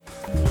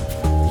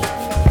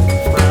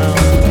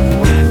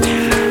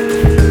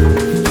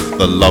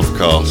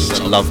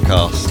Lovecast.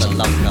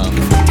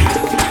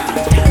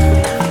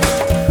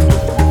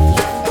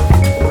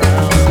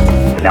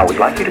 Now we'd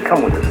like you to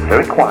come with us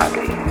very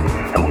quietly,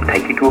 and we'll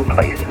take you to a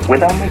place where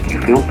they'll make you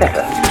feel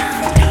better.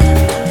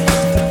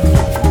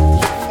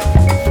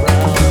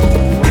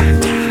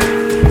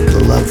 The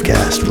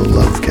Lovecast. The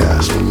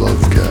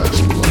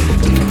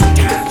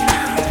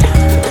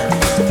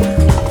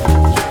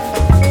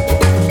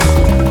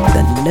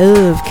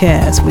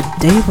Lovecast with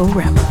Dave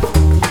Rama.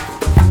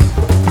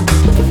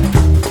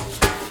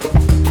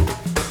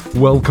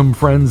 Welcome,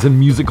 friends and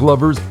music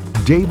lovers.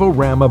 Dave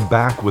Rama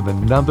back with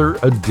another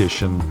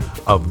edition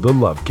of the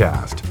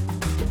Lovecast.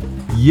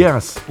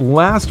 Yes,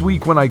 last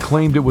week when I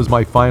claimed it was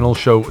my final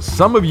show,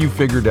 some of you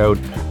figured out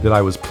that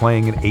I was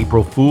playing an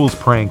April Fool's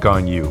prank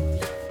on you.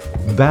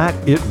 That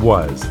it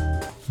was.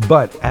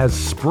 But as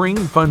Spring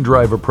Fun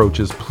Drive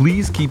approaches,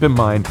 please keep in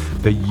mind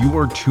that you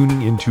are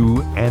tuning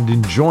into and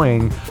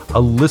enjoying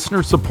a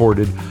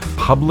listener-supported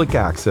public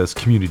access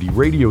community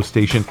radio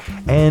station,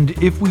 and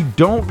if we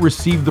don't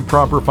receive the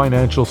proper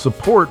financial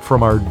support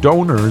from our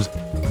donors,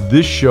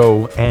 this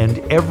show and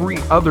every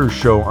other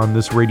show on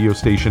this radio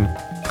station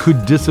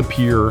could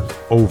disappear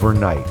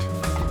overnight.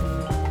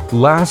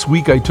 Last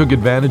week I took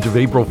advantage of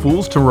April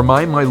Fools to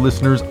remind my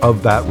listeners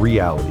of that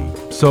reality.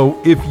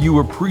 So if you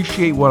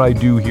appreciate what I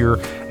do here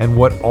and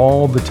what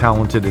all the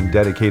talented and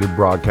dedicated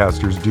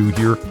broadcasters do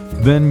here,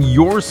 then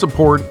your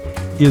support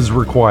is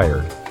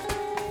required.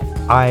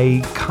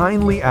 I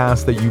kindly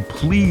ask that you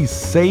please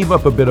save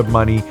up a bit of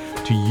money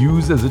to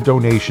use as a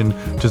donation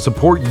to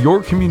support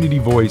your community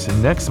voice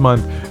next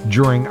month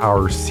during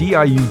our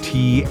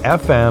CIUT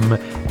FM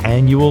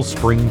Annual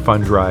Spring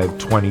Fun Drive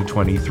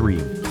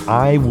 2023.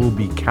 I will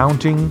be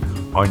counting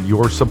on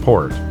your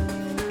support.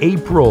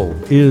 April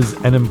is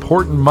an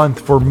important month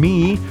for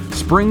me.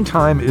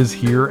 Springtime is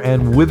here,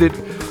 and with it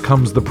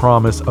comes the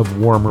promise of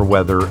warmer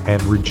weather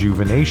and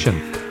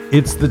rejuvenation.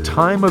 It's the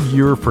time of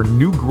year for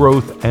new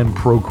growth and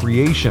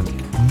procreation.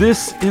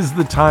 This is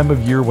the time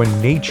of year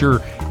when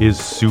nature is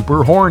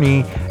super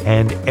horny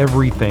and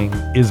everything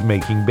is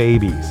making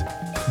babies.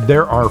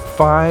 There are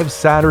 5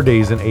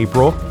 Saturdays in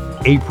April.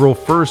 April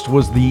 1st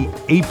was the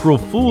April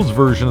Fool's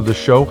version of the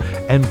show,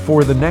 and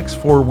for the next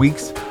 4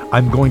 weeks,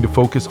 I'm going to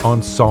focus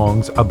on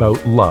songs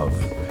about love.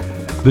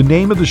 The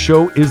name of the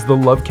show is The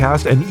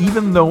Lovecast, and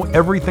even though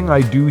everything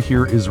I do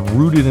here is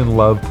rooted in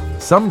love,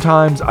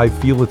 sometimes I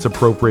feel it's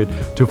appropriate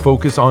to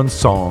focus on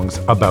songs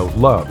about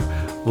love.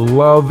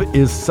 Love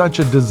is such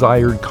a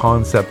desired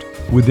concept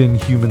within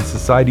human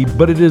society,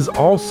 but it is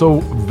also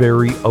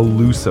very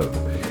elusive.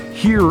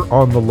 Here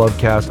on the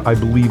Lovecast, I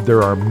believe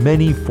there are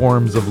many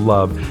forms of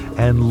love,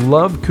 and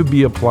love could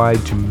be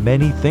applied to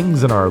many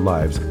things in our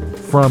lives,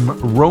 from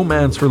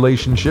romance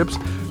relationships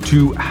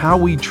to how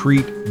we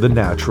treat the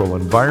natural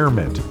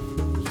environment.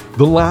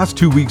 The last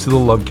 2 weeks of the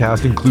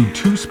Lovecast include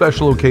 2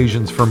 special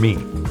occasions for me,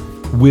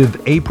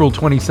 with April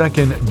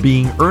 22nd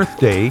being Earth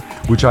Day,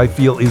 which I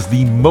feel is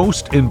the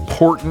most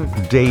important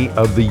day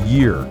of the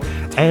year,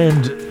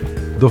 and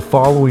the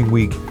following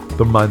week,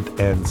 the month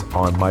ends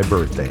on my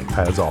birthday,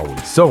 as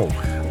always. So,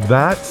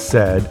 that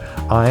said,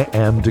 I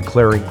am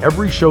declaring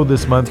every show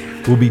this month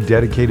will be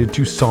dedicated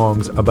to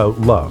songs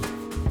about love.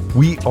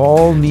 We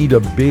all need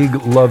a big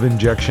love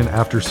injection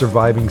after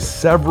surviving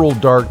several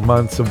dark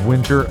months of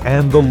winter,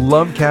 and the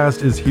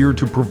Lovecast is here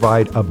to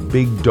provide a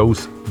big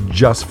dose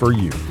just for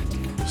you.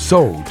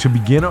 So, to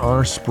begin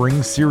our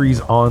spring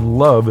series on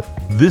love,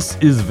 this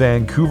is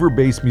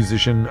Vancouver-based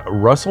musician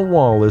Russell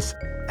Wallace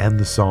and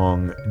the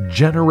song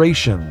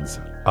Generations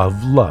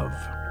of Love.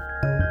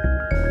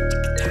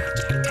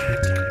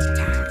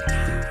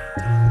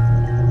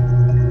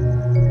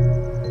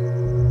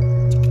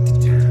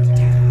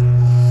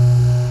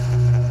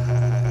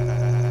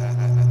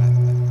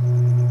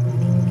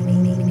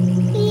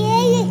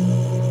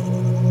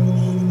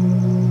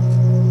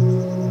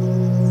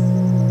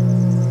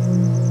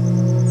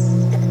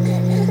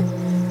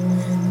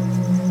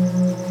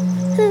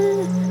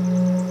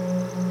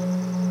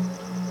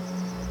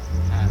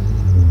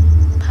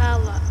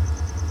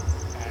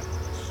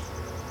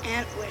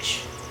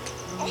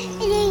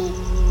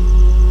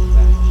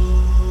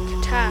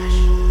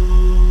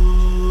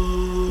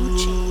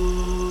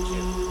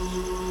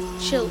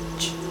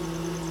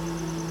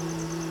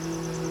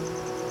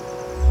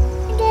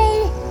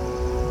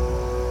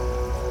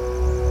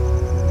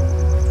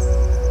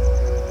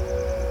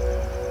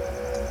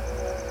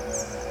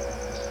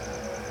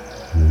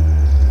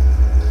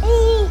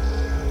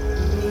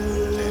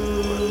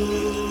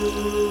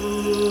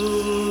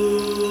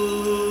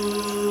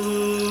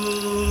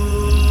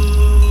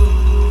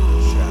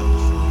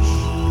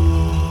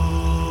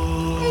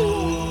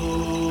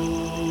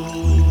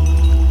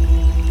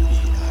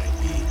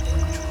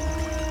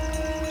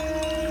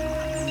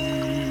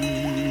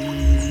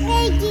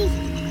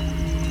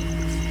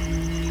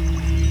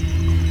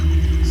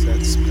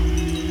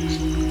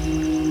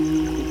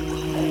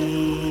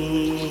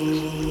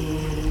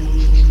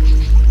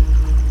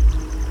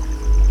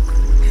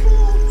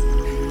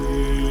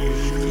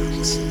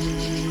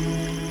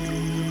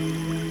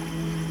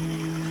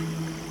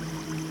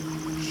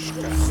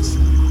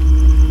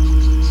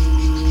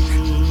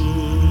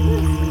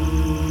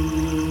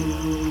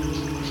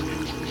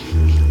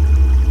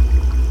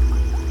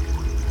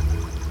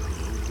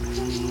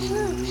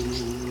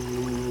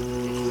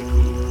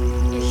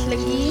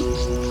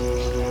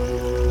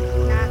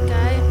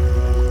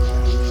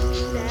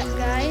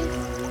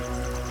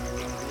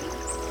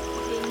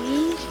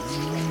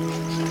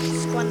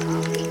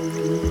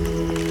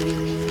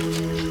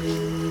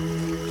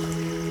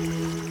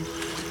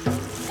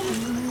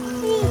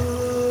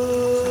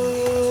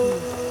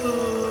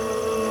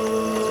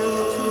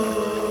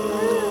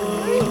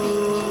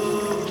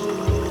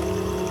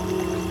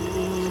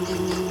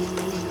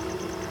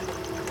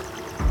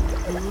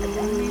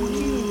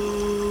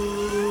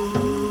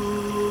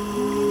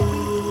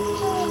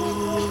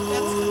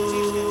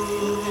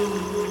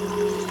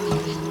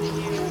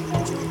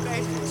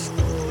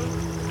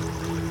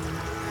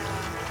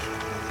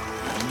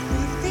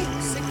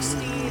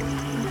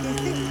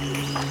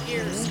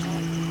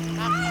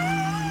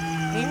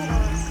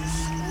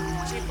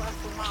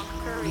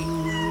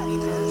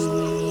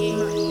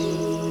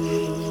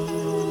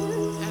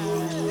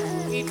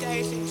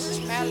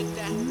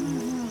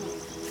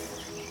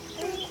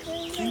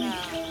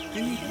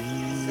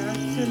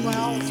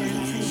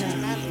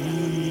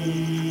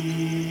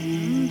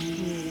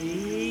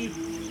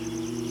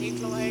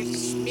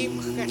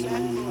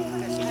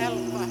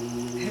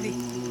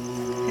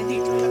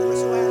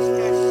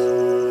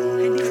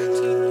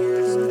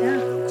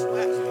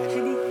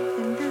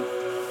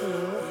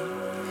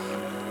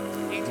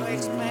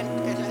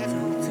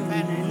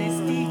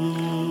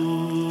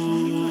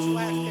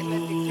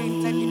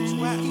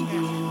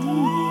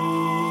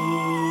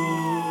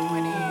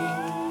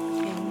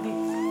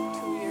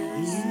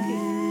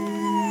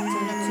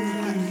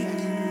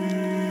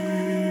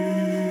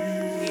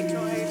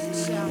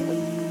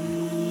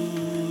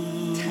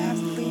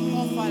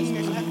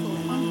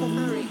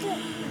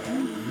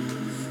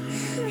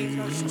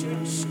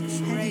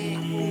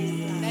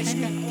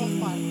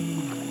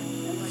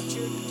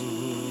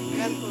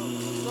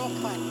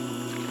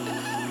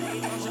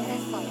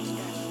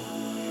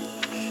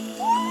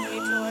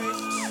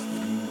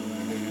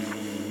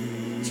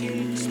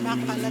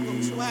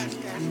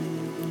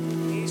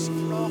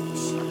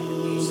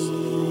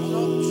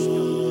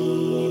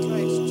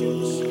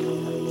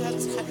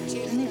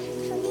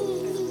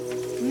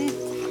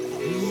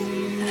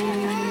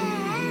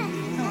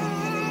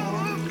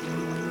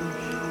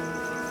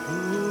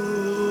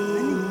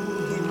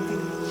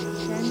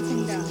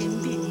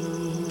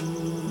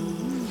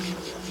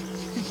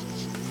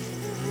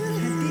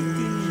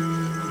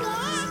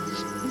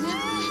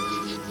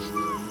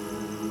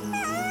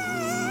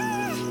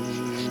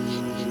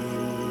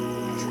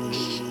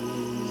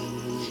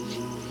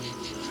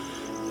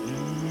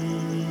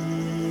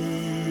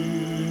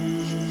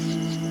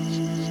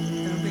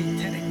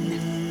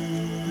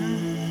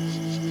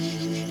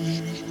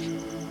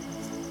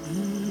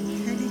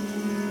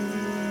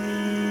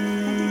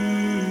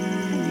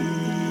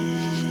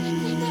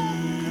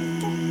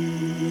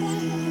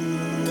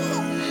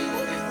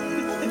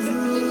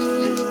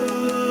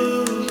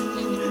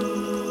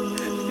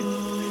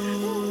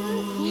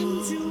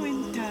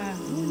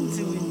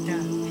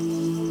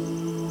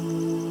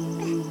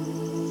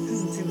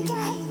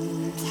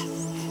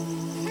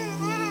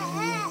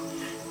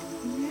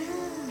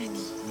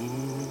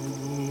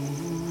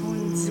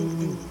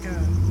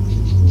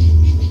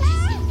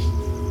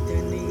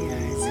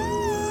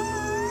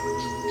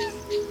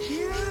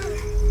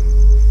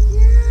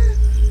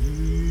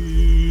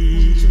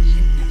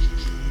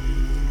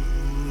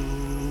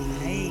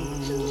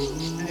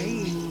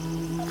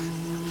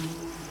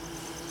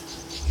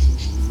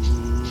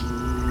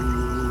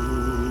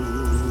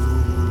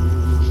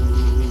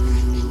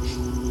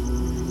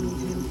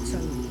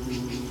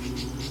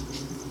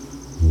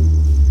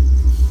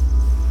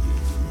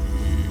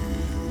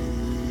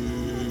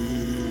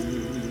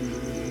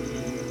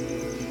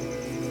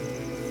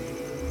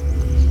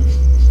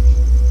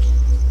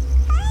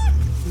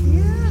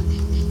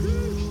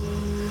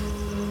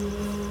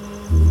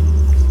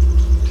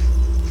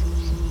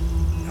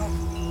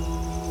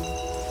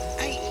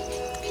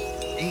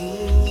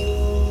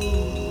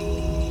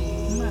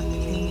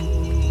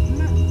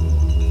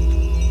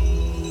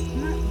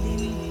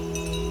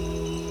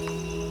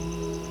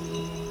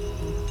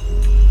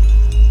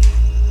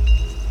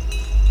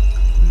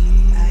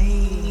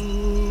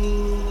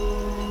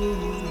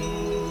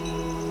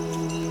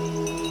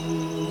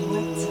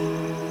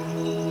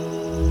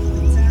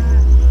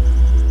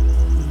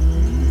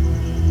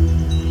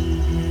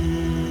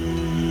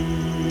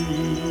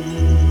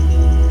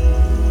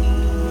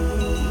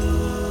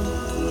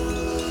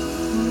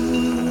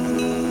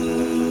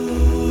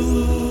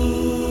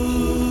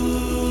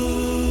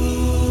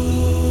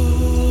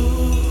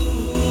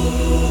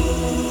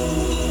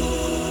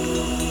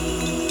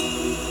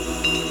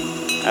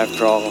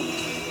 After all,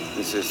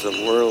 this is the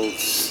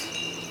world's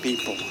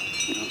people.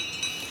 You know?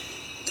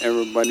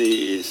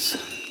 Everybody is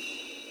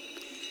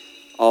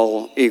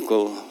all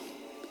equal,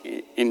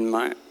 in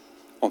my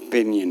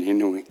opinion,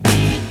 anyway.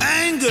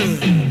 Anger,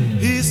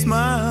 he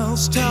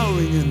smiles,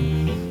 towering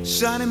in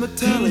shiny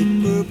metallic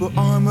purple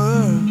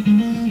armor.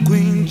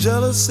 Queen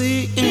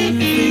jealousy,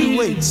 envy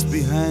waits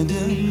behind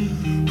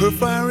him. Her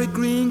fiery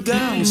green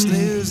gown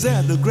sneers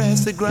at the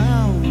grassy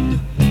ground.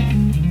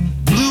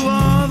 Blue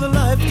are the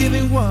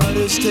life-giving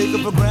waters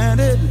taken for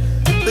granted.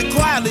 They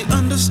quietly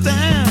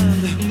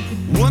understand.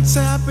 Once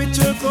happy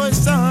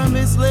turquoise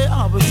armies lay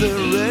opposite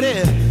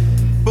ready,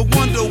 but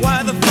wonder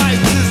why the fight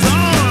is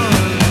on.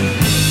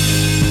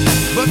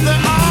 But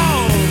they're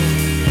all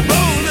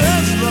bold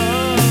as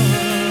love.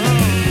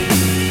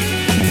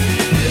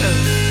 Yeah.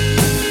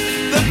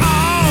 They're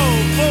all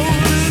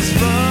bold as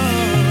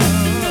love.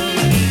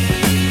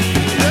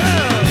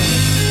 Yeah.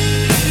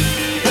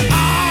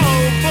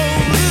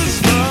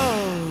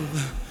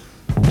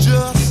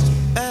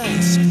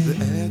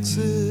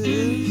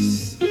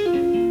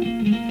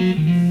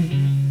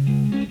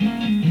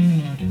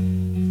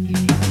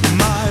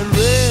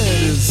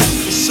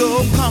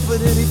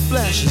 comfort any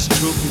flashes,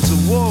 trophies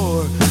of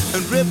war,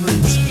 and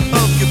ribbons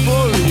of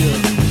euphoria.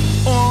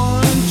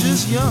 Orange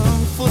is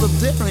young, full of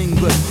daring,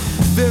 but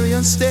very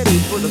unsteady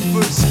for the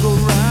first go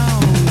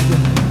round.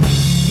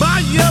 My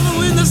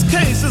yellow in this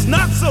case is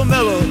not so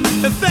mellow.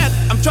 In fact,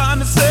 I'm trying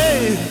to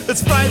say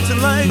it's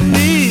frightened like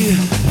me.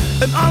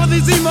 And all of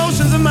these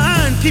emotions of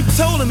mine keep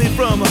holding me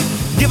from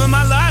giving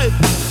my life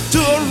to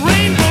a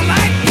rainbow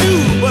like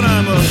you. But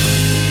I'm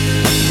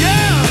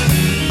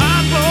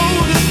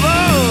bold as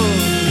love.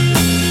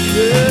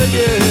 Yeah,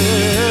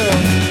 yeah.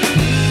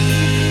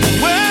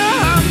 Well,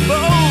 I'm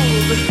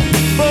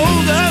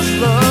bold as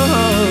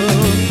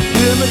love.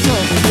 Hear me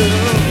talking,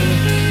 girl.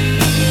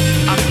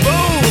 I'm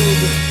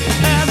bold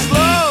as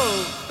love.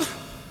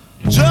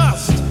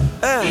 Just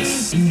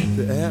ask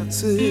the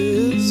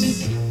answers.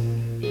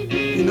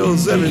 He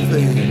knows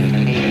everything.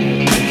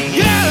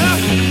 Yeah,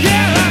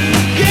 yeah,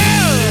 yeah.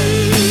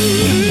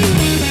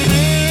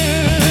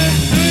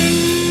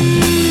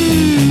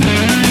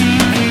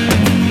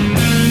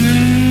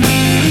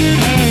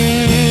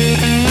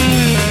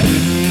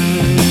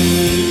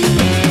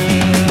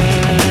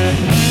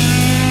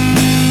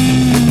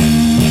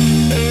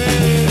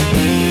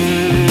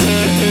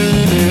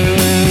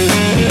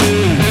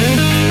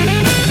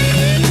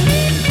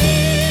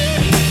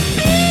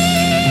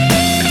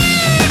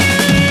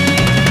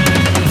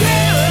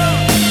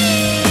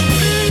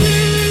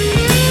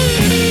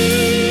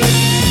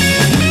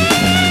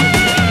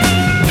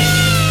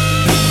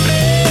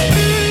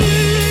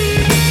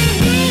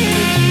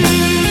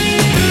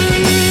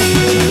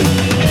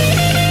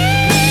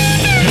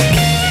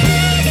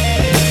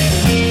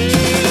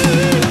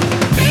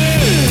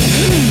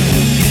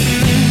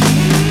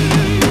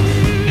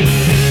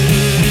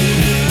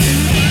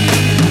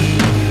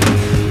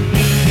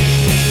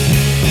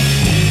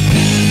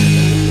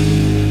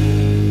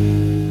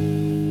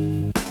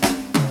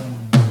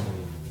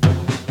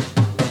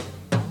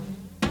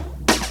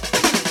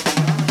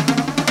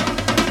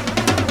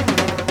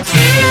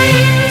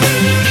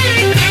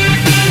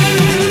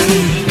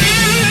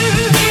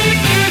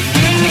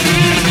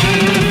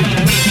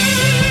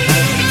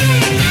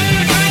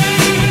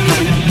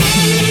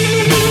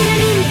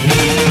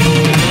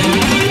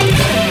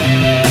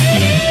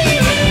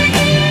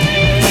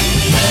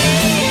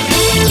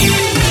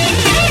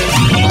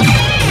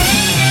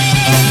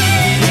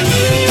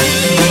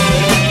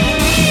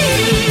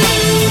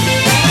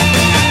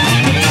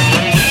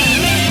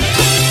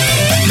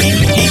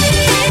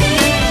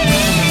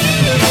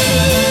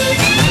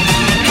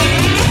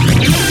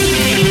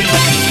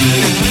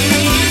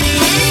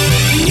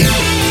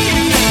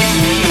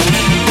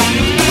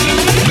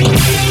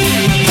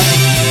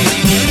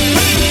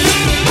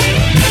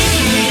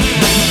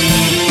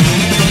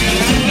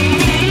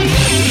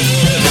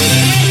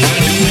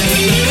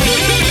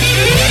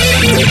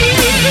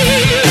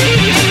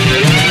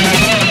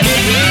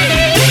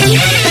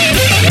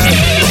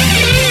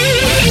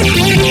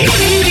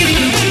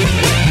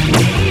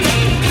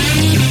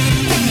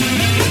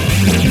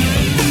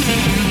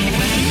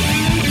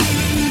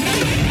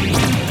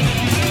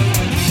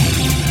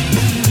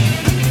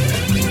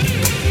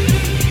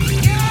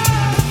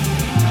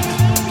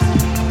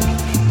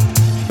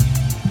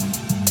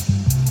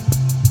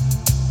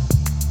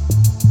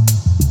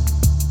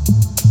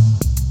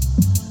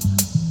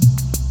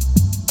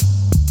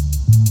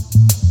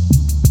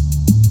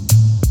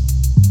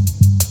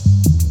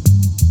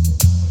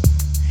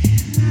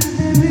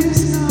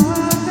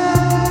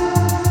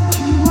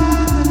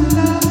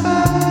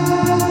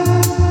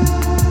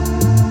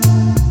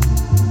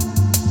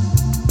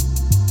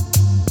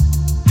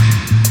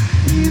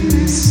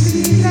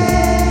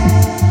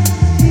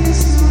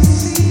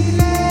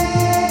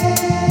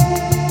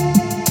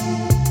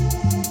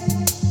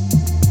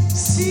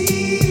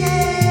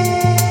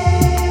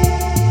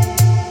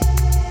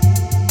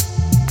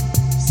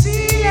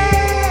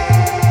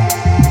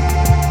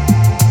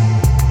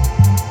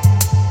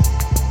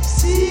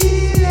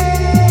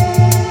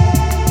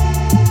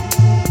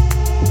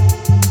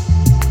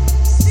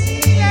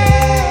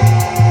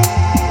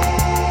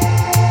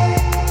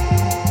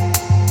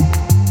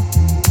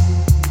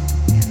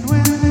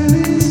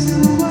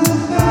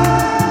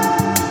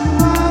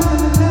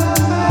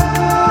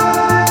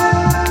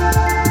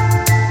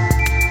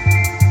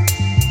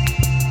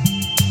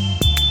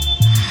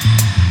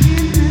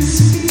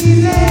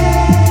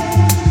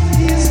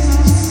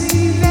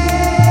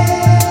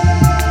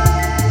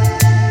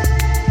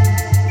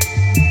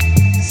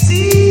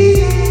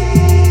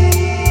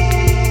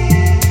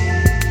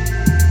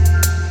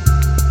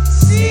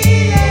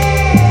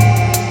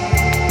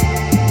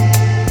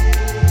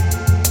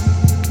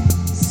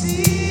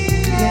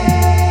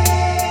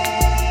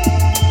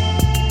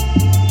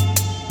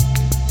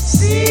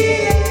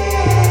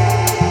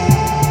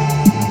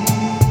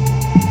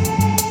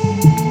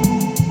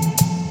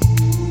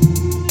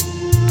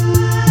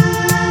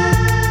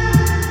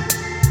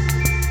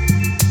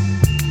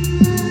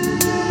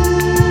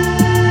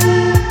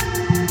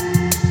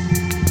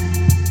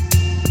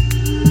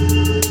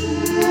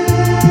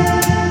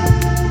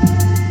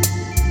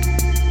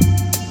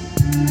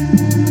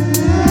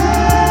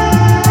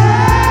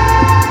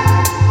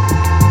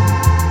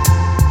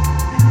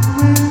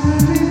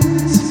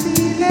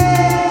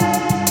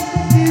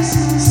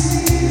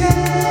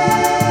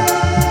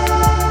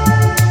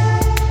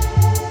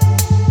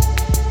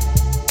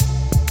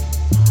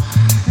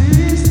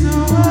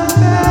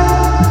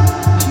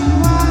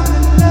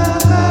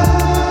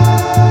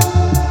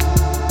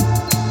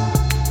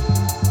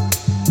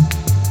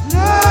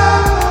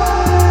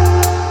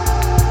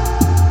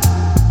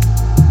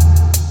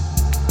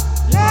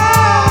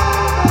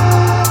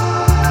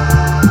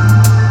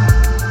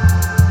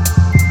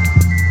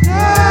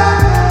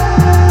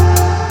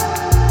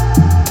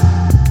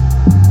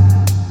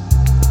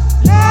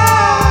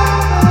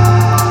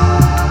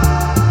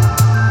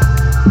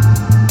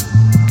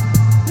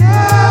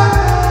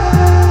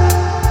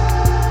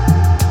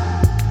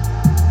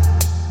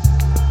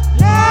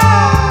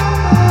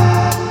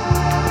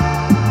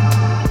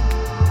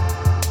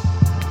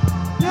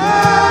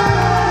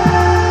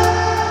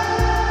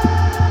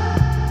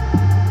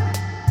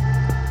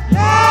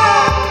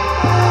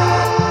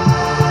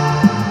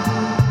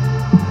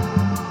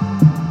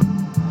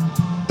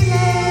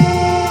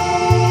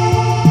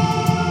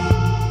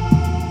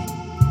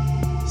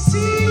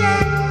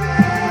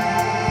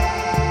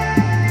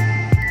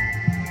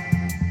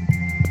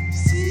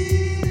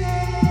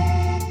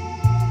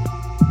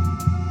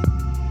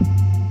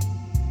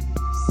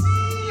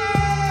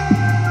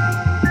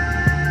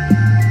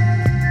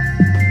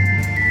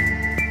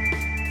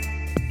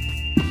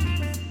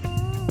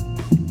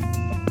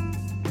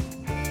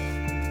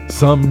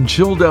 Some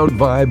chilled out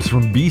vibes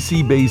from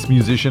BC-based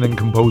musician and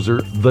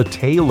composer The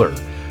Taylor.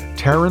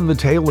 Taryn the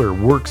Taylor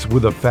works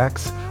with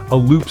effects, a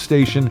loop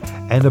station,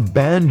 and a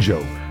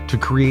banjo to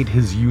create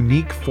his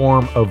unique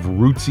form of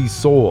rootsy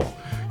soul.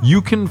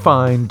 You can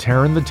find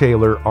Taryn the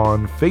Taylor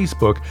on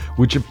Facebook,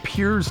 which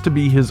appears to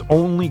be his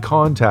only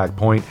contact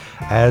point,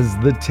 as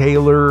the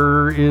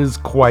Taylor is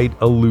quite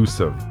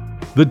elusive.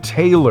 The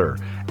Taylor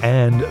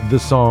and the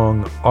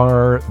song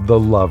Are the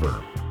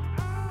Lover.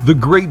 The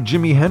great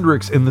Jimi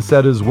Hendrix in the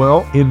set as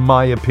well, in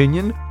my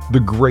opinion, the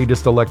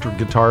greatest electric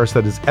guitarist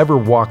that has ever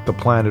walked the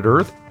planet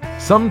Earth.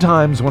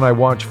 Sometimes when I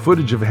watch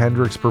footage of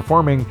Hendrix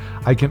performing,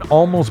 I can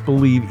almost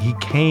believe he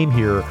came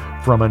here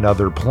from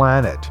another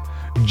planet.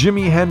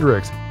 Jimi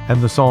Hendrix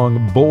and the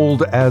song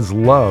Bold as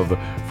Love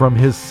from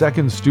his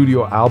second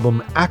studio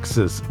album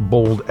Axis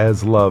Bold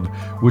as Love,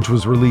 which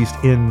was released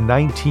in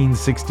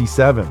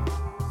 1967.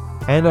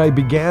 And I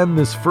began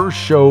this first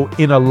show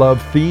in a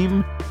love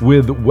theme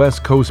with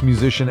West Coast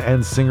musician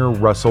and singer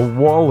Russell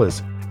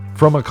Wallace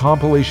from a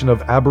compilation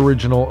of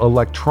Aboriginal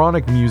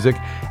electronic music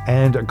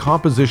and a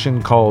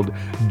composition called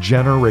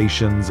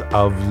Generations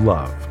of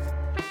Love.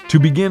 To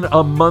begin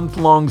a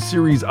month-long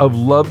series of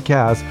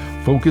Lovecast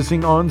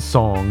focusing on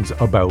songs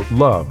about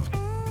love.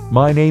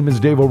 My name is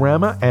Dave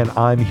Rama, and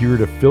I'm here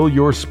to fill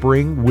your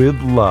spring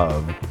with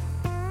love.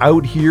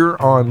 Out here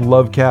on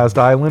Lovecast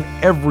Island,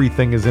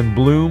 everything is in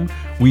bloom.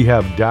 We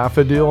have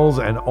daffodils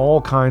and all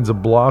kinds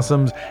of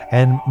blossoms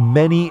and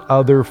many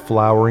other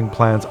flowering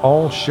plants,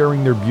 all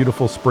sharing their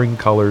beautiful spring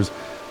colors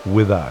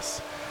with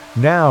us.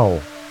 Now,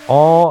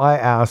 all I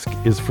ask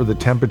is for the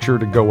temperature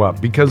to go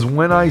up, because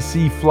when I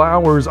see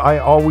flowers, I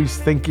always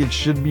think it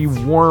should be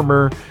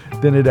warmer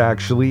than it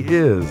actually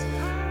is.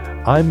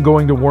 I'm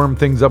going to warm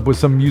things up with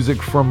some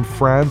music from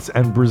France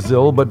and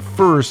Brazil, but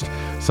first,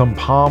 some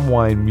palm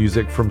wine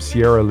music from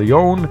Sierra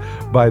Leone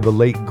by the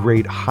late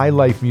great high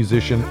life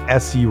musician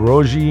Essie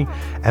Rogi,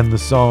 and the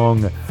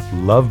song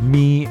Love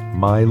Me,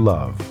 My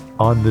Love,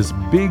 on this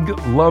big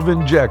love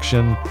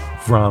injection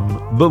from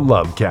the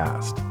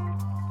Lovecast.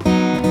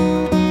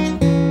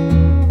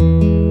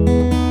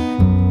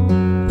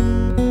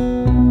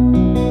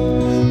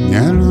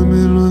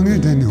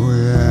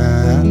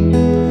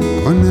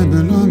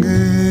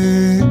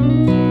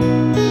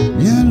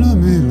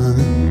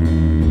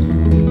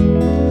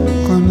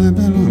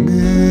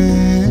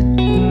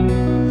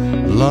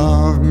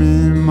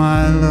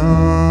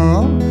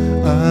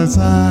 As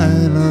I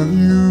love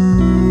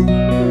you,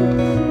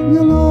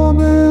 you know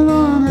me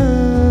long,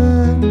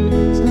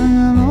 sing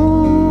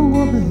along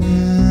with me.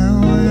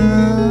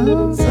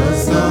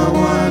 Sasa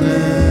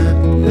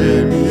wale,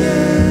 baby,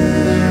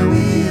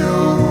 we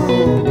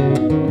oh,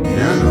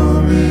 you know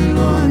me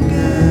long,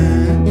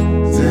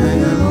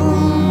 sing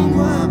along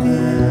with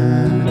me.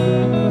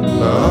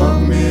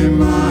 Love me,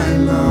 my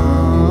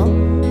love,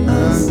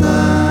 as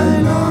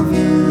I love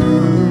you.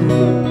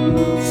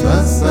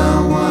 Sasa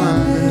wale.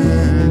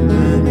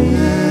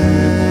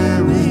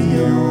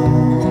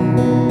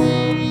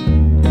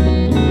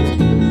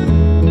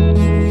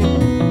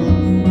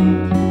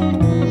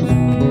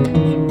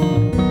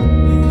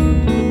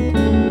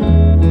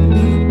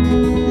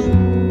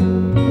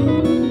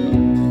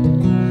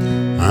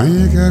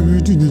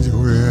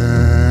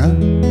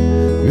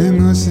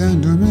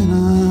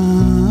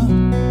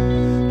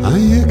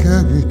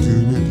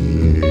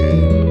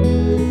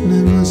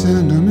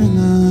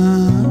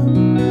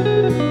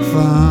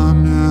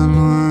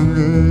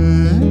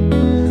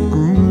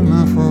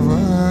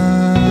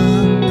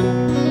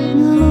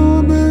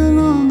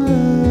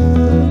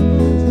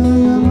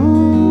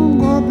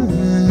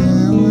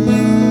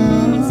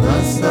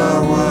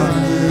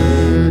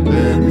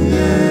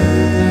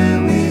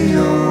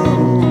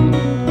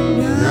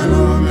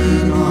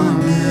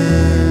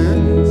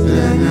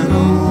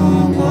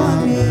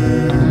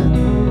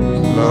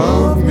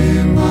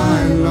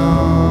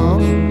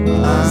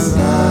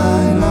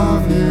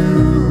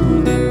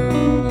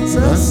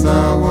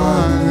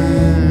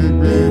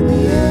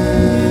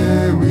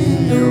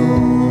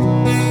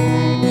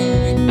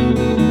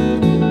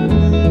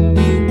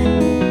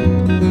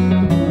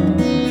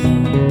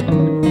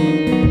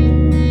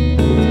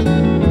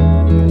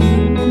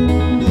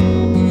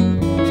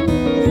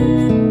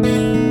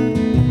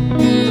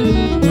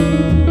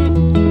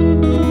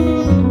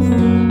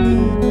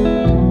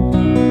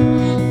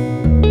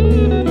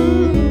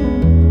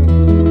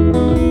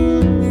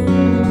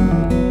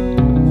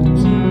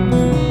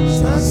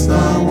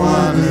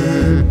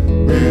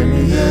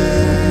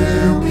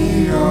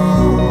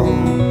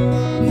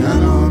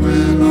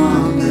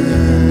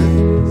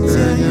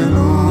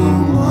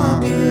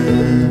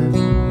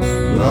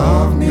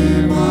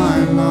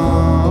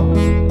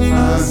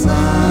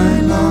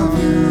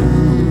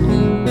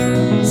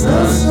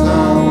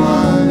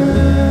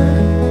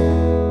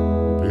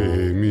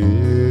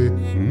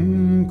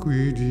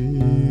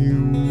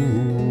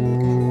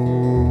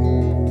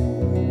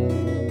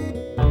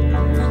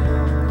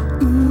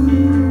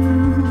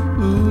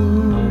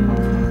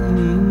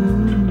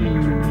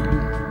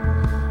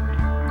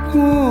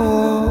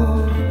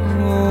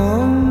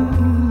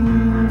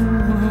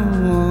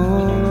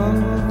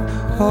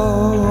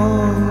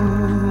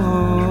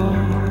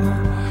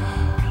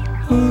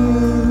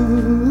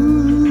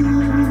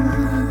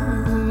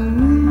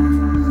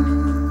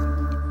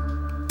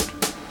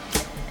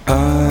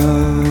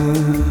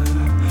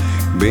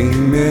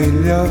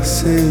 melhor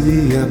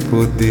seria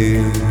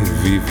poder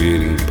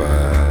viver em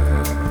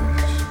paz,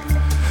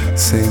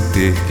 sem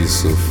ter que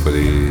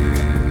sofrer,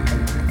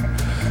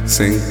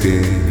 sem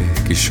ter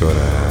que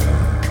chorar,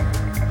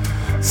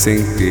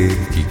 sem ter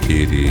que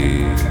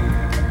querer,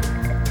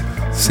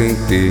 sem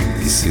ter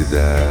que se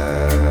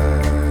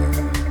dar.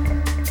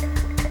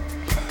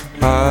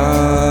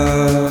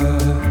 Ah,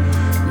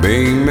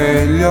 bem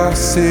melhor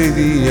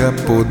seria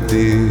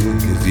poder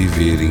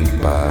viver em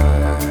paz,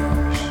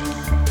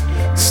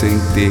 sem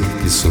ter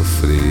que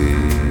sofrer,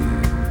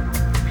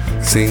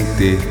 sem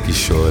ter que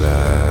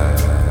chorar,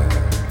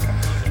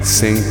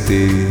 sem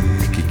ter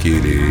que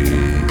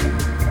querer,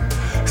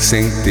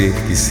 sem ter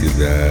que se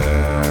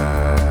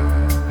dar.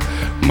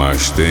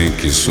 Mas tem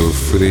que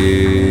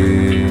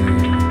sofrer,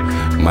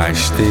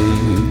 mas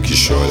tem que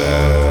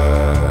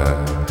chorar,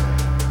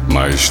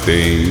 mas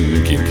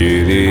tem que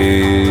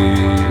querer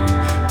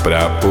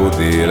pra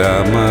poder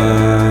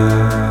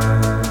amar.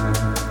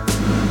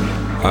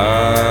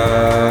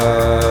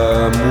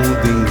 Ah,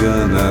 mundo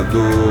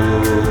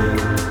enganador,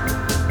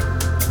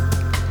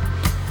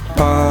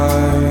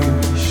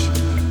 paz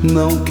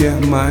não quer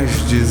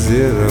mais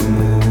dizer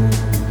amor.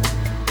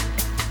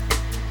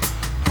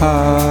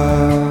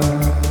 Ah,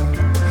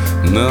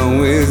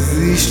 não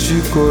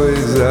existe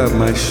coisa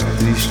mais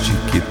triste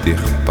que ter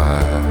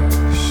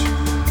paz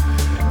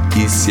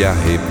e se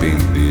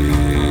arrepender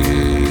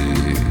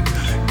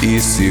e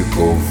se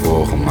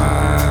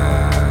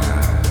conformar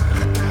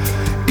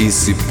e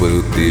se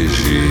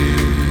proteger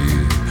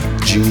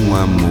de um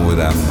amor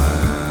a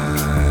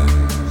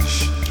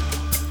mais.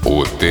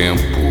 O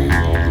tempo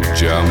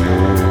de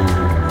amor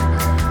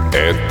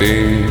é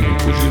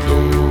tempo de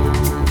dor.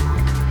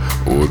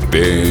 O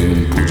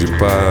tempo de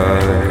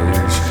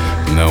paz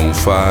não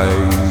faz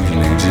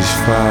nem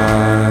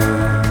desfaz.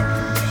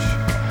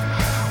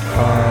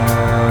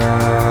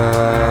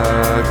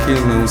 Ah, que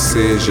não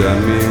seja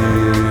meu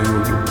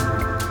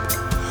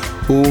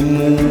o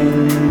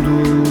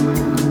mundo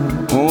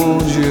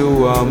onde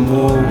o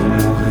amor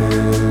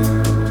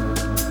morreu.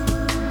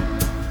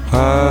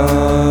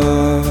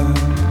 Ah,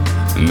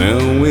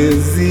 não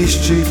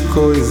existe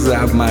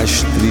coisa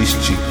mais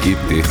triste que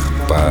ter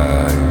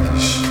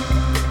paz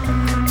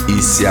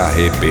e se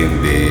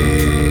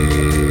arrepender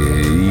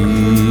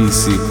e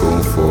se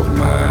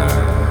conformar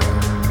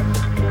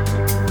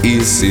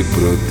e se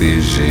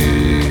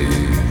proteger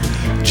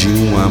de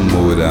um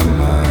amor a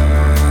mais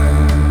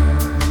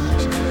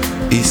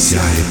e se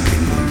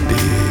arrepender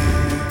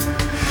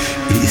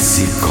e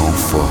se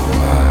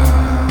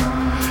conformar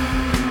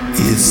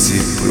e se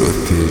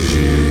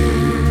proteger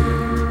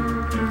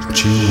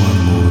de um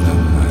amor a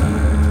mais.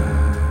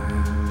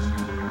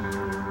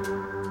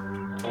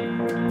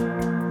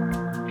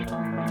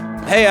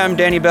 Hey, I'm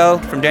Danny Bell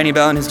from Danny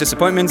Bell and His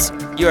Disappointments.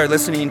 You are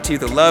listening to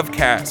the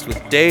Lovecast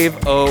with Dave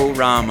O.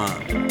 Rama.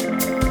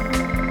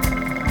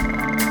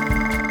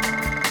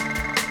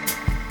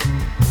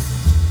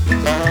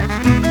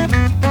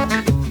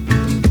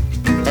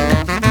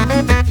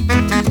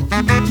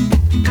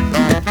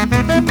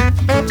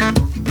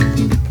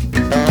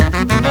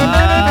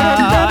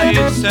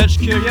 It's such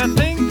curious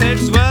thing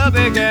that's well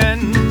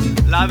begin.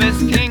 Love is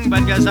king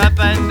but goes up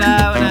and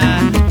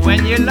down.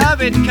 When you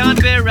love it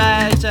can't be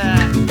right,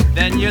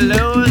 then you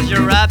lose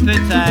your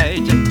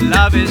appetite.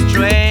 Love is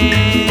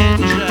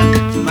strange,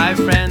 my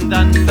friend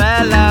and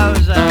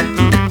fellows.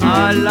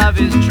 Our love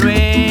is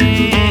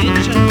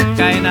strange,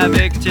 kind of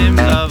victims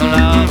of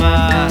love.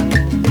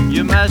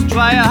 You must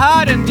try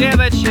hard and give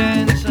a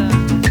chance.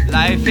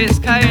 Life is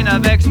kind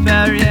of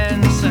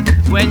experience.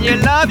 When you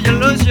love you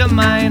lose your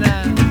mind.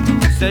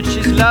 Such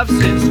is love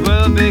since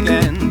we'll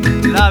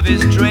begin. Love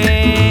is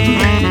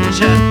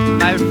strange,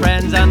 my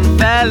friends and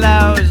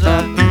fellows.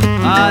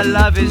 Our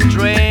love is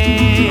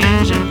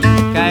strange,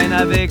 kind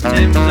of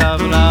victims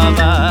of love.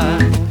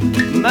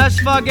 Must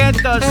forget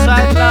those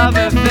side love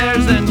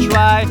affairs and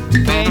try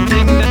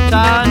painting the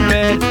town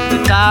red,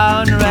 the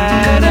town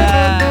red,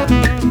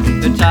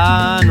 the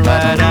town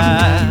red.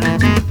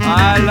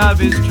 Our love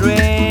is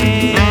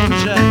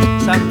strange,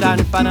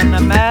 sometimes fun and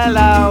a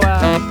mellow.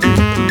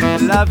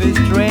 Love is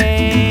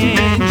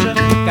strange,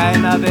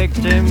 kind of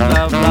victims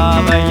of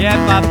love. Yeah,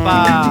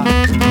 papa.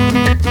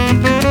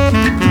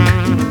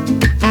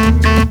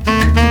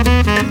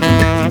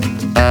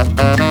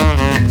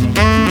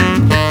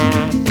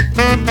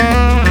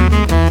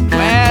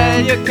 Well,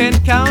 you can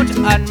count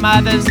on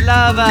mother's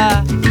love,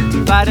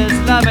 father's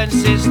love and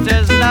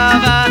sister's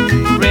love,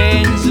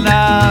 friends'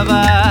 love,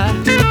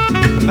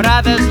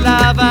 brother's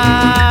love,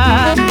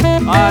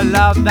 or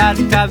love that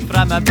comes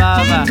from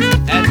above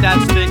and that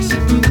sticks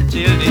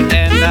till the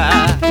end.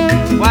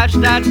 Watch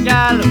that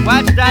gal,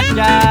 watch that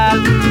gal,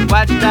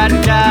 watch that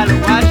gal,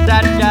 watch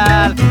that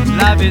gal.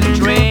 Love is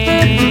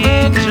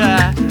strange,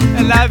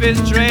 love is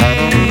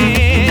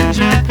strange,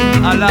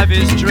 love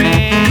is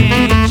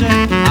strange.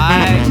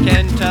 I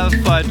can tell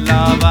what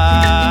love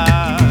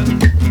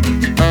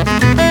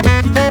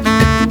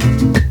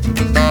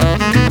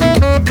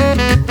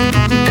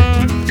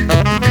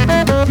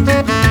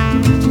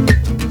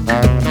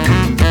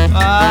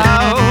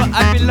Oh,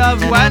 I be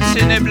loved one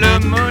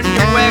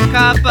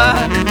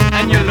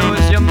and you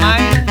lose your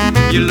mind.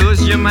 You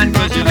lose your mind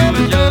cause you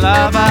lose your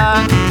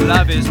lover.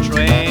 Love is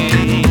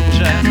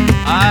strange,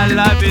 our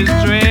love is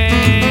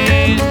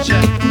strange,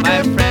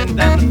 my friend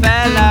and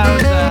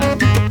fellows.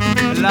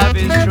 Love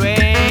is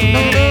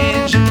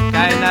strange,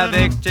 kind of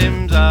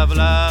victims of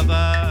love.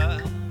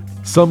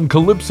 Some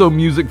calypso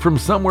music from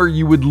somewhere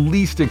you would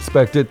least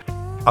expect it.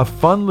 A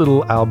fun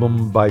little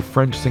album by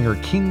French singer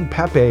King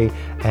Pepe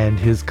and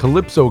his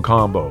Calypso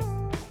Combo.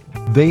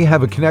 They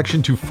have a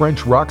connection to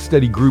French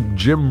rocksteady group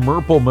Jim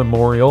Murple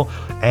Memorial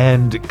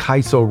and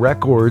Kaiso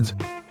Records.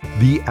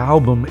 The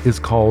album is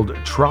called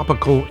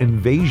Tropical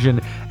Invasion,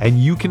 and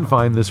you can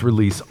find this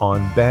release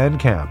on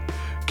Bandcamp.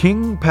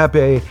 King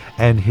Pepe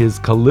and his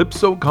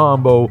Calypso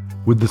Combo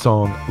with the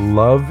song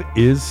Love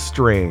is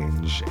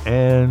Strange,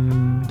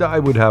 and I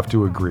would have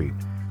to agree.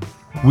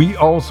 We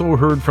also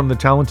heard from the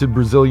talented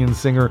Brazilian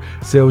singer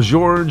Seu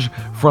Jorge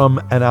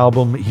from an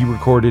album he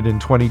recorded in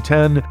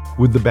 2010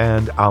 with the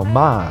band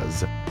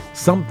Almaz.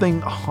 Something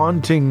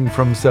haunting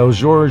from Seu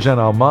Jorge and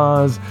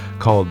Almaz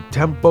called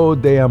Tempo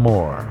de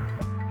Amor.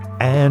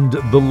 And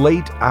the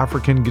late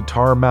African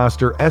guitar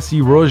master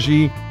Essie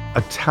Rogi,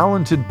 a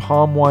talented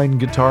palm wine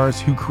guitarist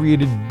who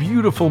created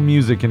beautiful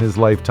music in his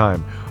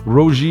lifetime.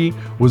 Rogi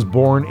was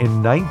born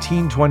in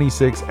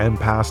 1926 and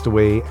passed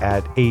away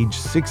at age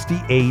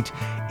 68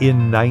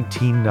 in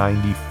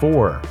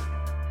 1994.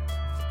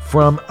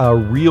 From a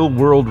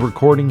real-world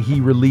recording he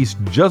released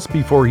just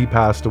before he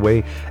passed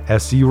away,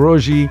 Essie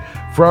Rogi,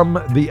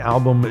 from the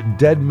album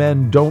Dead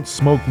Men Don't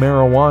Smoke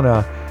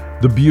Marijuana,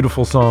 the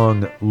beautiful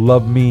song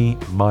Love Me,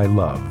 My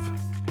Love.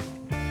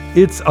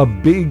 It's a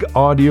big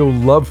audio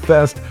love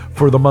fest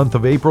for the month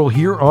of April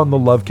here on the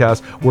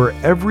Lovecast, where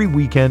every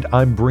weekend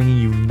I'm bringing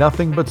you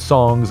nothing but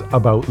songs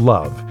about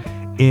love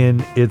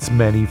in its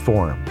many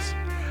forms.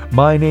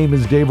 My name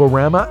is Dave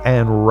Rama,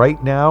 and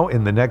right now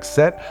in the next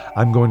set,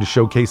 I'm going to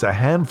showcase a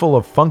handful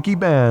of funky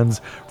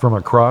bands from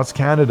across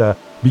Canada,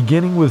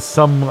 beginning with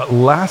some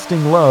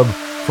lasting love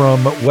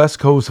from West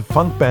Coast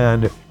funk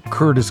band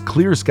Curtis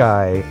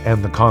Clearsky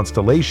and the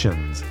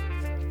Constellations,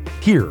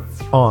 here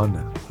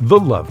on the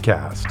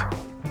Lovecast.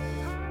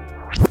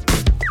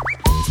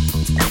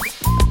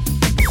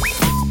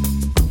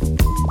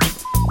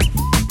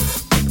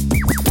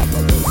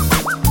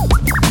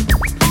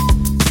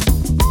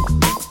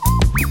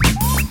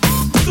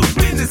 The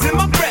wind is in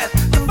my breath,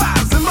 the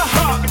fire's in my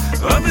heart,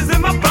 love is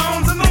in my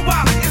bones, and the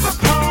water is a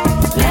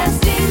pond.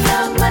 Lasting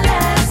love, my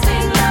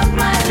lasting love,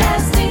 my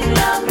lasting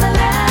love, my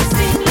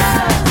lasting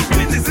love. The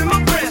wind is in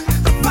my breath,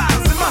 the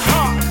fire's in my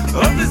heart,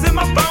 love is in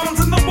my bones,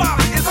 and the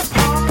water is a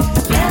pond.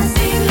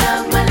 Lasting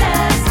love, my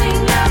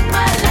lasting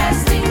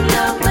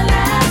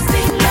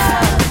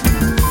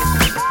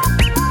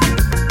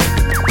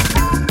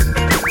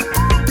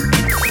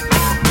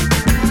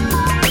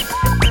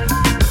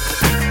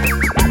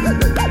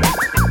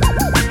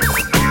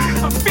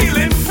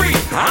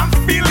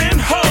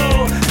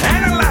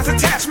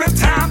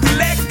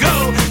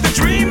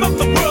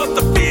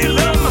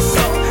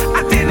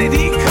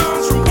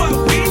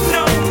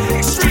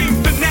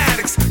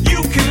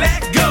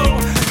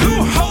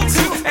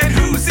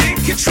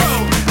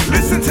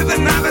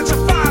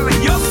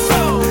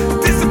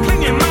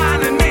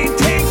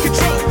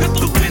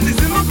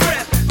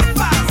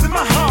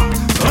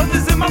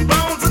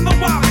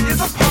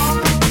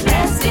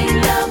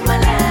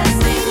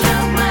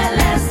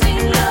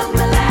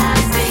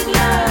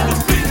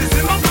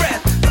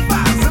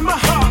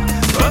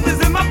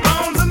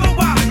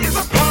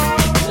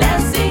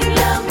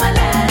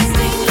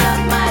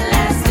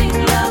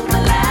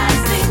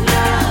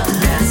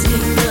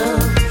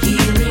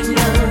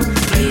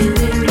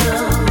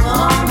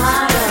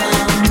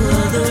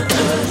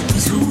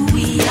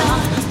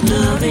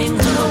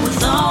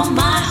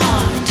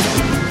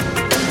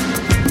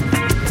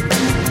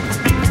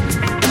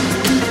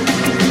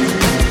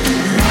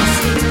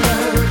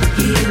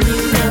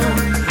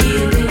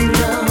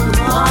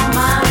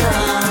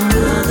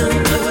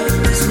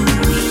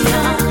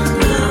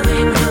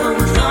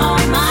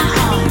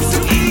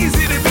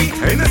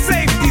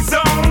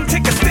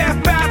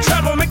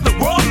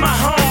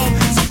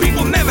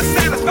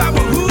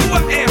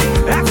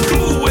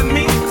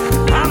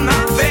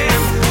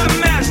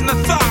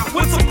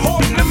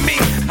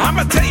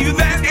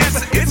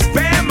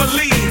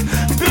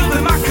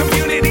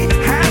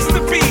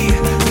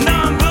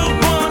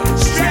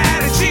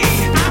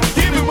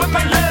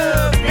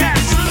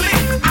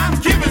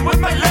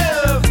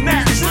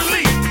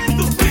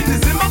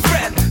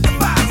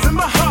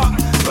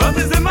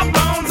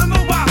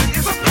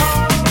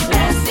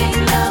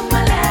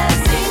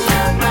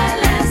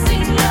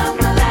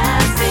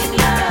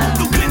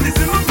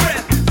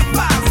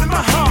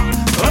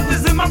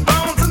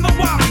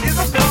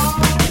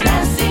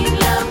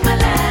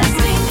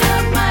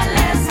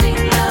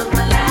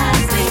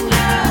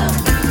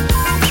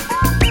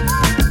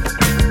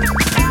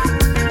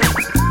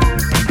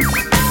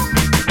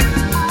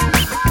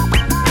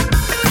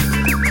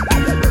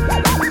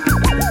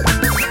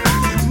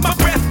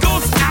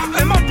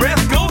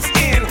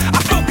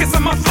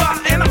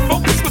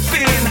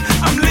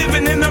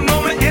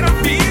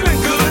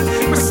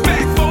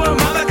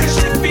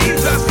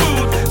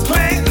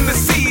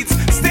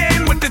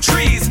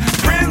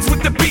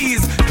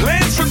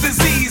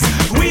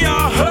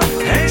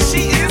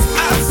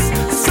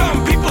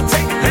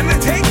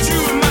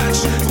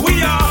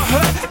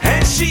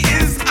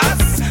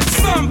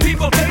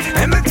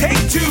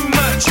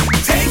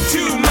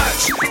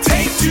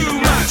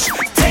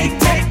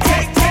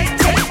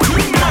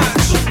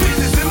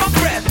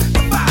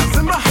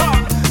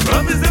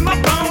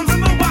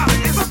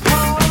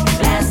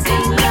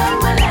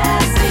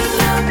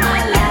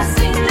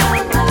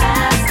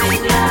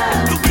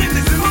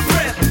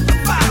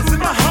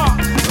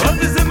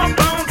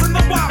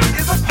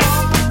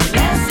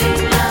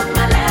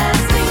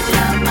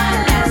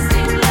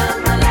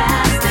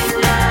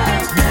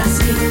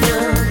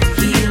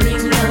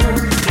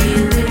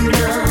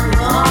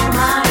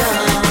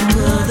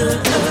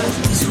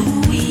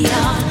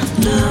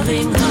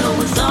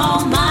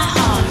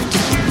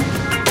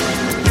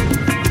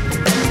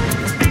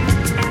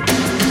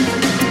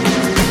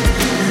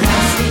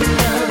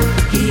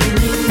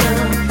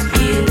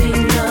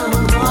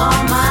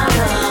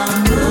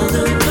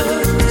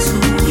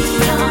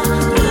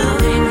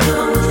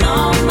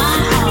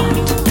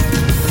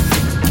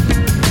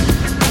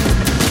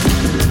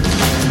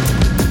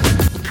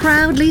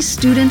proudly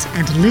student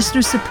and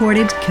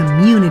listener-supported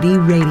community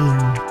radio.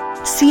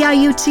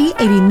 CIUT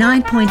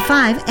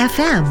 89.5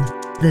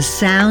 FM, the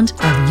sound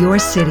of your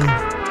city.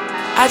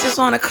 I just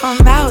wanna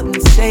come out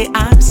and say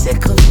I'm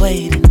sick of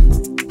waiting.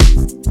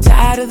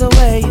 Tired of the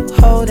way you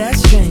hold that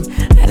string.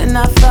 Had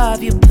enough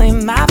of you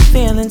playing my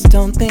feelings.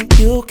 Don't think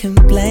you can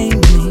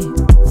blame me.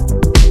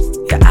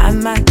 Yeah, I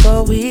might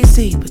go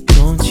easy, but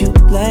don't you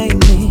blame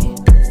me.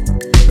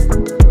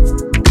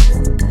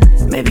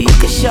 Maybe you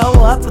can show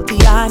up with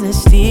the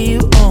honesty you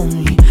owe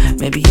me.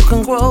 Maybe you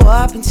can grow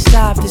up and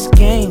stop this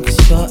game,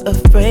 cause you're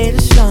afraid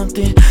of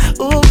something.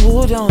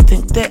 Ooh, don't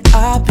think that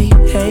I'll be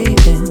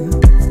hating.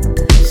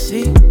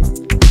 See,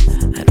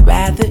 I'd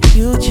rather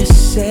you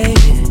just say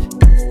it.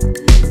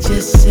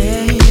 Just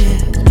say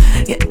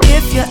it. Yeah,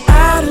 if you're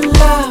out of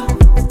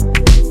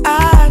love,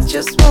 I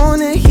just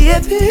wanna hear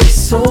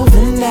this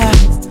over now.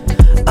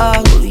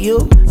 Oh,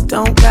 you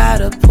don't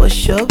gotta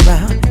push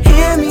around.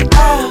 Hear me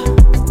out.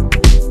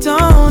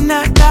 Don't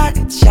act like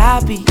a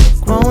child, be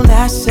a grown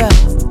ass up.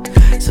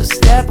 So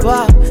step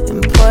up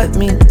and put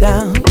me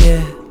down,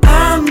 yeah.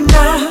 I'm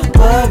not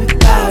worried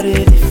about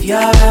it. If you're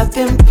out,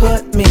 then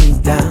put me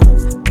down.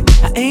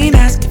 I ain't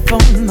asking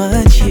for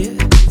much here,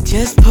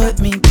 just put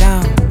me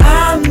down.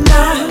 I'm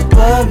not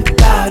worried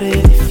about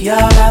it. If you're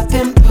out,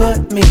 then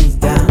put me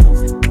down.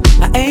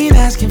 I ain't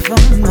asking for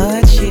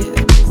much here,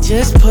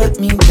 just put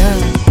me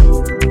down.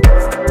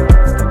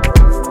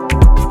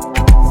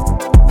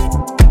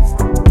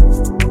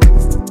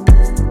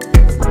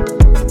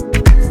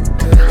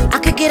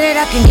 Get it,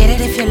 I can get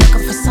it if you're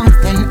looking for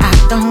something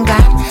I don't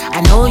got. I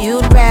know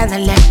you'd rather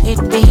let it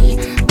be.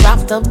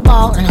 Drop the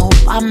ball and hope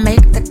I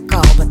make the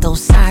call, but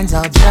those signs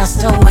are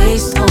just a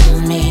waste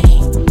of me.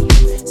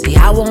 See,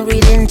 I won't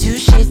read into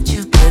shit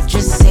you could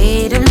just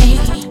say to me.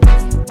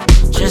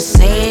 Just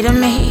say to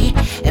me.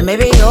 And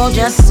maybe you're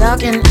just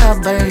stuck in a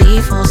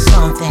belief or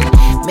something.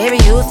 Maybe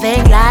you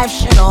think life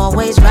should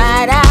always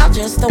ride out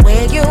just the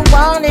way you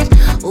want it.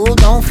 Ooh,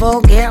 don't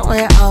forget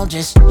we're all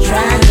just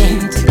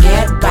trying to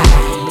get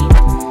by.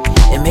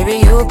 And maybe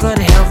you could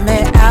help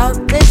me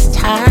out this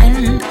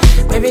time.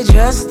 Maybe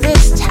just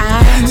this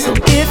time. So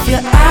if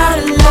you're out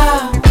of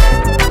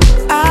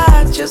love,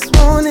 I just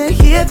wanna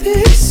hear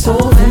this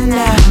over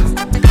now.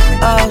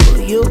 Oh,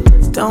 you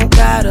don't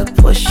gotta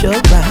push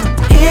around.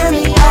 Hear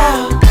me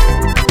out.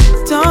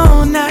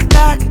 Don't act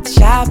like a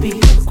child, be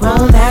a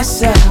grown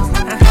ass up.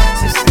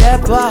 So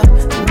step up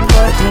and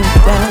put me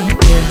down,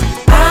 yeah.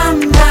 I'm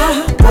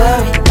not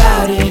worried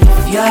about it.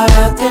 If you're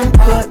out, then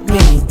put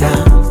me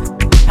down.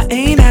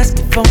 Ain't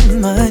asking for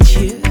much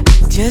here,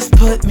 just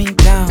put me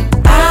down.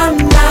 I'm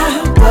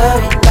not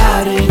worried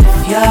about it.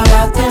 If you're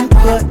out, then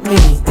put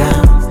me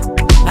down.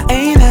 I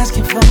ain't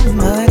asking for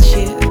much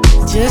here,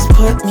 just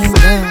put me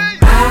down.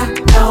 I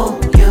know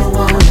you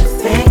wanna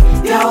think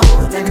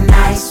you're the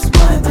nice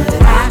one, but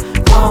I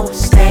won't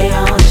stay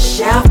on the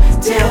shelf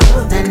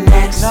till the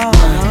next one.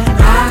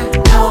 I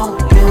know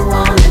you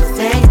wanna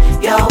think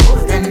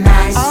you're the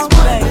nice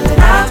one, but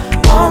I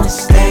won't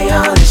stay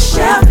on the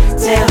shelf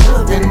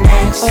till the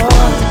next one.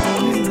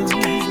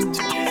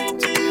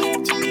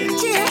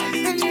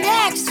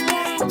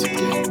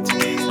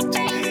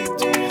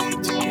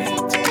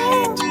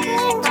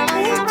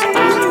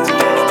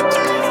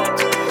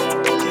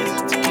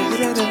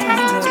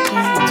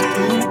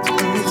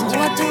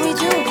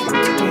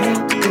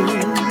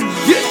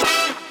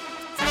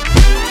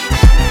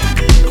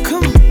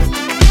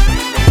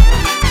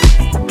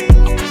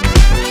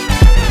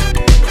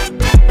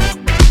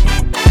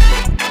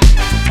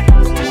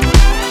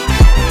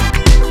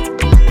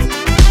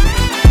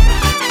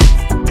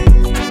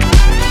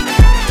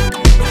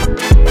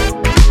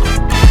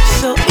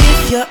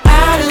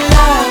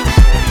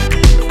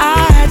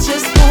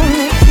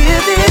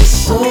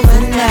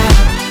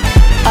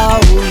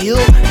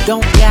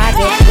 Don't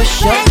gotta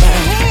push up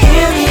now.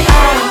 Hear me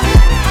out.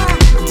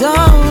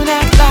 Don't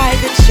act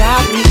like a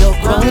child, be your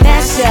grown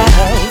ass self.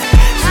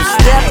 So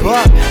step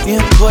up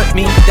and put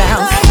me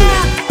down.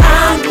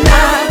 I'm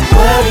not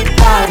worried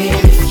about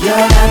it. If you're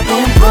out,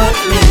 then put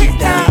me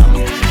down.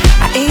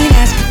 I ain't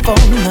asking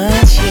for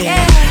much,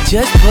 yeah.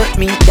 Just put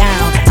me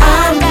down.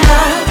 I'm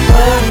not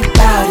worried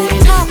about it.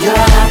 If you're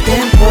out,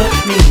 then put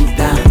me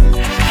down.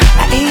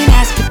 I ain't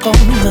asking for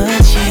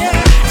much, yeah.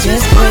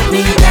 Just put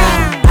me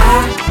down.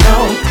 I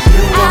know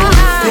you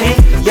wanna think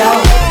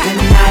you're the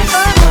nice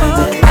one,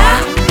 but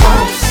I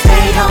won't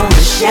stay on the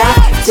shelf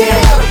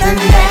till the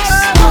next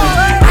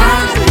one.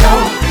 I know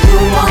you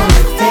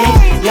wanna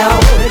think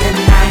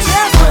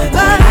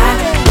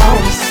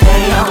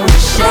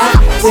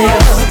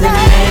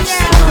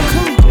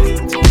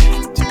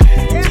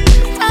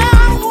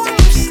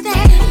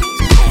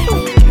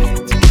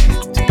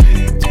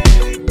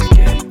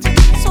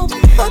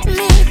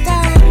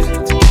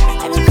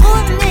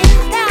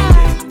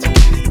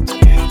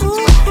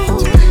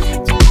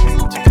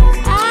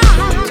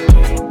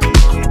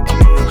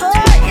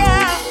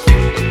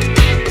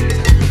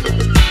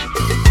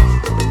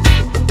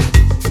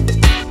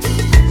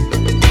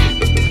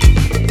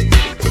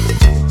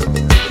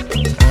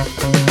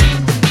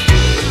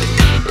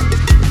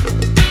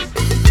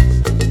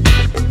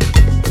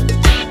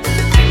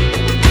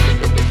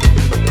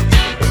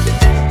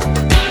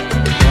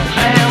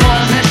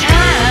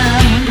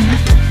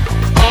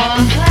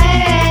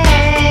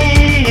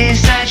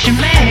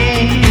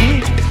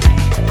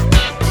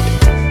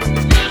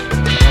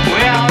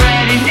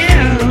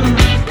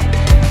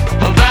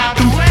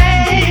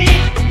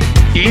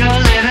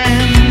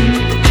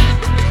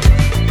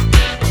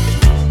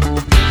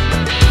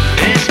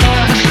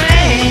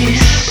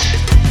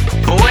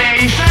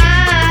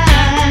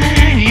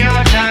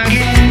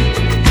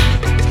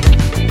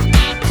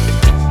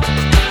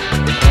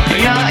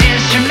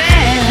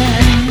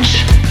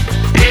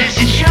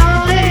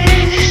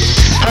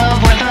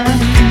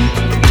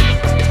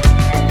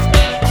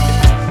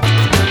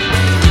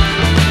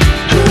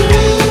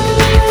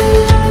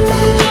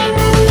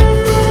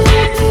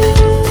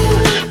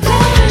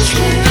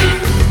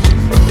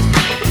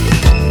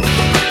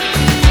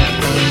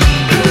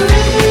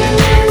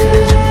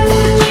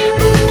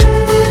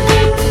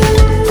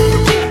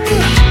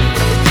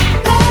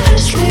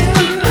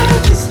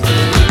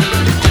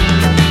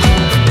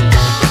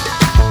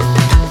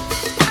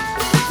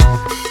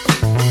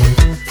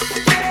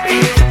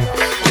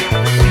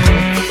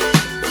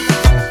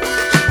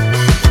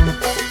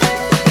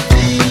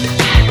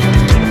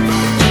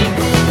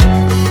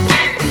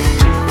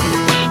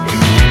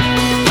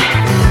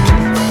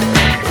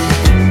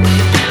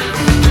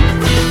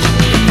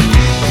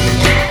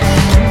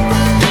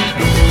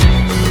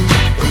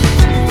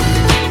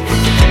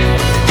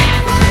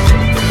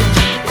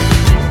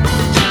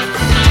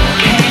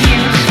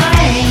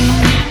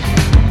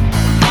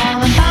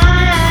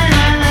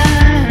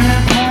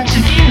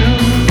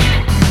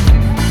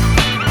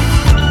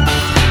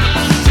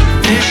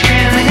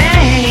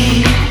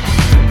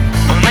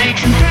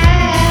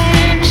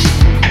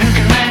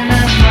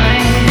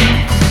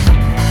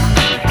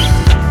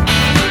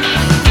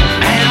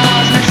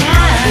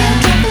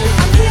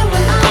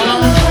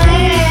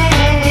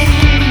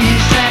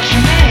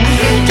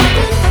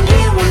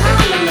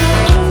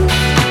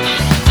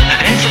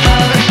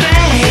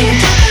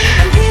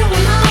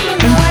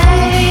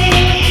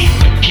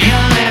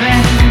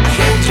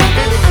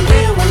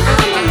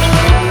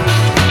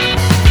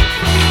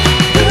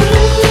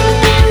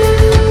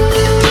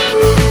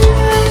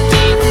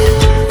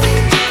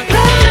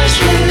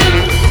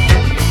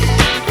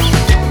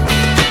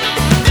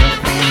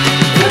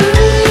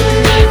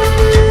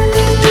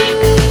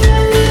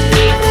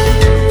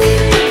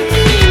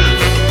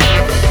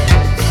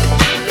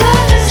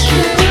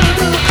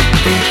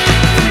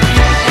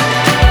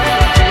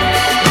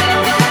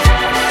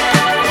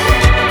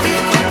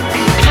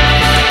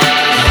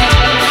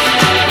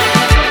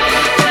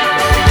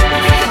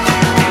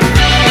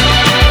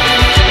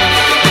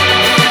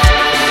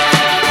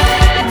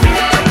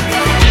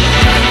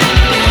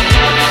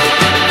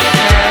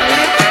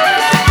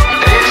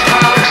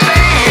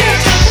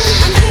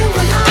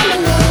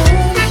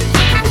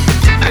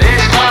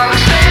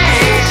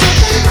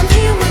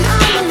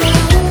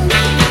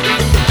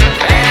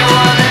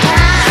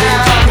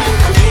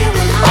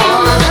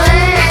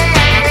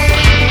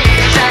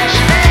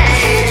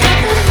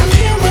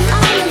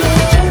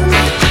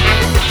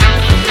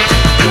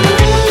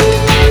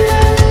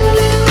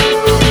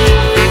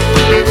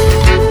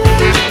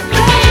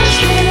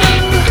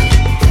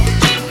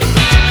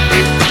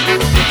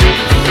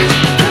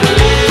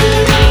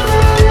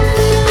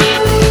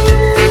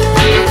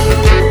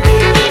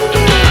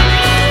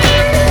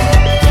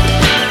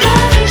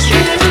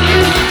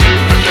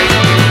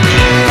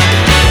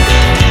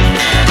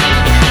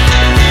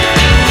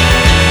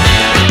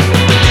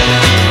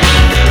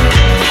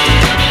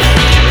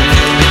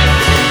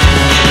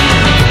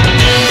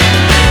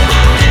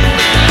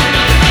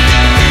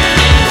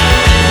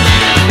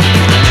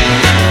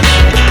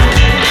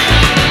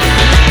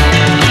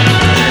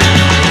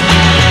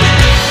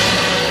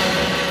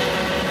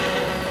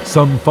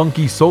Some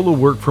funky solo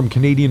work from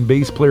Canadian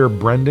bass player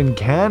Brendan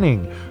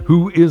Canning,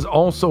 who is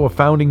also a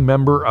founding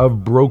member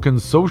of Broken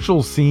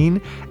Social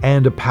Scene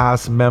and a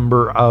past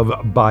member of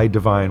By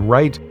Divine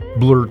Right,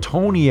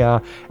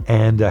 Blurtonia,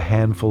 and a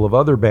handful of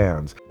other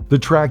bands. The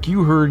track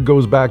you heard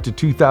goes back to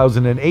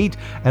 2008,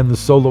 and the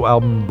solo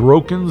album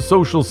Broken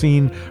Social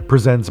Scene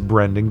presents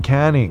Brendan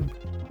Canning.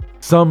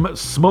 Some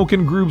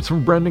smokin' groups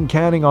from Brendan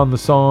Canning on the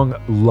song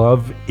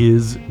Love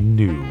Is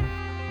New.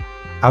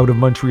 Out of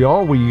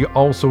Montreal, we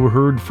also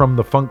heard from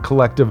the funk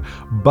collective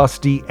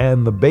Busty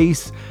and the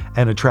Bass,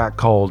 and a track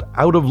called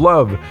Out of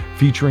Love,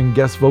 featuring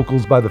guest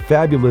vocals by the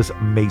fabulous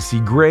Macy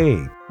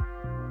Gray.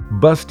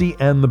 Busty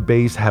and the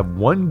Bass have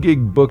one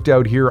gig booked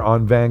out here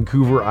on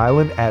Vancouver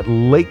Island at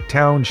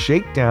Laketown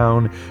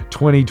Shakedown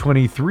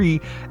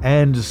 2023,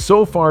 and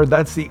so far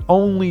that's the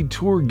only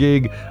tour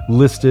gig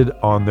listed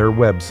on their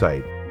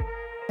website.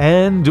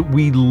 And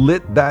we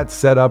lit that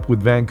set up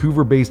with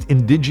Vancouver-based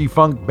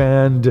indie-funk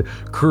band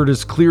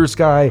Curtis Clear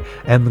Sky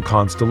and the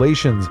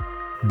Constellations,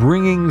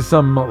 bringing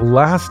some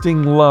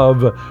lasting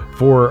love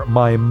for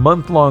my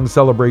month-long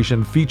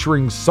celebration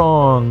featuring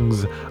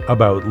songs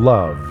about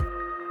love.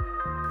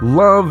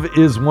 Love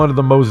is one of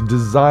the most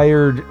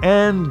desired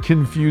and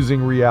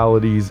confusing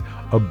realities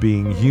of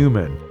being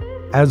human.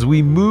 As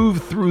we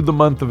move through the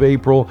month of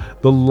April,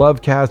 the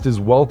Lovecast is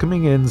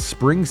welcoming in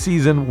spring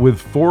season with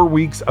 4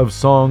 weeks of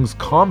songs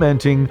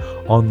commenting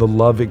on the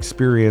love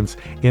experience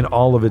in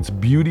all of its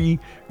beauty,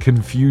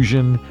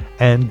 confusion,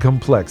 and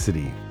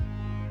complexity.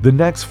 The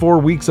next 4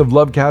 weeks of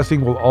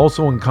Lovecasting will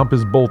also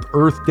encompass both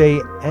Earth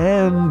Day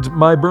and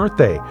my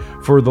birthday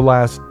for the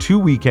last 2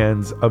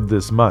 weekends of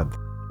this month.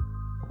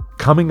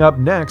 Coming up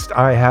next,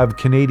 I have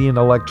Canadian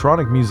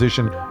electronic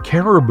musician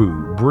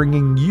Caribou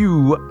bringing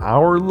you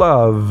Our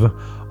Love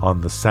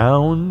on the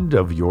sound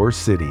of your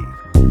city.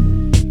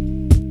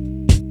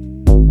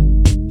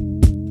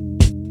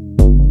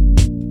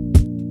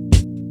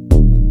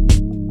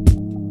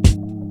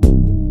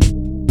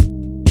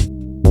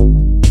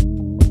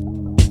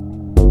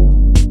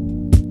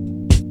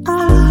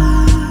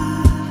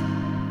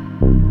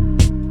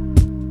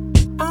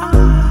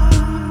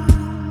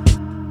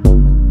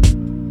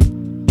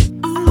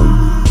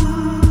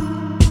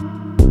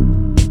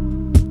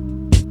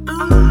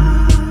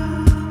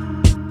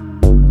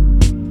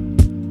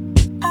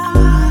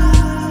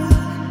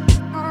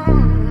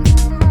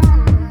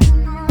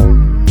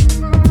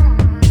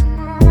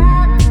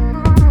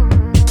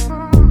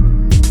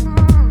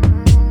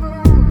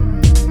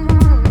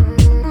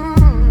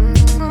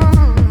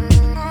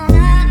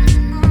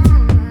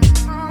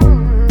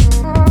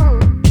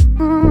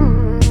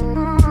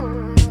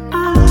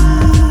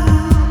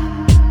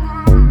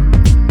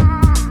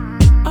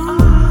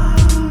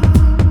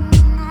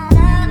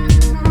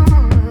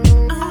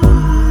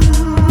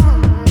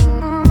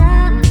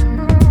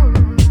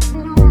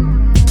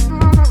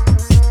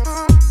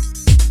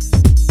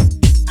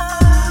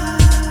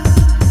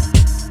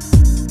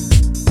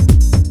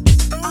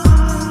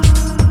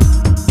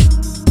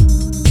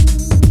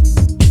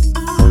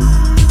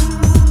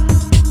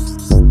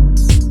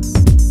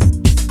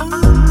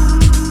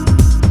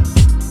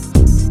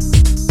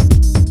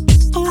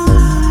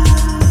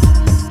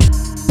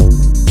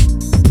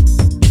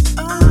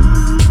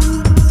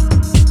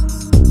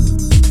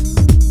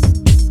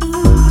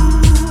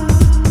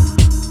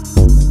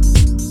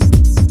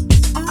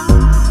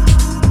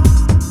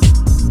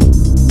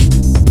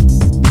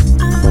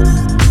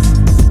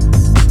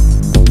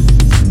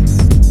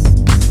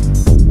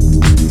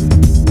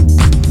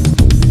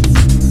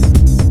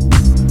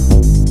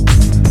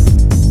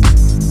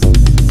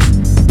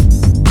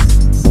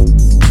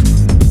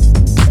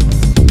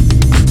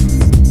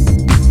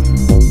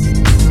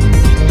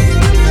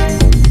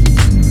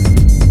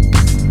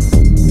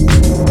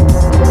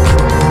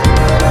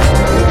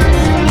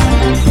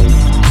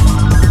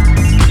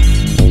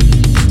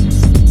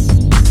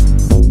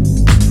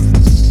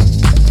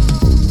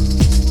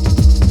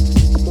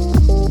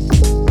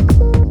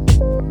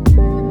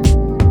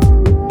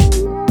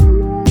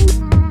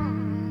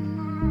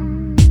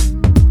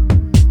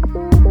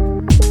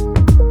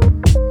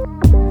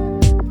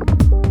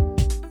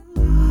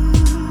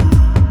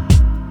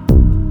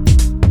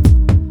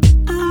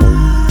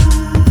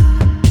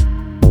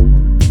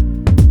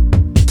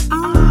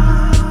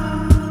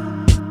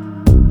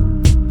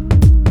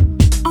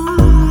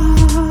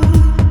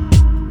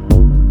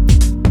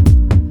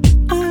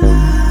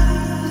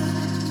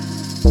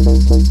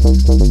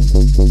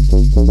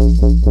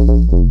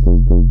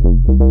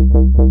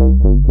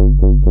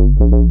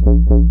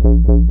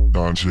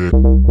 Shit.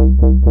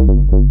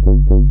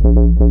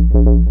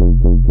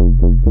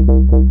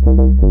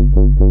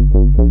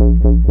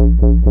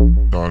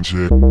 Don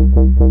shit.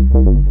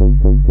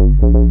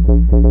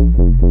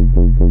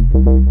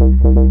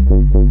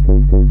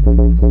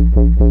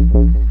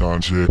 Don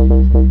shit.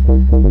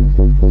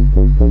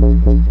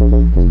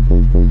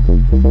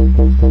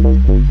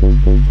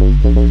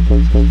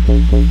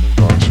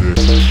 Don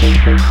shit.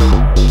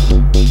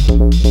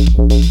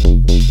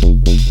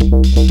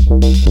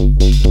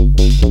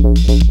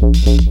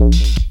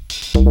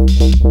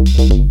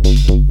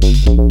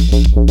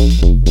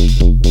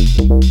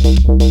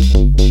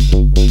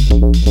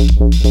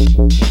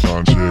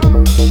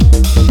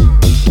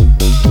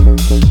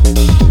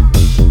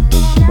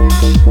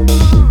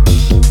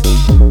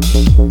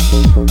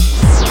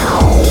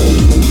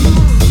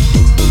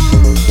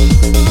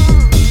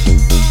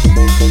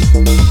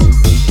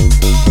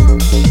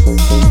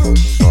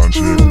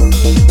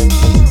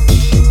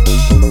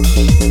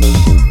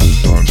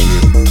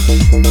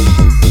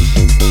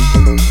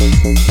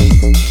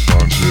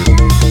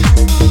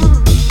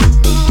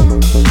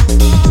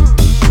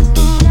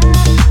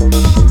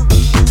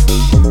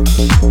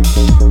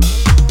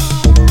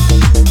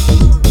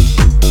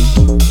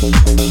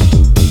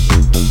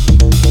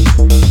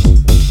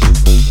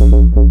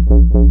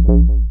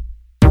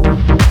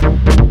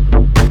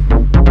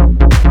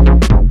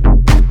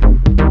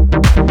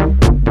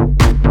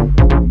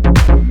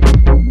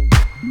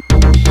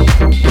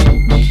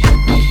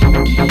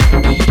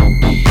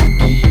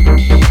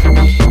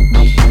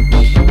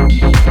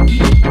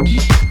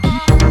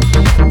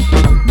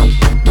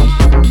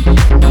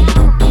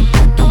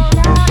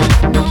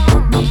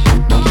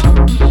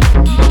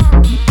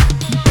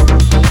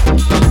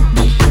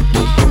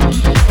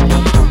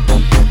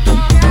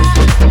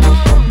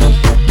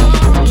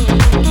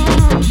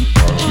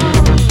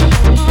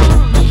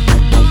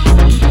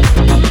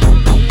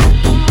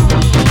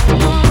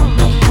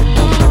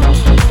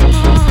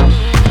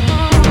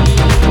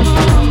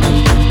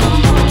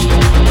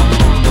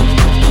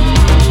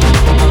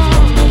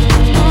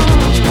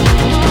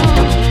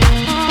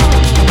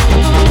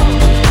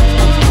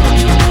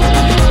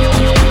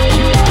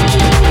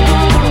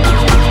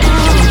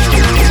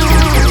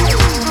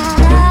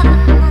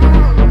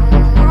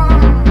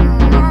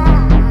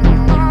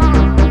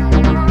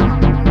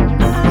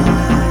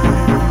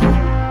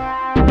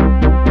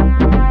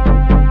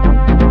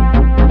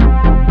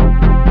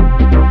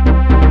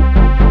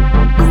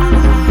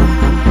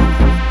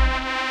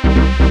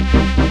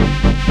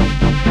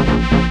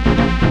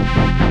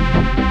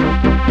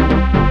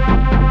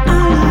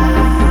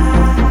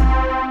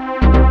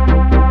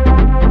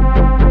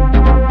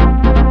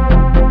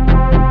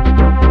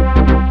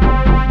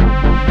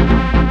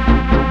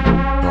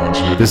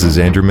 This is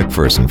Andrew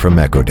McPherson from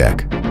Echo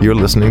Deck. You're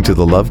listening to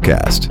the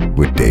Lovecast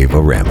with Dave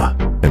Rama,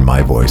 and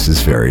my voice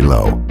is very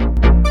low.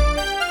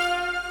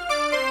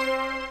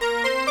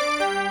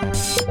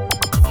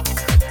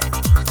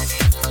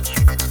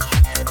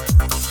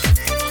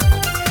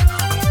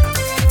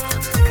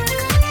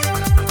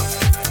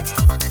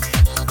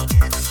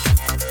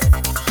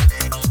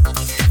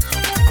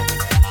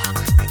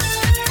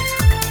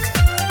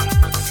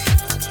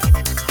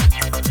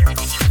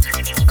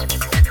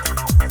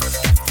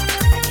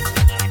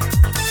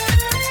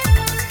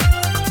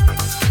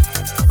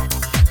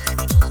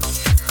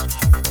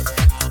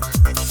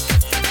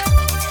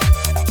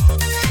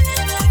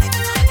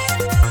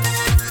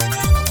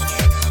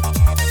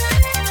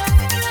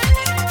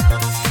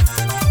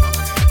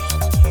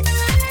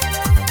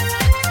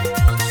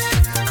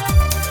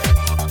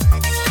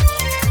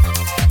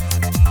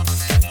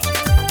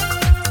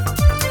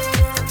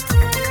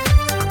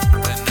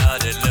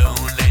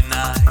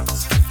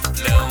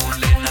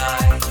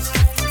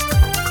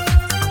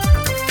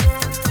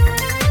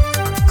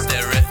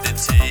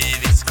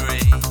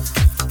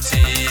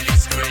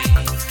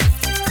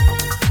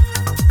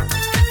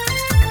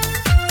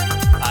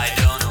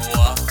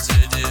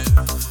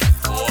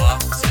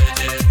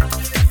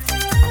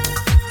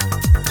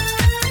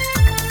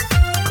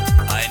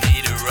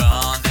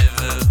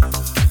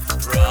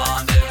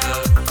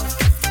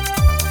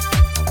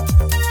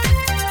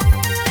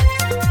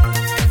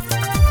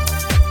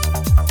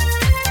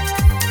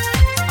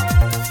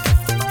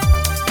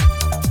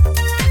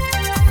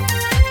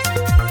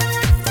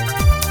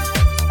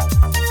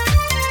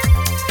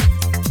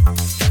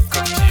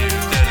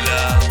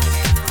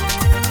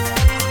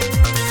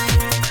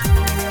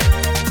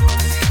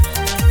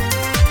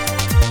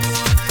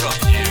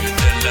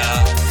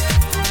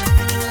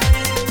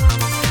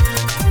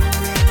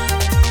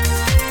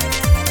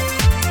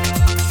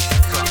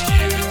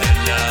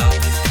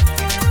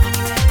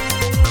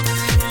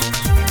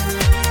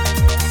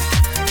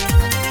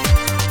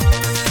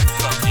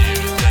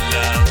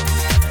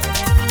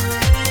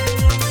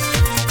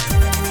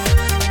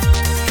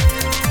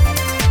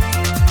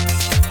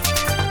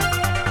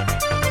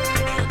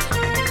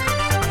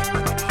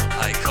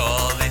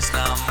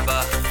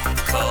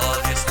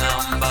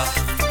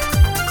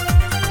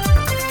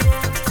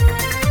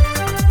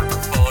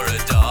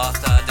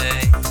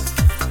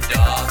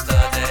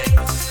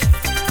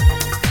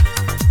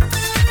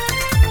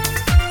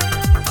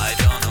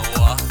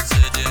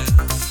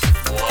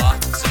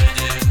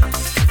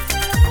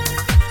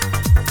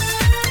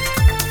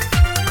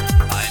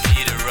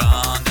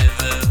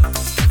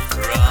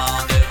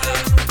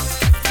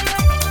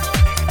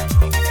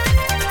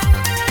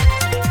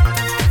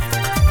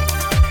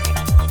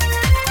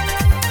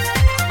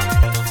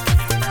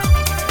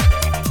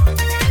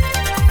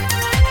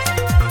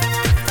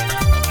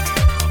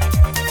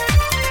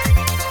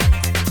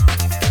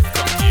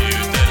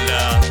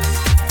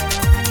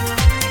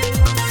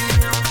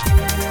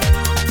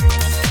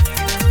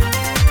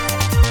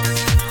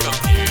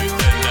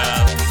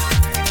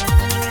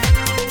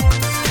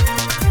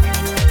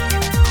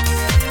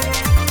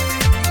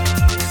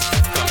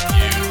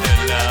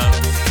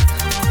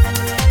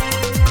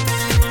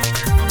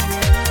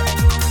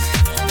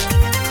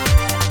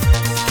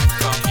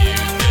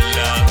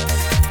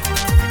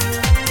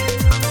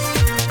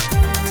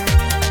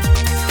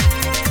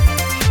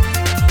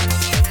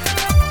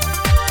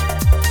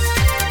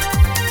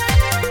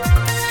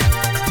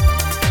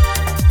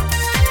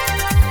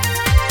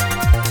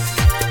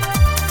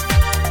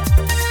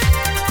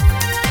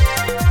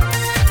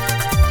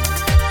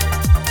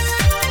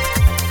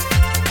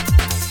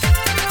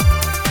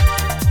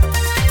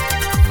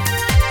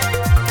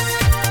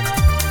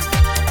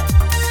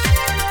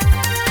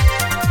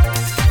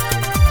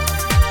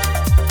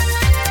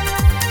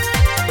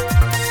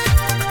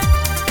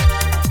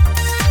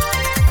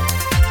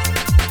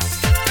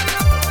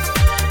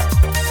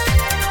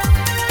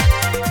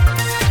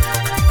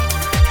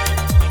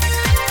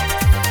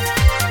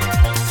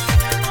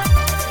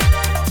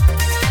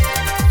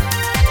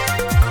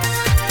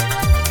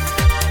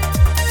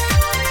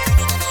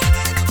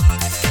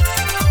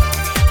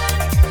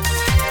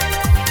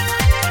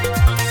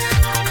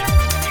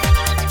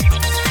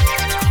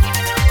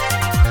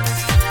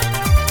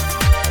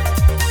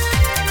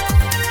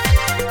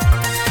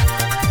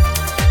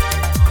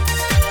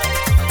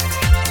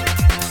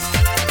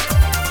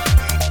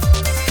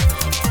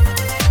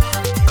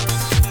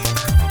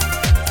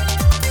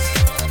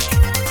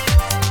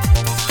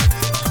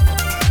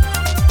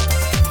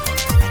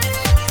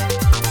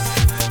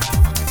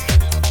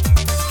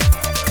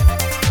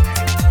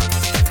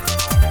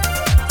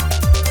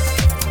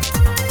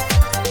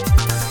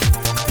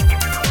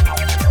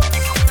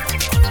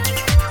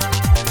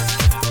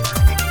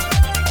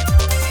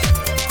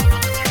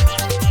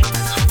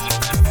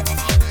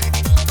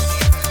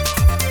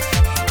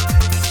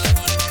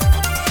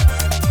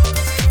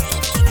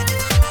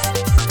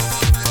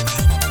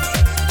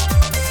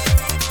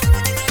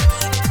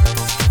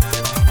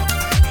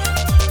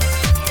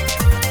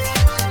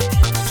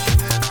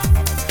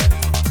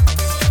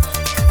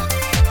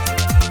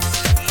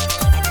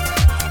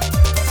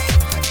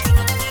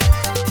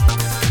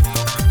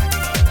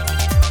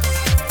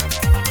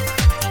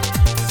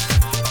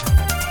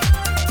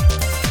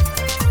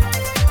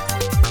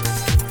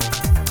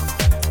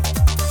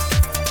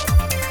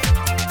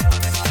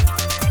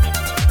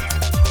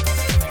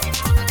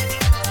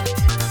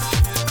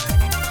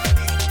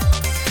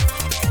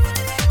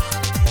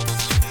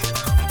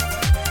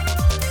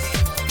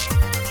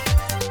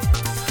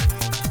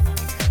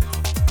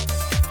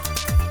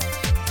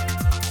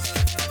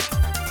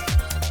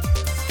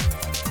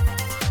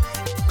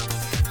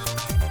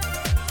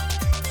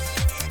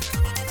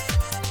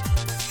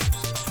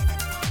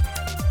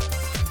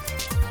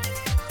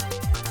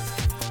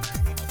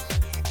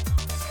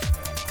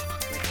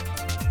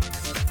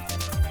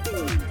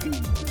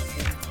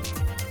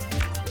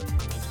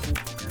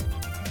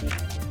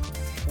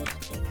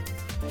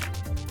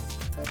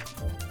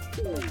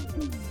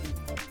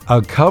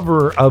 A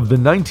cover of the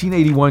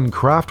 1981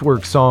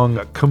 Kraftwerk song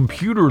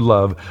Computer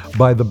Love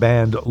by the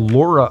band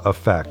Laura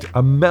Effect,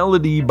 a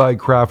melody by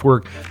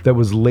Kraftwerk that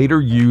was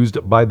later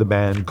used by the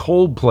band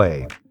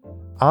Coldplay.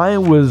 I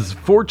was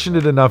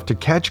fortunate enough to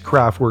catch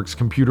Kraftwerk's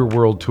Computer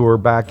World Tour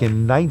back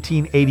in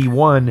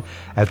 1981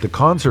 at the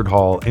Concert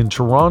Hall in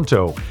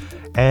Toronto,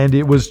 and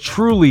it was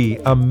truly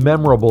a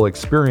memorable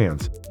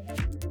experience.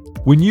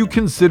 When you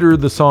consider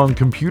the song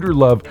Computer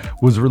Love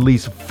was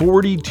released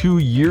 42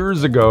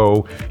 years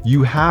ago,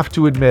 you have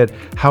to admit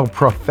how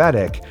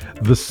prophetic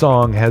the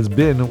song has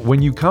been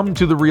when you come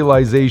to the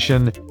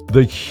realization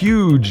the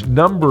huge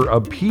number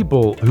of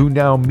people who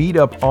now meet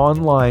up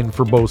online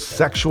for both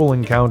sexual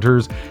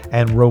encounters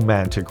and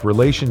romantic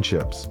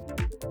relationships.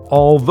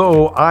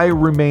 Although I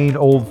remain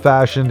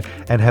old-fashioned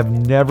and have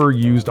never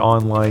used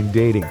online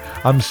dating,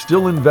 I'm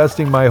still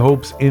investing my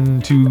hopes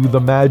into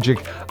the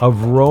magic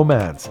of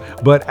romance.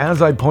 But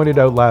as I pointed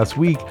out last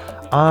week,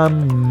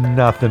 I'm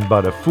nothing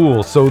but a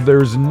fool, so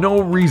there's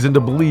no reason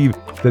to believe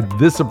that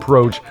this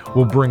approach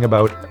will bring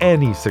about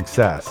any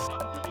success.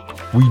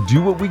 We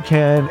do what we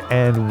can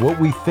and what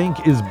we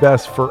think is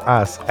best for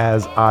us,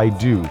 as I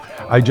do.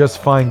 I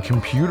just find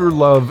computer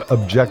love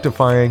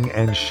objectifying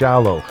and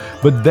shallow.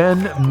 But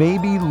then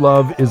maybe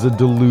love is a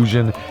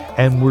delusion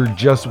and we're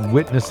just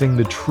witnessing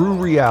the true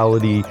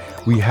reality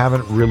we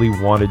haven't really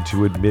wanted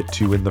to admit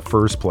to in the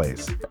first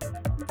place.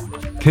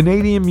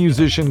 Canadian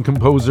musician,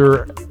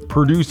 composer,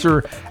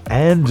 producer,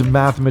 and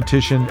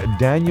mathematician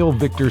Daniel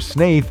Victor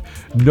Snaith,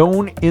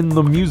 known in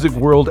the music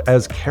world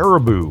as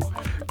Caribou,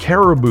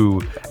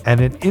 and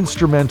an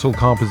instrumental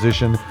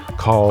composition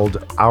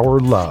called Our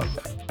Love.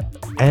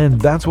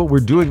 And that's what we're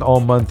doing all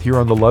month here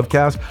on the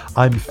Lovecast.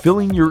 I'm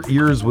filling your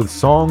ears with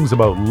songs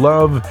about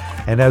love,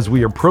 and as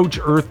we approach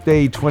Earth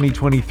Day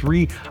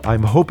 2023,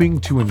 I'm hoping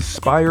to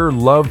inspire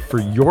love for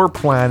your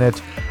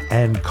planet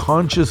and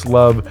conscious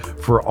love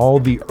for all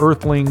the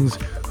Earthlings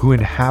who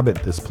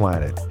inhabit this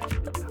planet.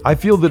 I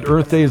feel that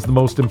Earth Day is the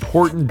most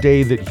important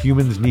day that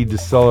humans need to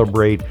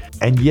celebrate,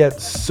 and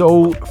yet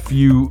so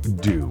few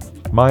do.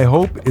 My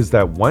hope is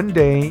that one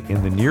day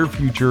in the near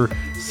future,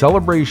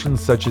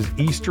 celebrations such as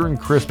Easter and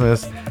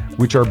Christmas,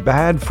 which are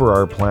bad for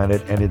our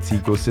planet and its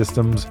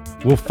ecosystems,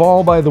 will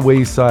fall by the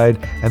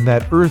wayside, and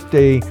that Earth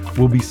Day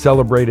will be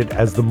celebrated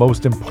as the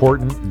most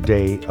important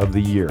day of the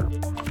year.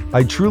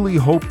 I truly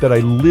hope that I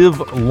live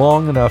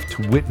long enough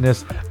to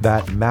witness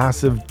that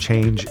massive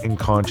change in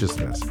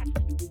consciousness.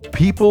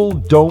 People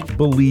don't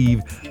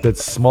believe that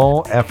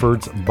small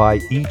efforts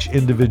by each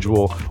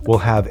individual will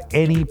have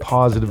any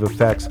positive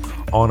effects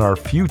on our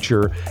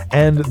future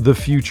and the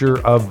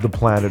future of the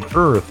planet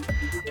Earth.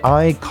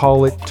 I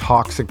call it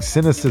toxic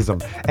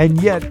cynicism.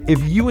 And yet,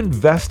 if you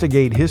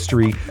investigate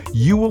history,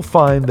 you will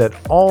find that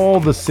all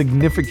the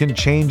significant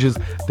changes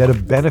that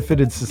have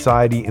benefited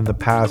society in the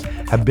past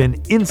have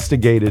been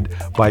instigated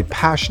by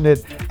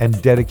passionate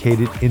and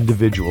dedicated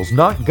individuals,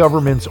 not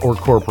governments or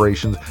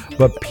corporations,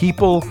 but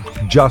people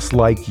just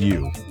like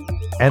you.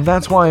 And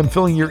that's why I'm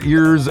filling your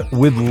ears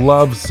with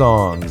love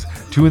songs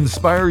to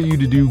inspire you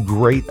to do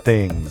great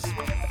things.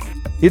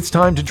 It's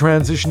time to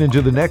transition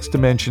into the next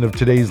dimension of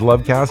today's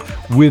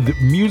Lovecast with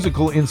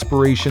musical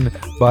inspiration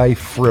by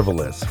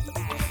Frivolous.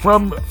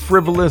 From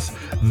Frivolous,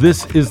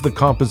 this is the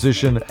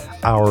composition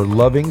Our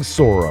Loving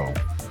Sorrow,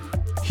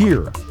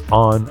 here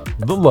on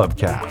the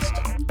Lovecast.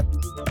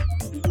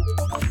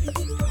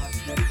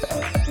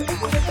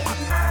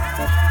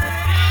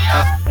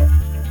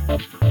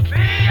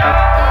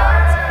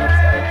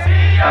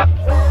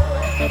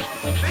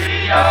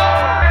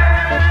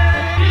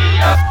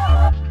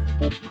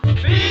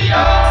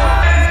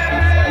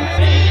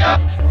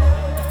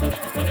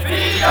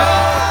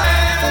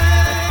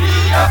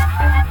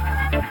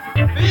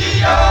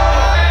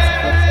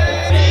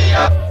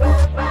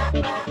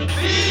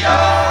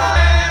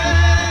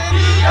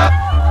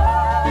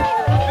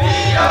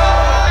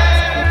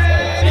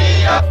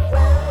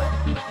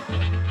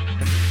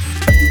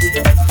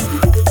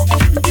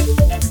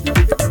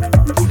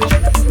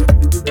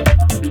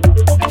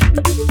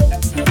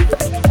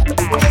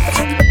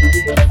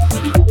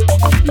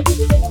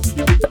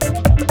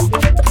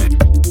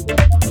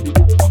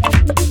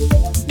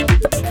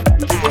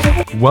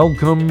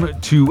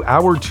 Welcome to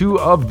Hour 2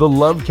 of the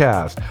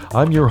Lovecast.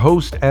 I'm your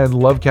host and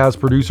Lovecast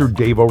producer,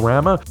 Dave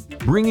Rama,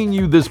 bringing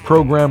you this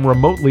program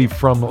remotely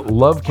from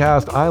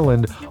Lovecast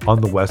Island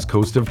on the west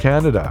coast of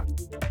Canada.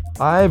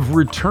 I've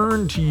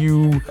returned to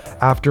you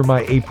after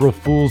my April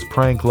Fool's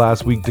prank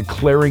last week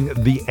declaring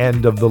the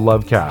end of the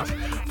Lovecast.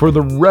 For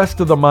the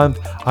rest of the month,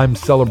 I'm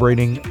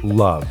celebrating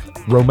love.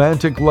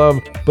 Romantic love,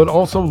 but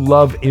also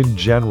love in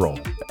general.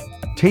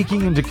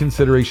 Taking into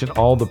consideration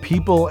all the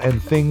people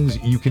and things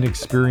you can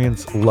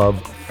experience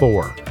love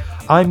for.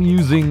 I'm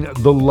using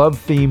the love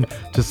theme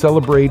to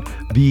celebrate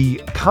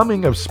the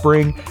coming of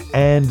spring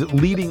and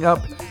leading up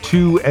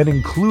to and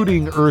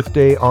including Earth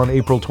Day on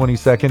April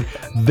 22nd.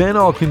 Then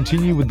I'll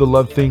continue with the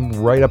love theme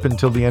right up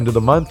until the end of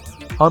the month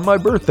on my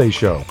birthday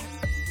show.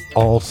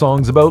 All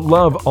songs about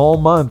love all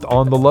month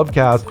on the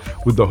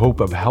Lovecast, with the hope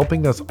of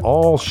helping us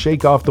all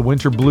shake off the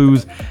winter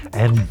blues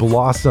and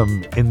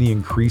blossom in the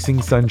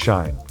increasing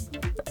sunshine.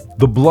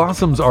 The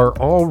blossoms are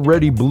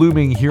already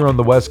blooming here on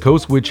the West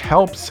Coast, which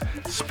helps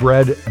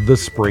spread the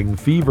spring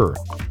fever.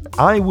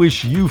 I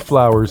wish you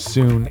flowers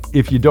soon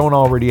if you don't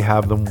already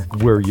have them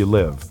where you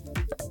live.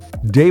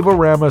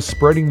 Dave-O-Rama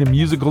spreading the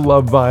musical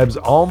love vibes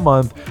all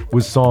month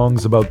with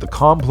songs about the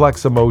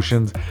complex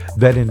emotions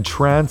that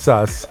entrance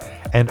us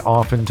and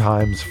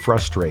oftentimes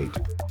frustrate.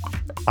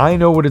 I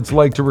know what it's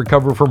like to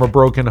recover from a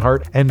broken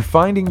heart and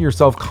finding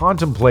yourself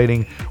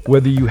contemplating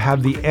whether you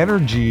have the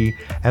energy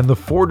and the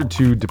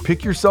fortitude to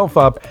pick yourself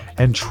up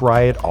and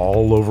try it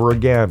all over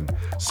again.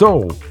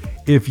 So,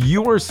 if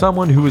you are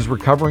someone who is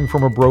recovering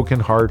from a broken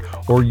heart,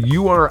 or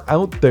you are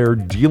out there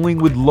dealing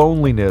with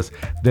loneliness,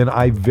 then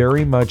I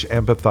very much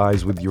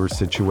empathize with your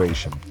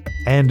situation.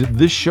 And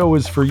this show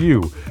is for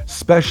you,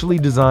 specially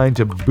designed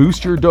to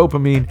boost your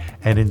dopamine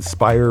and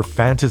inspire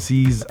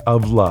fantasies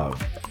of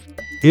love.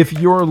 If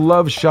you're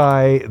love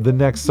shy, the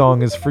next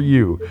song is for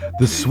you.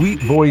 The sweet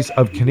voice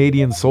of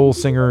Canadian soul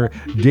singer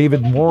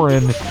David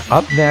Morin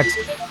up next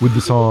with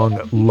the song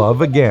Love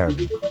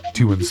Again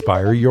to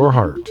inspire your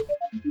heart.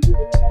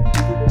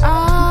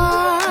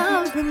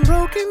 I've been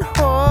broken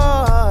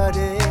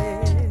hearted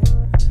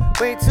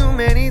way too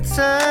many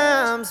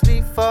times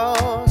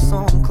before,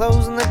 so I'm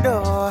closing the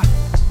door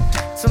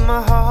to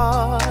my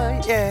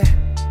heart, yeah.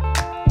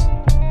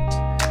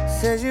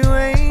 Said you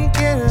ain't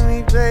getting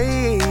me,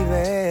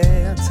 baby,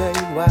 I'll tell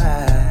you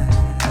why.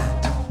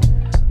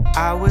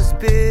 I was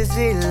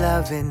busy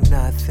loving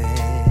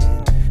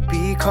nothing,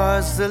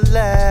 because the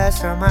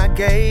last time I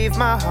gave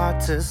my heart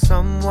to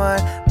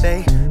someone,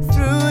 they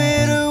threw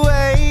it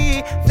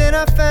away. Then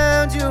I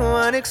found you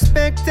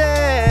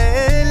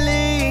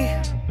unexpectedly.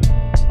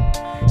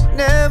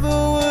 Never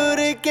would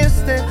have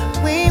guessed that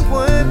we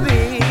would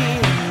be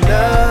in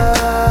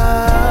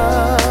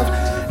love.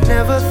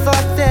 Never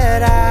thought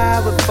that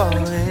I would fall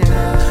in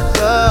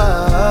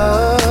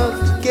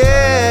love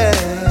again.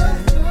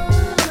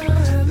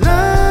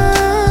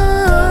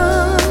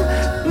 Love,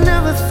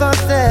 never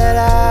thought that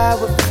I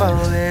would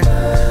fall in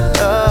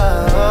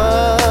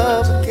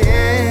love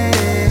again.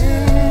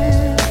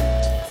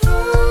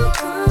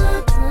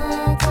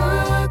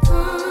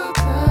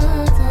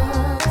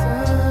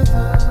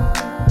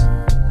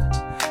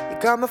 You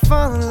got me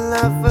falling in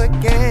love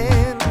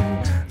again,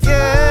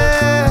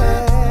 yeah.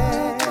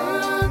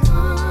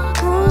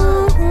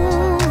 Ooh,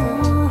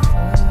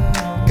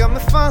 got me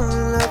falling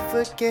in love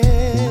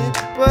again.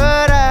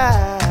 But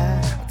I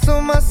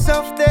told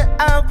myself that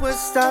I would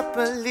stop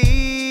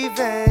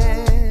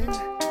believing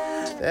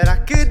that I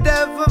could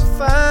ever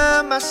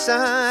find my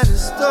shining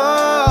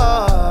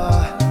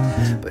star.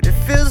 But it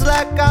feels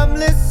like I'm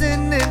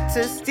listening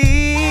to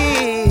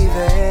Stevie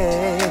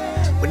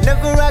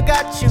whenever I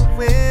got you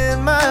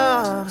in my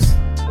arms.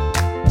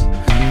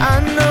 I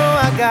know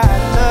I got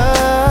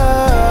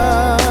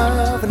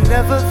love. I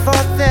never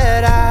thought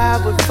that I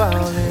would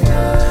fall in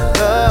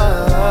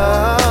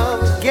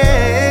love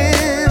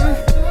again.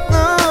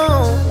 No,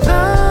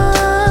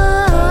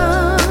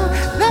 love,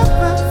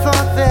 never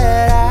thought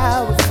that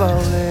I would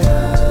fall in.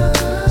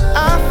 I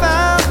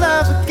found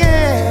love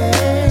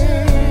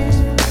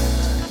again.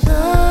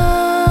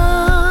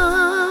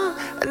 Love,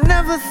 I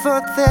never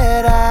thought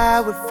that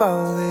I would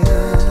fall in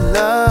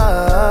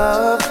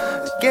love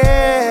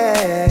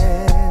again.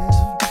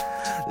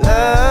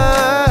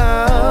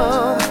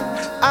 Love,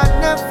 I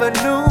never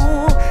knew,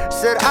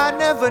 said I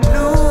never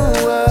knew.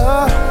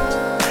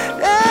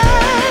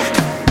 Yeah,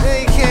 then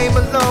you came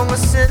along and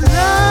said love.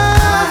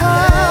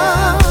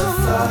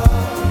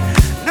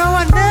 No,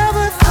 I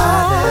never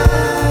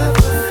thought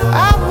I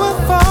would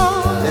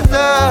fall in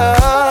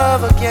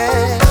love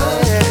again.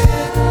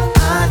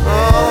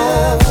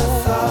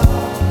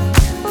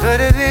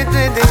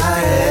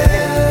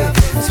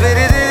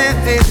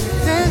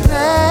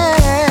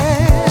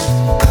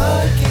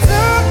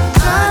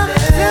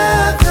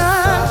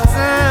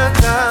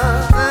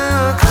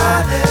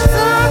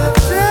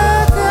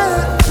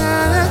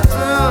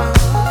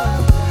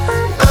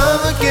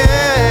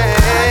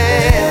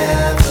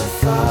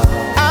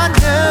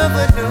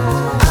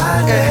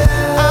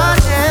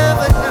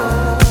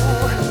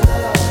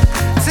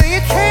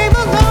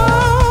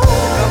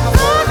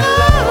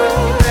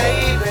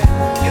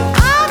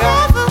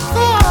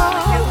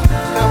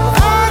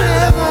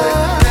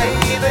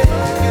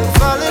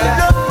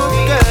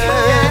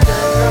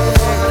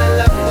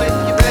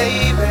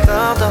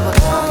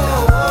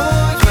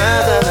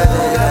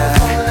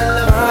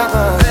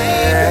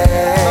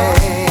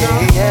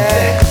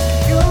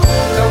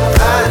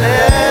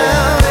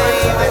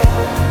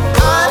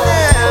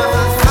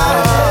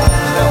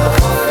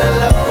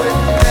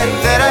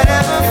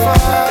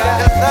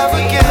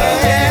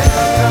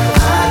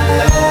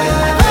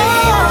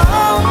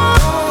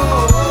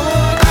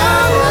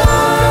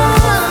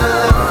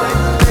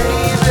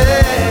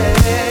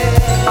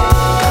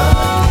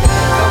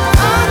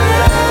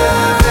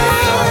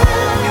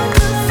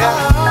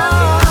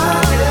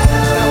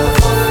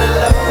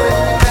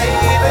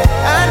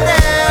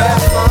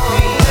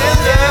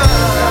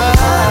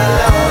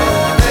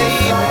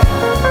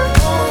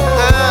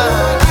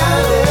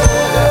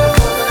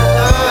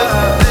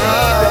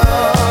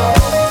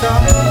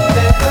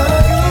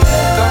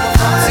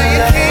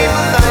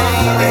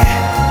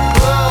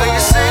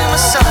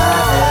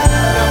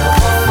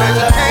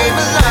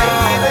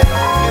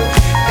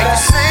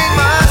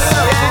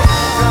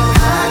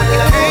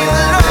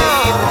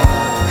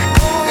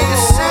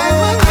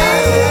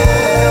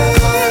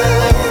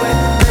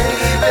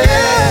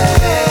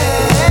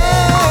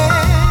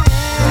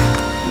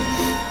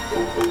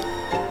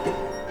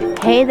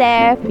 Hey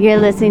there, you're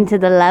listening to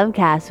the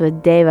Lovecast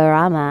with Dave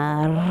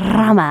Rama.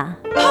 Rama.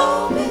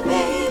 Hold me,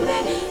 baby,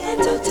 and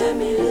don't tell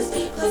me this,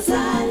 'cause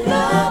I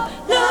love,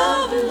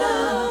 love,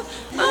 love.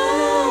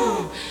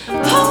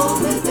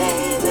 Hold me,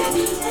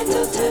 baby, and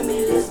don't tell me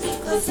this,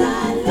 'cause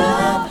I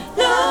love,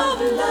 love,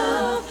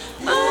 love.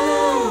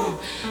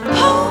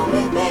 Hold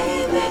me,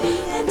 baby,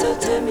 and don't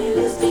tell me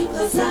this,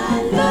 'cause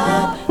I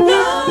love,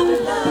 love,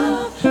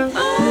 love.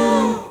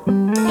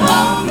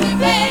 Hold me,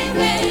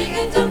 baby,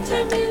 and don't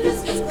tell me this,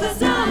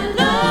 'cause I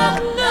love,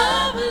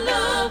 love,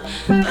 love.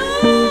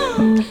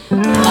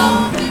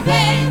 Hold me,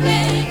 baby.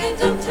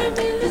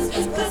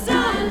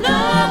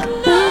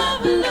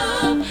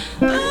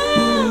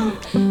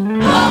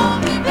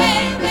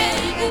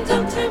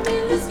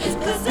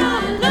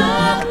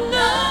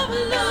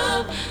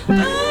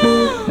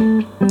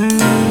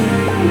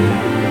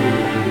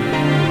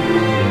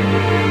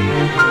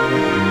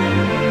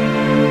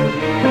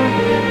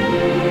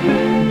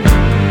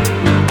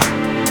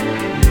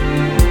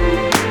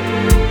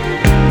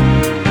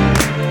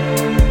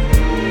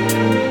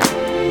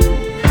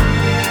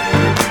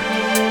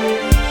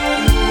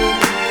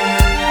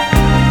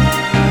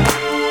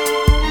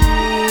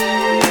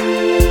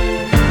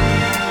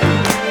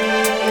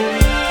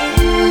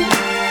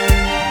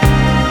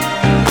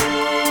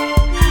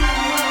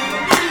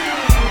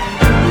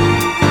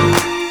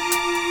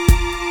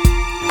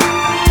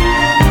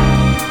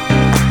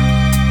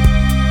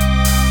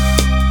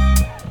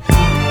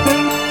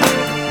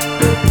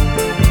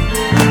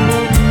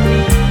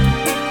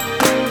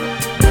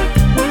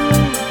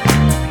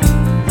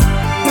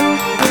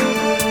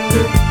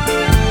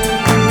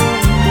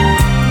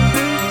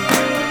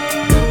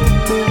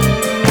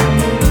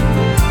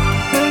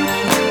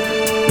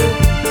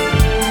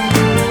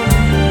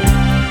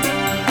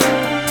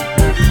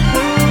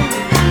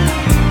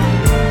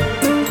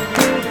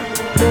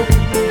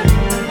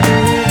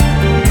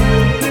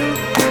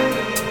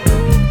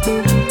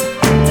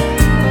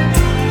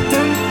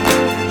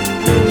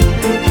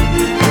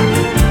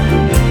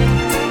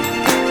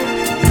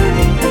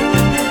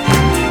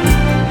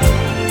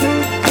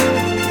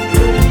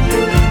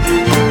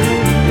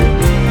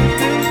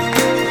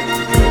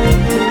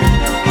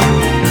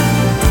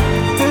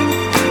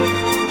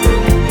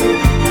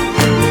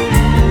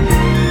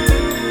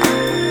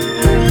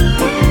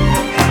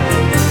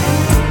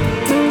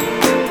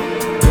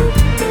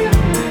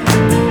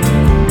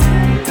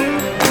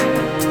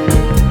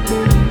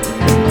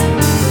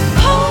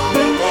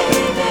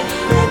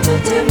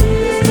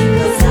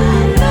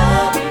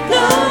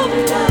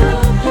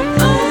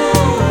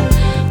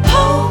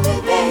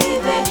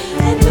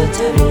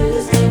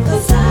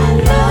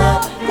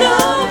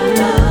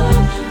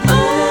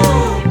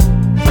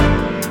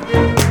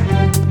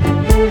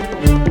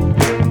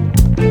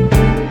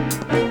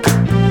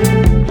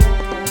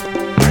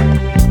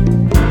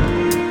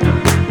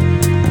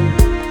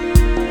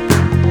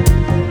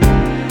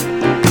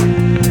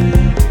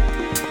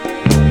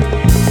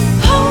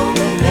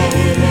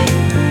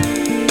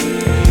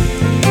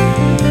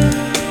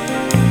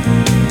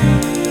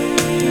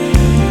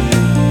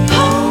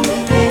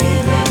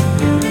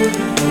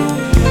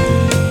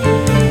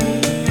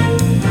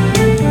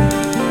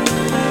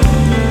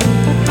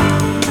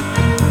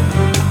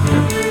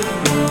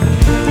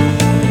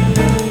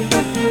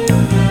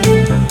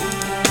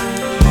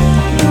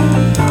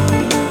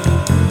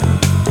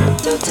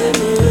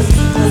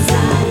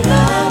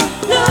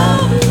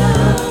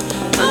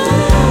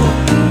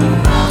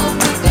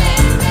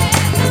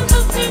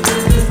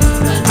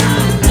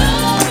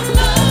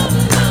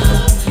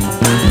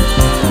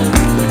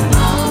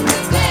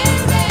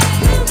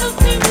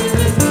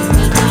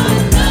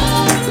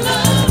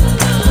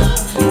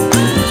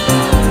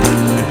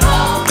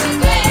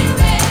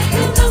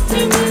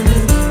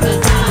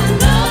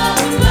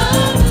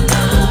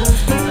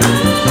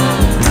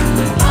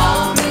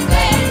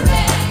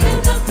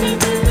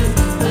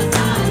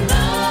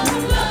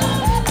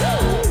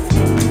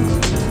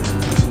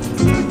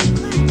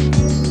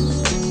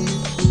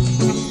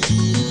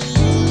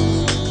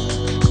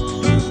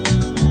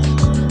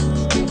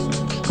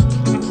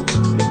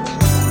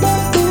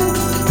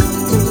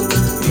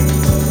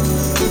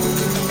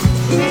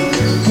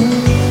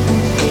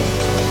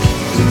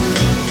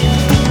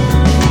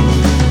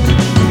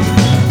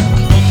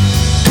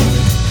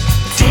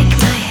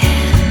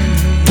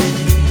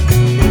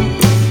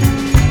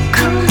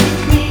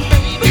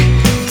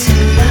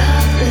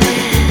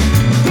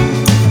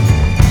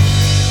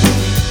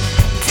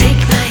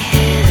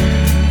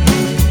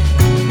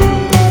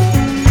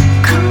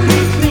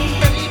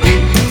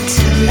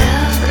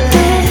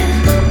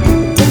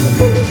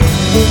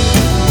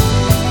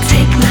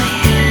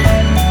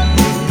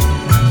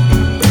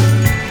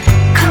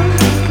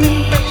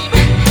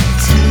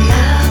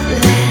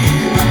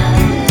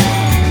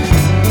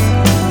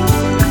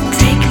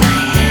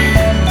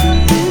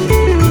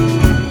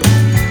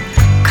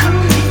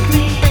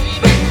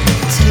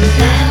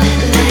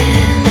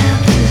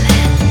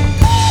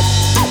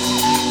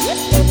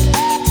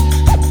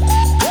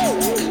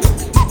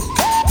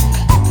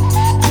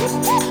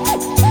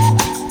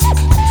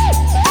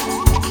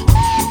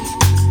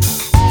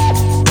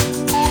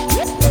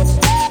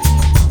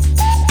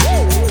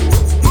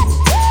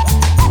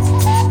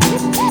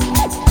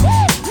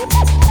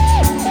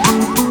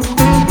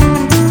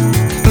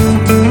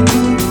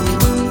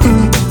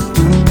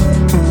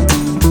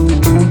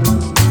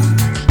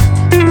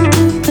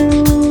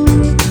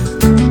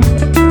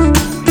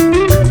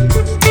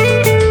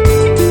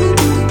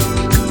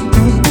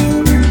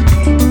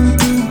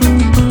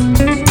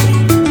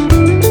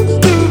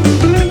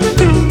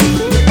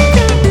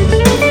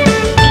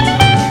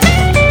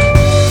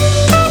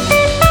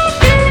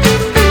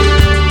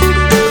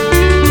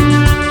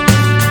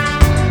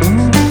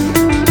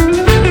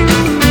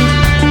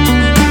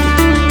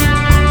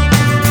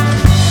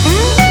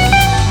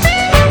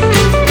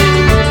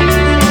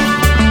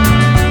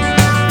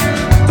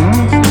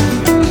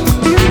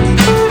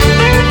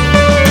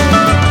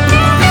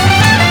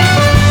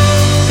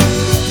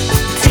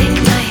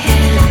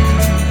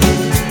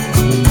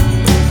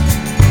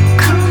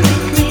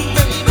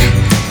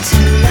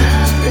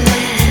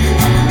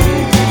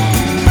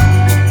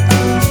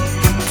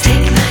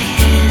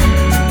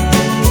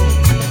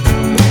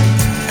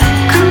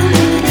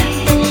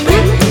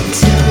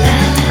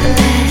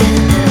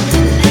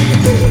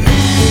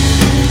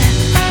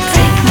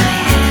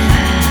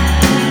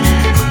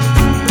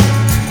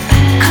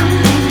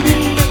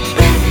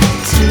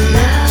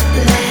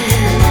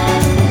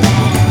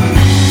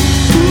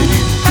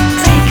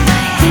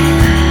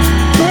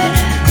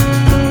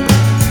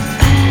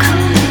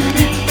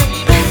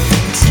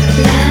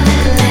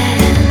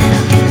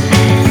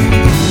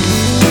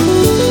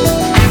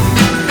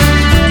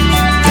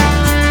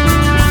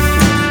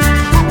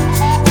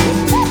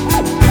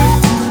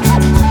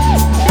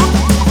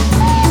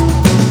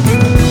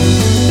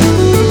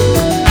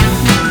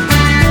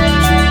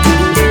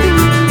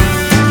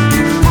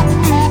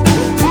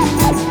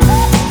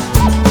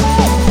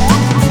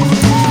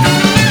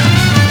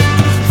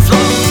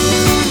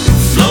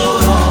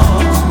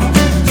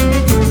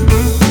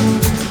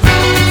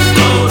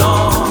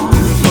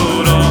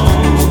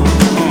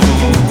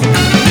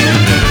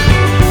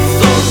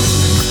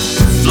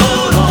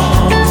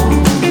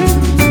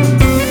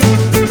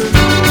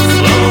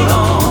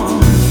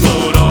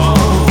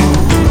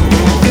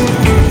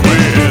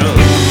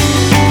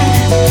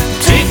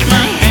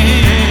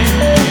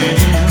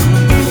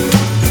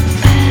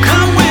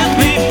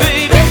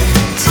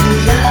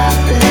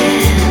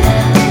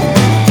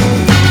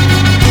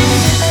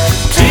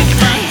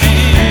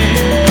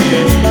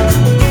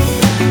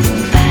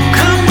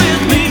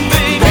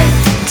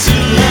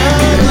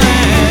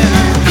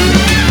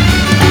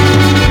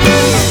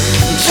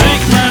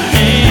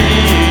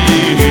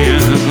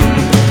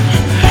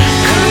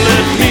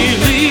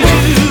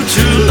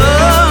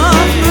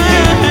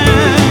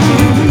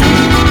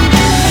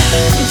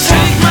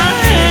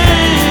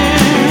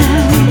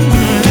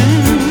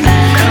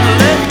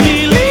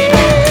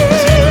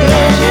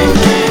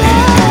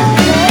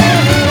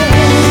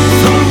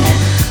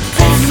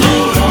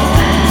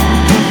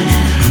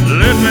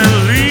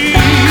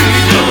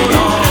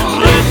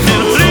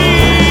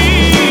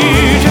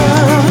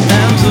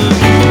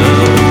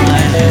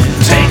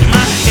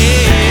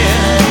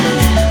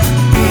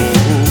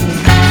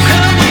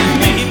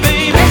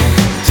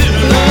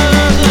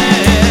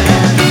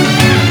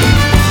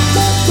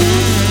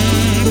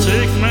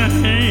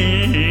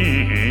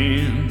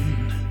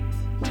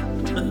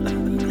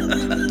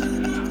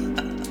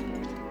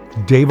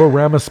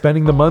 Dave-O-Rama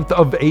spending the month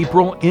of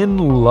April in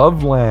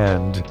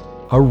Loveland,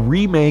 a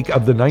remake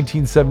of the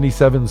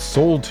 1977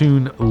 soul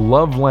tune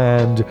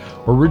Loveland,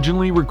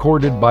 originally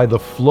recorded by the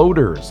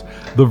Floaters.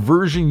 The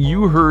version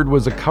you heard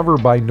was a cover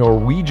by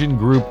Norwegian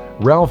group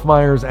Ralph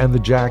Myers and the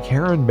Jack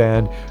Heron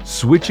Band,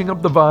 switching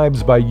up the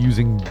vibes by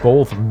using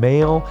both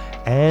male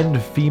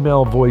and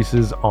female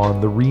voices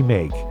on the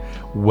remake.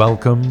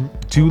 Welcome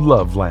to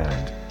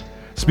Loveland.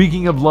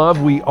 Speaking of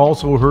love, we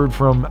also heard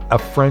from a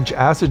French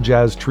acid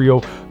jazz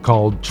trio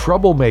called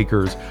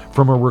Troublemakers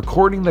from a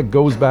recording that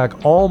goes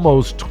back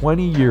almost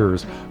 20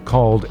 years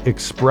called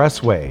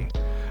Expressway.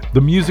 The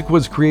music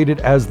was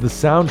created as the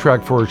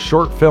soundtrack for a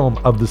short film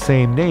of the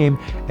same name,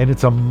 and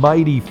it's a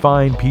mighty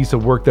fine piece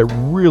of work that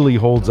really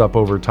holds up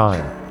over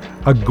time.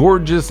 A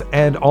gorgeous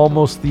and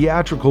almost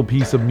theatrical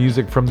piece of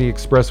music from the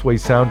Expressway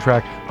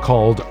soundtrack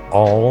called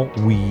All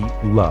We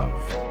Love.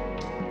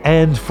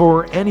 And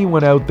for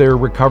anyone out there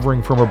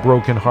recovering from a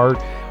broken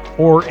heart,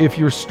 or if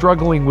you're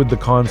struggling with the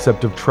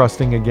concept of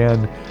trusting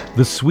again,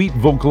 the sweet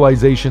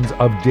vocalizations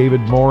of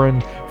David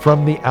Morin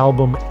from the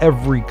album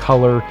Every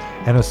Color,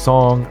 and a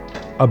song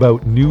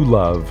about new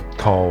love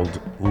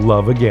called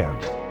Love Again.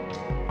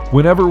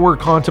 Whenever we're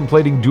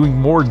contemplating doing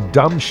more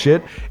dumb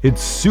shit,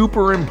 it's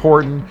super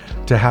important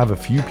to have a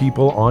few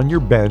people on your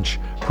bench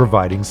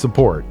providing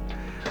support.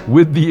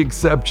 With the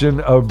exception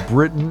of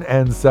Britain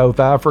and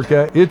South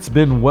Africa, it's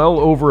been well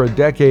over a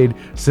decade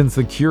since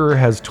The Cure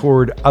has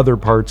toured other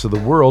parts of the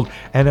world,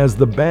 and as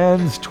the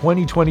band's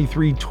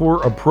 2023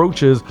 tour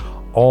approaches,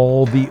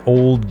 all the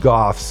old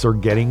goths are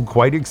getting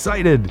quite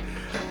excited.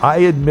 I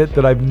admit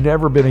that I've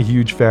never been a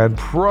huge fan,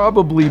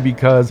 probably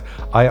because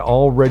I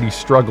already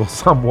struggle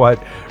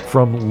somewhat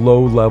from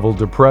low-level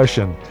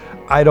depression.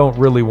 I don't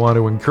really want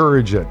to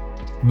encourage it.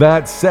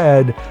 That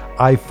said,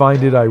 I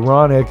find it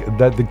ironic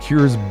that The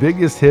Cure's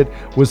biggest hit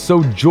was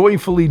so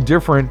joyfully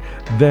different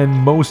than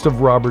most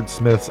of Robert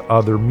Smith's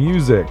other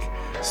music.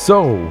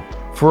 So,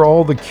 for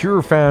all the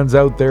Cure fans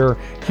out there,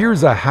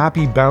 here's a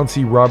happy,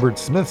 bouncy Robert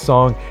Smith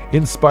song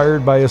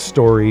inspired by a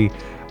story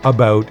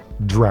about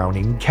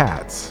drowning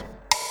cats.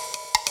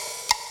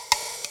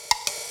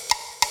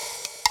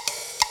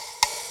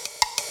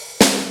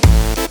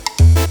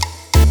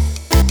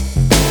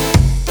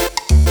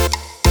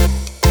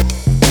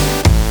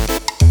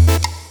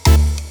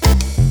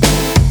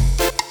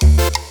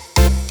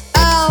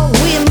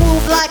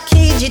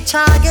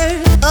 Tiger,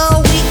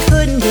 oh, we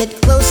couldn't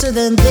get closer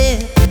than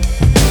this.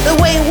 The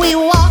way we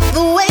walk,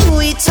 the way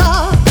we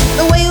talk,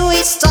 the way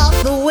we stalk,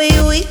 the way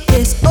we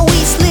kiss. Oh,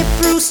 we slip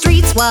through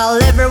streets while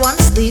everyone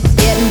sleeps,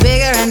 getting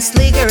bigger and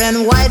sleeker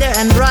and wider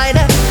and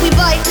brighter. We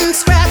bite and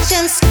scratch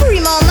and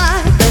scream all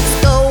night. Let's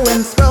go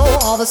and throw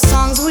all the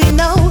songs we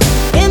know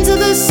into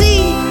the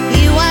sea,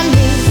 you and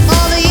me.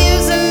 All the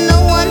years and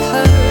no one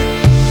heard.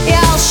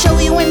 Yeah, I'll show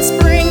you in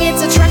spring, it's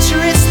a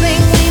treacherous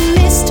thing.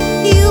 We missed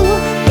you,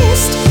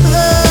 missed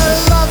the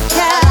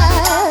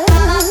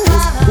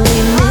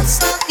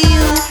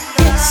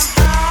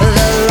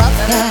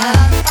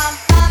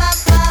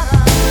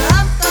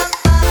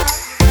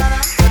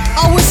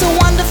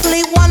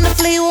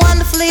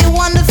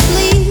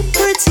wonderfully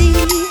pretty.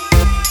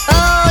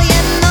 Oh,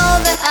 you know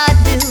that I'd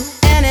do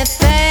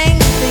anything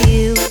for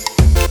you.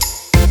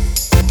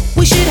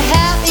 We should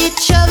have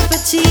each other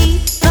for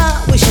tea.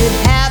 We should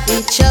have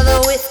each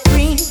other with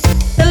cream.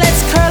 Then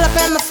let's curl up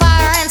in the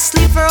fire and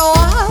sleep for a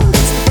while.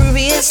 It's the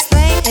grooviest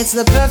thing, it's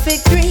the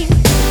perfect dream.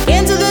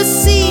 Into the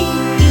sea,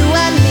 you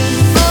and me.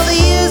 All the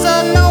years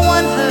of no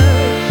one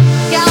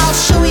heard. Yeah, I'll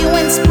show you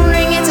in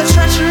spring, it's a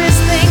treacherous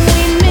thing.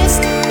 We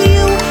missed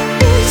you,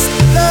 missed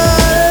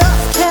the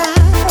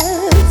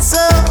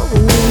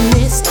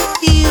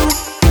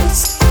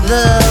the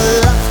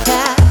love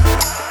cat.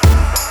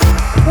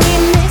 We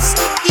missed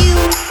you,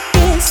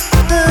 missed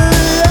the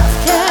love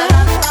cat.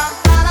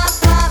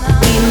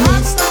 We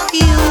missed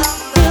you,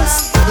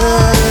 missed the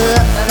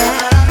love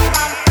cat.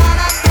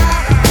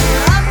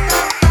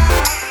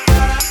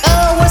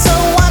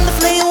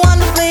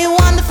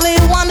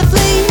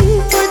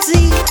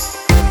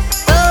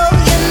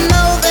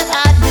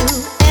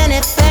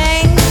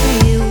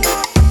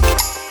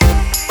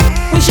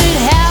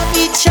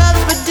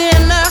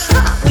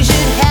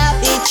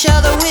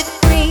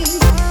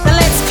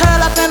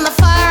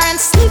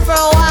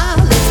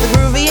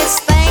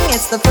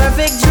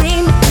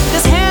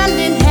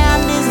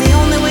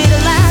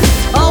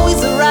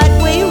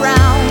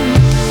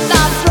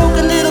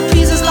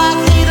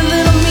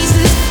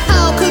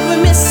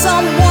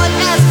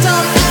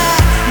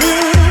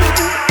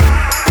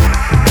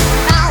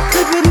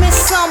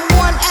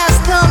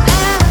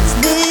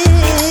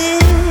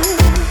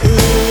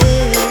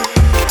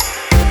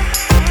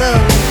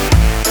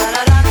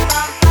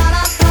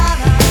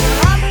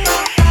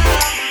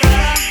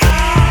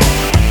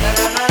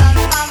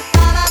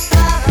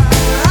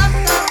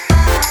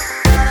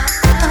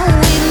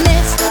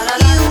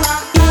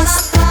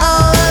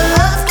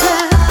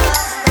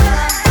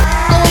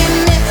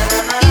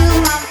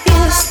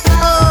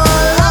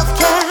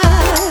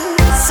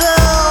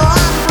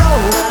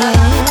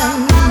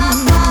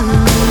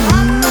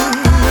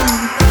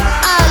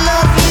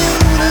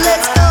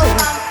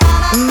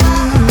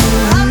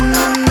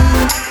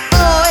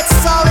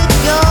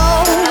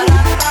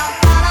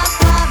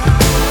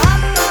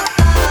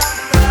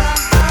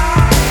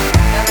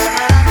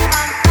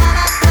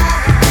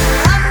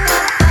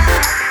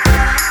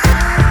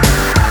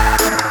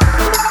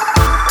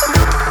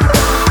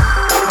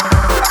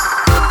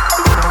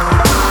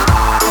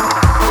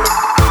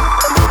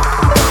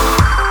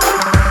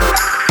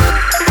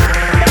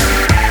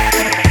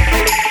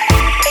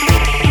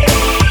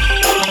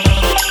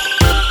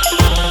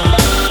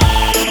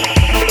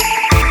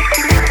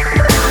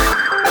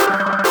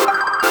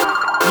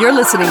 You're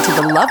listening to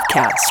the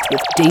Lovecast with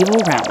Dave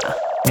Rama.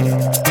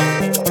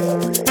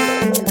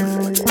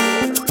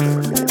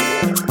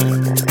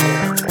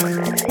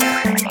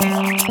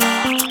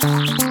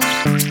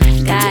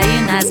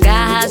 Caí nas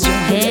garras de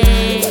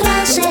rei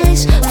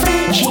francês,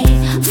 frente,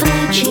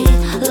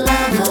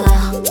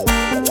 lava.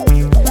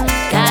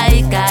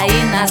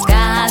 Caí nas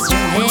garras de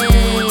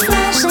rei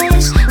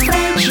francês,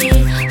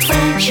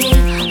 frente,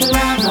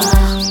 lava.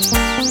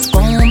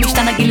 Como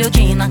está na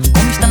guilhotina,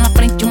 como está na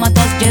frente de uma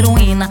dose de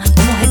heroína.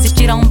 Como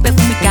resistir a um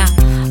perfume que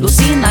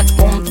alucina,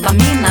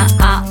 contamina,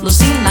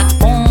 alucina.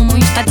 Como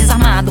está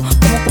desarmado,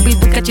 como o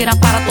cupido que atira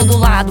para todo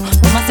lado.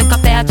 Como seu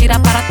café atira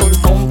para todo.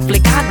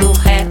 Complicado,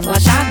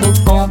 relaxado,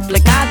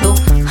 complicado.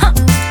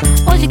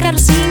 Hoje quero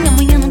sim,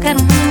 amanhã não quero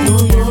não.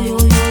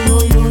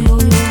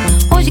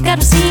 Hoje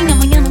quero sim,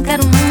 amanhã não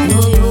quero não.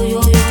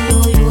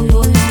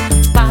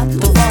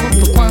 Pato,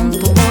 volto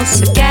quanto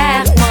você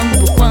quer.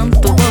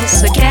 Quanto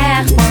você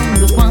quer.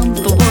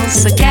 Quanto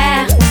você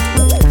quer.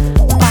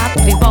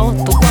 Pato e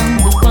volto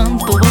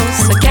quanto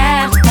você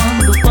quer.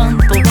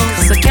 Quanto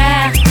você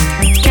quer.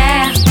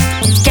 Quer.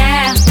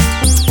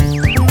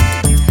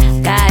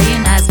 Caí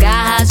nas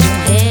garras de um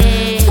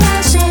rei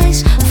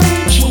francês,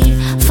 frente,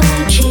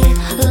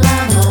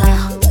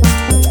 lava.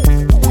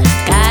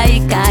 Caí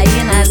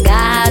nas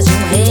garras de um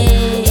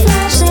rei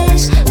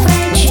francês,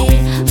 frente,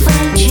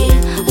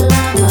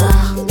 lava.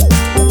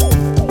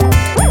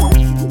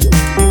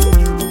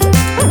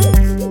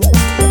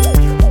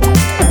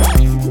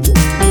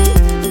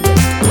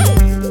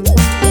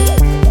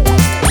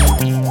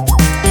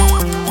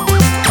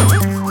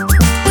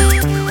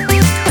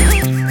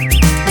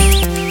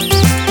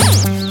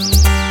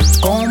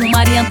 Como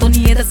Maria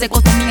Antonieta, você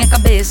cortou minha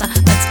cabeça.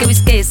 Antes que eu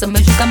esqueça,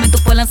 meu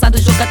julgamento foi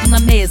lançado, jogado na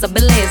mesa.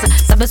 Beleza,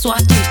 sabe, eu sou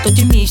artista,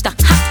 otimista.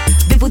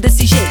 Vivo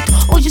desse jeito.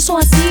 Hoje sou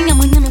assim,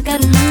 amanhã não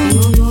quero não.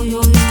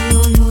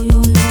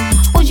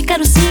 Hoje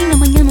quero sim,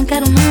 amanhã não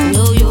quero não.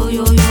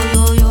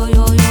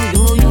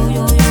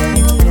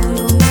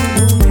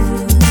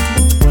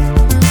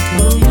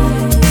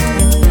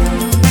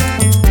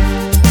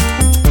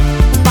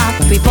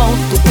 Papo e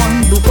volto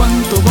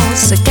quanto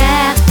você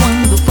quer.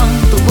 Quanto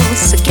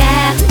você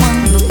quer.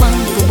 Quanto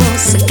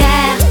você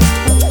quer.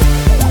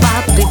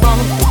 Papo e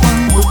volto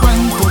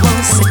quanto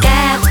você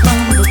quer.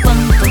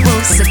 Quanto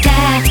você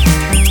quer.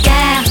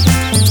 Quer.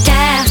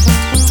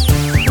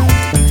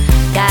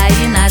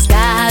 Caí nas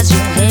garras de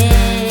um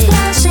rei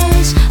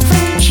francês,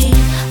 frente,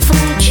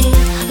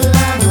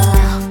 lava.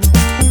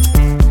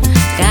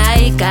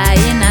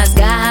 Caí nas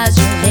garras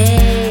de um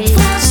rei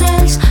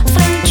francês,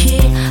 frente,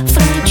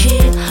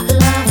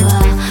 lava.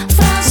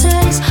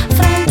 Francês,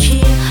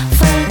 frente,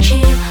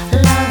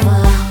 lava.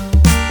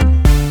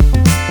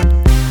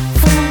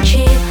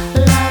 Frente,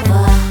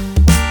 lava.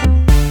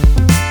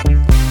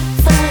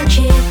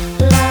 Frente,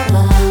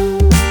 lava.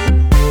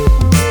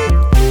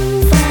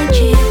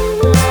 Frente,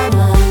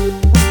 lava.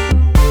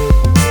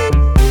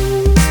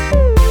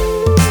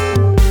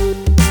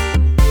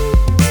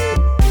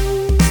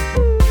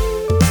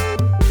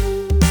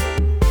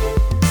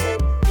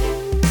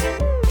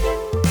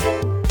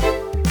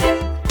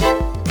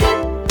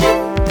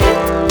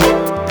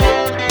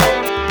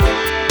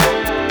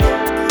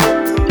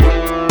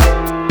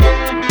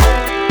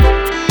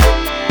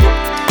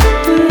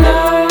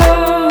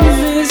 Love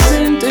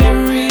isn't a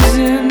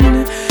reason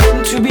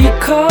to be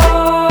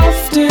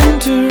cuffed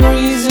into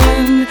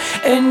reason.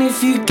 And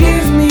if you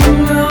give me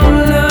no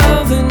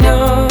love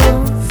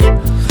enough,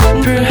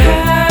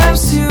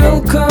 perhaps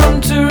you'll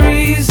come to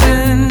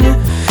reason.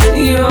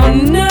 You're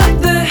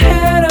not the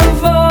head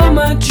of all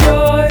my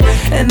joy,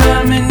 and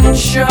I'm in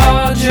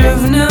charge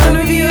of none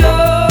of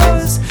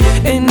yours.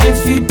 And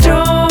if you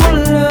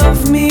don't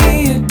love me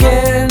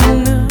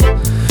again,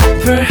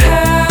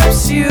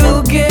 perhaps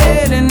you'll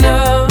get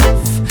enough.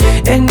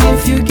 And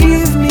if you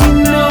give me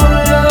no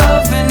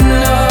love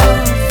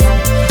enough,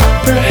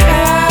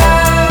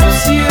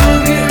 perhaps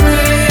you'll get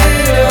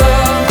rid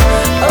of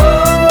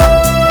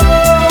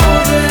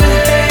all the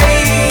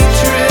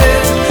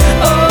hatred,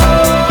 all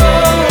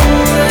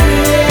the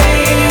hatred.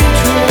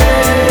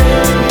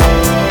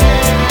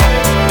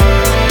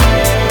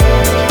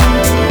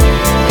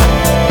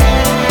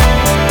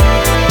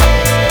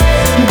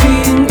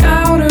 Being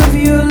out of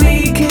your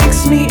league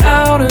kicks me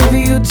out of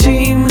your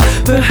team.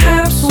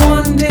 Perhaps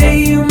one day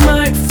you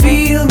might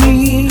feel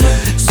me,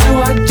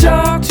 so I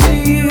talk to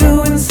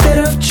you instead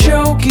of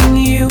choking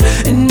you.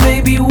 And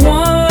maybe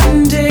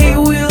one day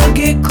we'll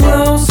get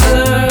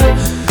closer.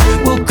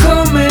 We'll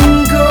come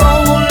and go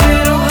a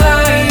little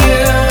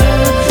higher.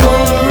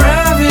 We'll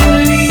arrive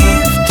and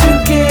leave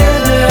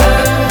together.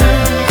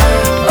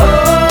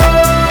 All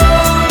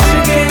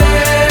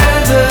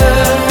together.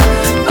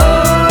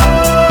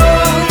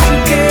 All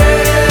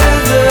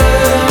together.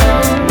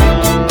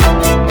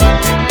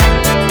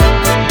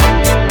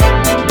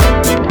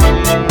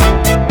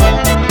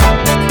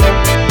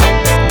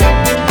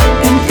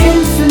 An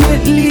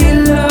infinitely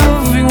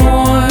loving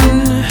one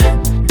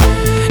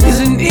is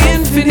an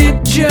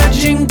infinite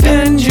judging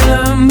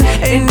pendulum.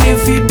 And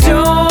if you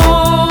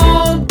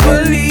don't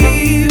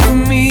believe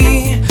me,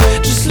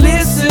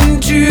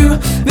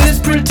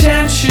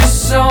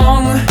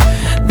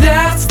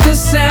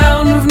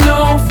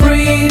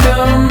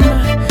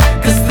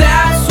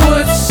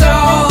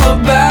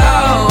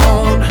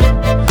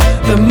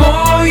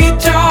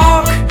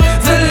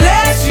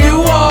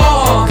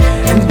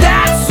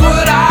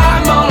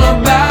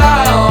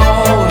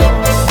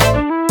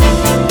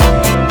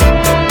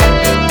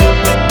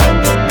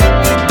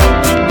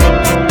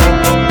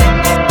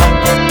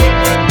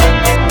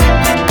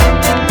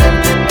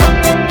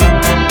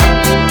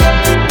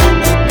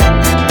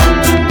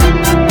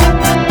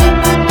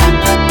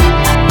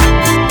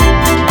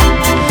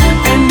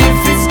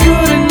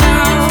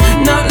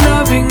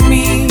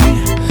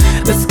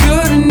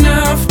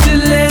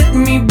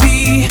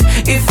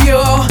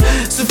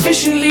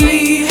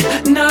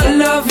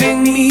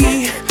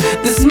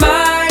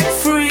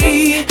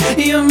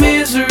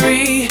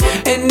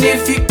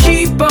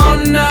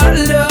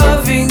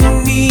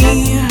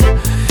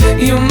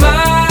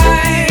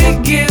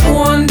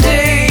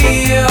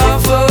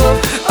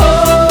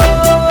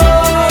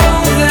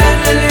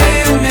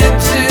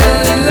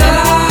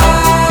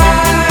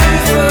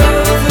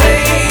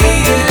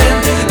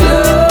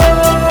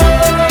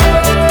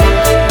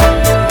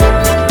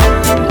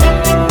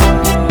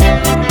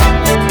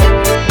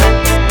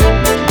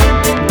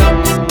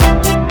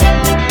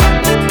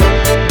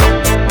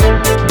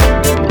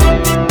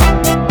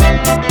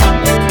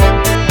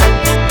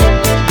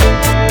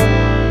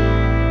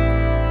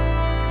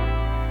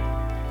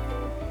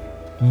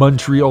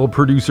 Montreal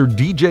producer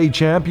DJ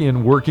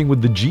Champion working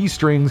with the G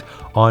Strings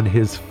on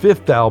his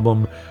 5th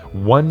album,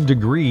 1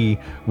 Degree,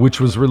 which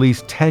was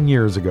released 10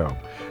 years ago.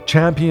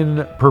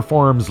 Champion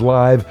performs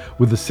live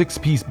with a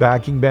 6-piece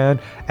backing band,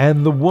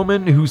 and the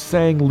woman who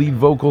sang lead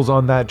vocals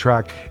on that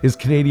track is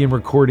Canadian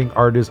recording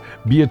artist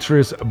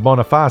Beatrice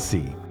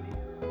Boniface.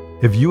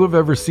 If you have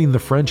ever seen the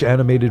French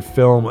animated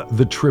film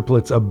The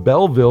Triplets of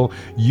Belleville,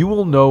 you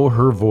will know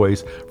her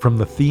voice from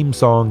the theme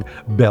song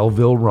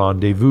Belleville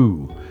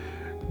Rendezvous.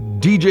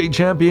 DJ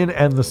Champion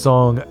and the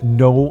song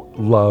No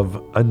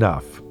Love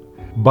Enough.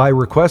 By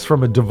request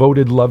from a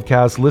devoted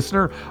Lovecast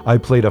listener, I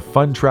played a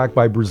fun track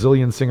by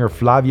Brazilian singer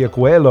Flavia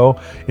Coelho,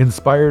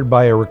 inspired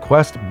by a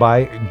request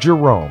by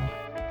Jerome.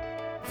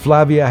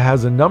 Flavia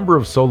has a number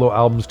of solo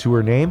albums to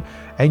her name,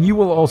 and you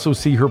will also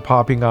see her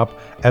popping up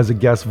as a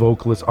guest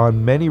vocalist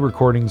on many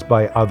recordings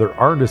by other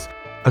artists,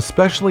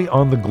 especially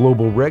on the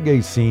global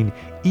reggae scene,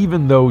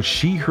 even though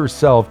she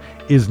herself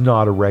is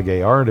not a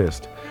reggae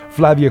artist.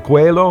 Flavia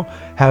Coelho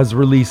has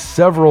released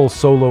several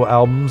solo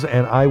albums,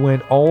 and I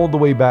went all the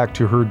way back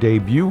to her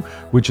debut,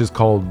 which is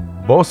called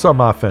Bossa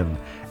Muffin,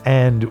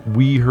 and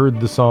we heard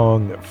the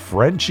song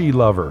Frenchy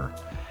Lover.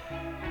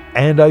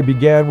 And I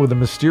began with a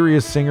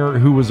mysterious singer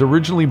who was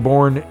originally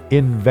born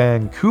in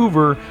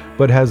Vancouver,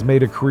 but has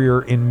made a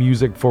career in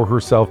music for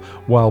herself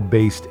while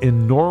based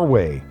in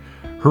Norway.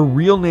 Her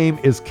real name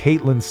is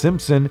Caitlin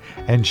Simpson,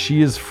 and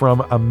she is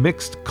from a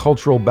mixed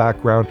cultural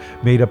background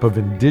made up of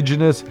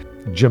Indigenous,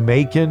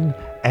 Jamaican,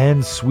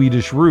 and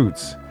Swedish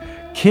roots.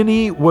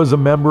 Kinney was a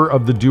member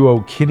of the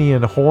duo Kinney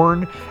and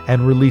Horn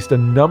and released a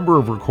number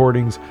of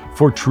recordings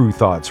for True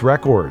Thoughts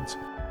Records.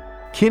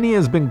 Kinney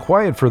has been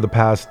quiet for the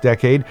past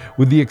decade,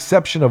 with the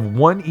exception of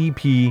one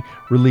EP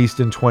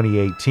released in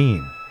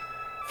 2018.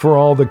 For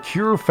all the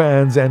Cure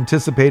fans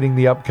anticipating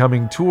the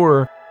upcoming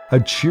tour, a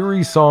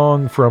cheery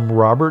song from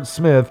Robert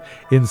Smith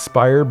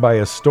inspired by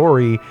a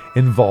story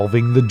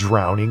involving the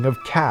drowning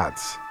of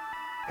cats.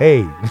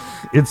 Hey,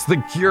 it's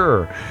The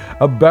Cure,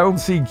 a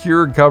bouncy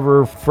Cure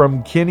cover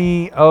from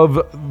Kinney of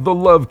The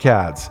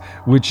Lovecats,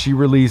 which she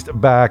released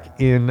back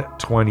in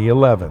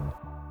 2011.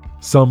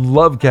 Some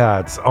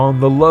Lovecats on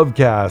the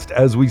Lovecast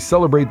as we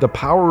celebrate the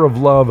power of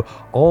love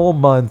all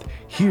month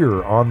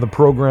here on the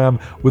program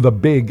with a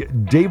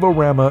big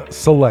Dave-O-Rama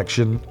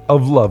selection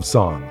of love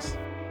songs.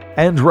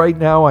 And right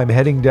now I'm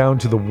heading down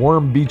to the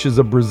warm beaches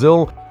of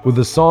Brazil with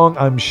a song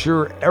I'm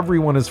sure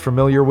everyone is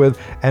familiar with,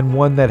 and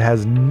one that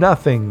has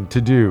nothing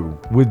to do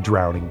with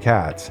drowning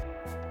cats.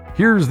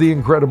 Here's the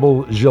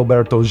incredible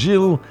Gilberto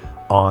Gil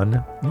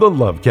on the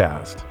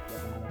Lovecast.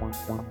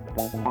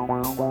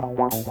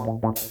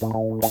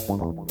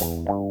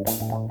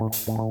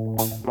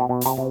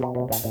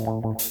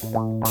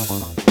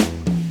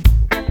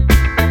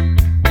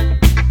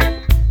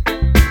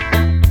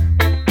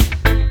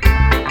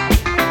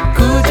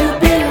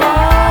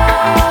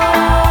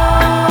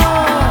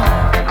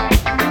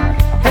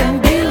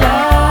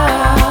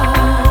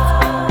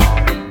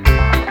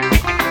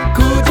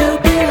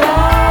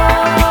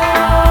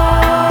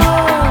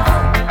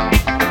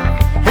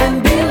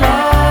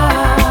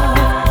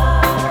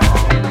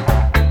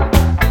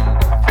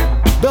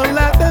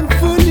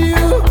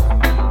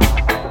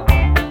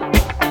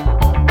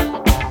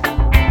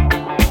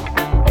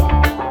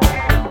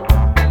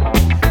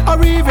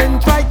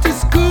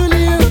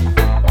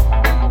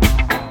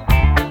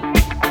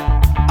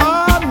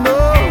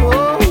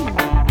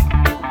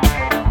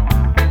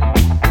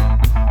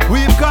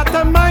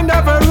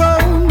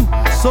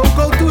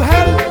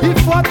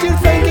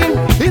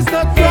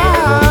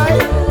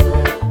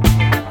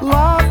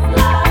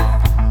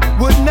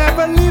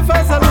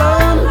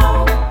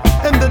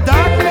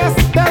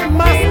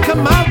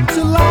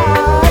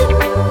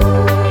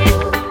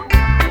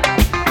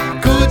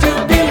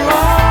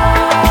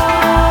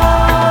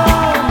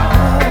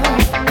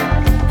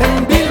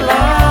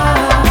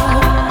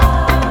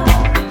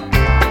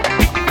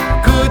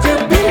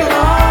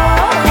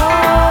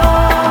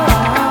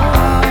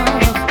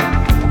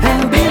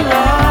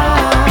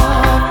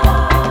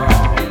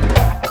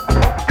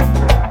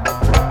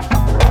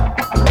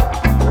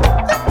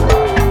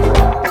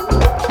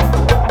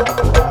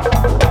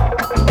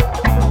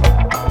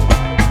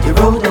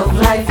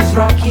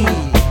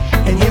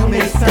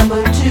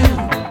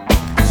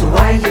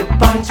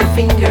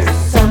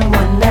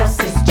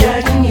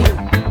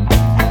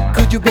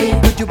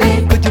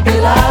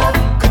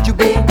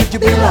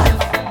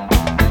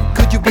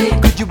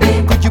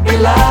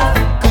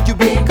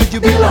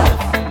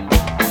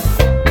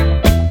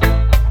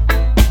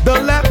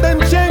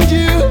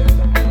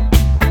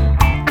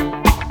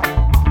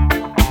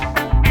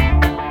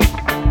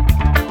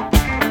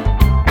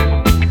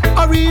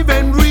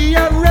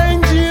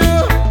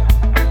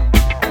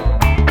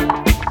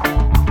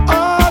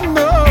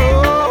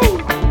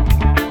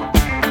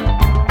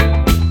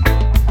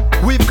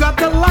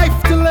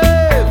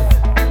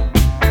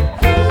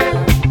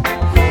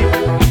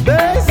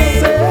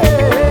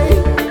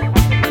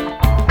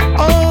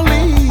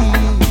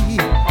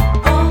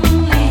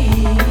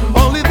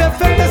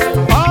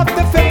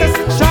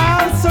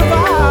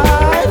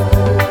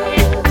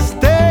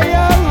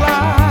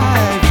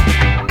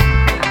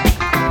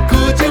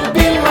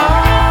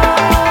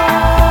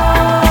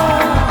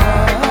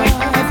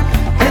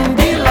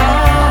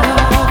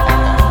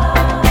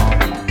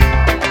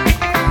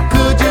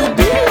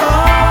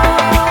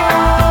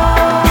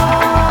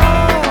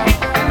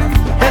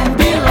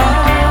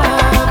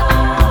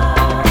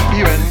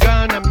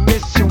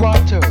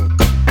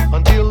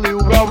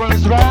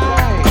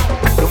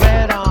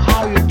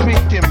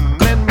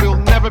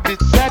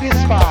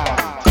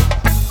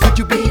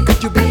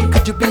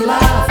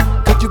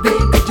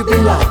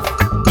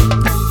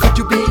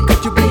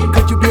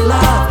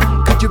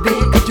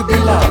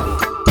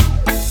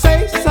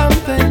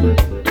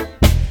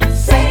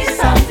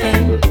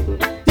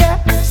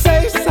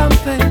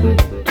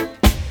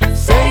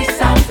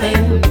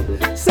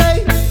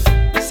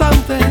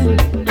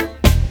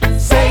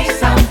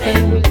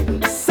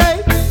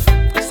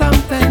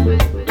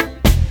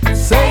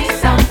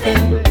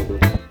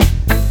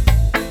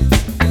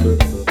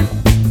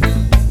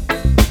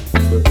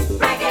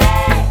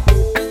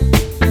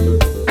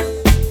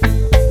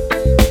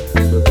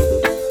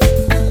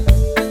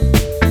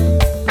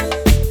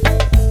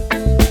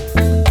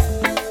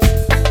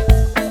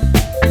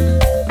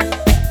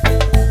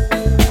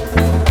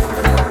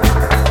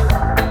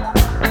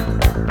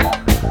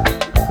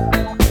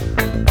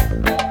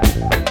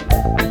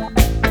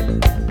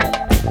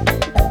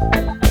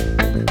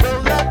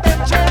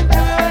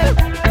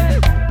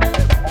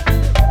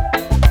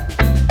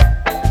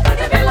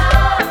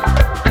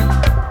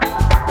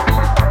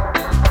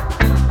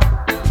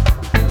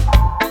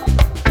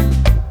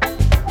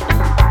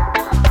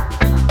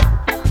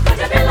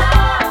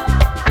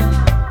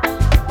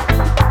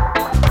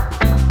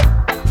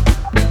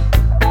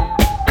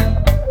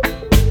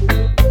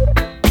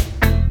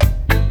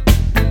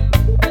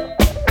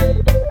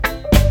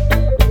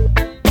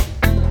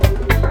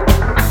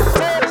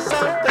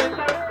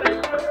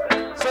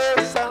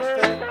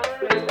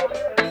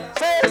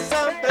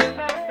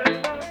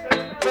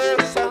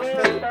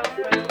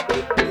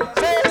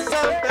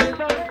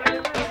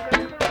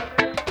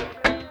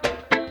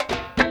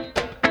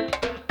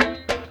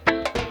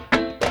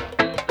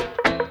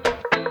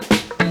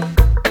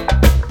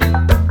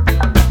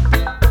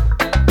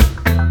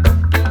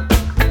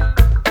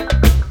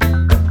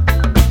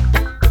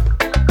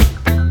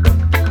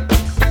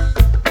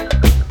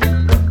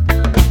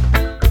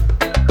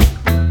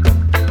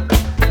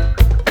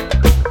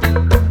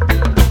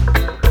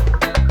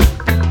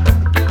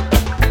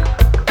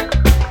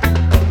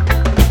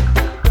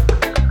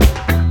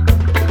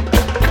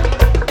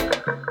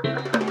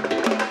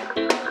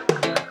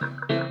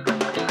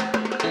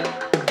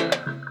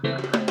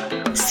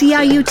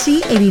 CIUT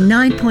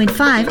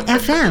 89.5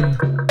 FM,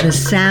 the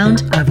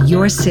sound of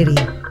your city.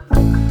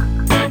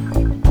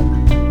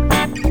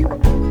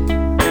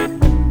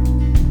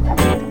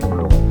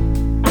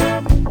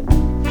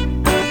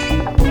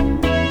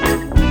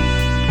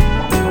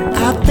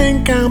 I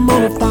think I'm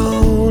gonna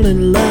fall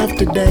in love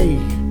today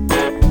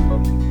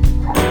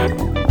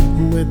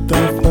with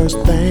the first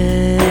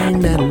thing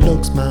that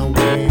looks my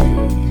way.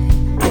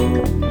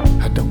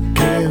 I don't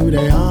care who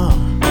they are,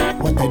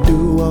 what they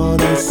do or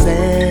they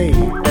say.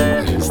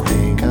 I just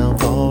think I'll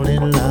fall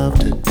in love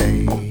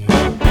today.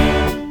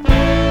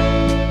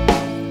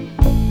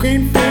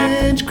 Green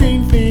finch,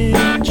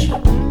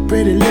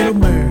 pretty little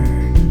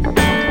bird,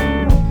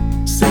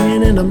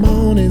 singing in the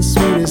morning,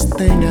 sweetest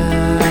thing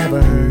I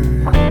ever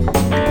heard.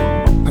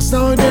 I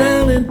saw a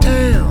girl in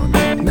town,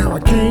 now I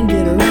can't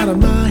get her out of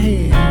my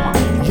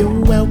head.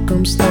 You're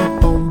welcome,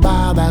 stop on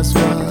by, that's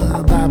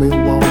what Bobby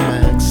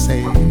Womack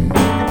said.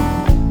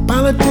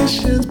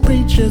 Politicians,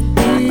 preachers,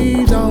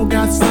 thieves, all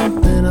got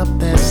something up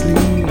their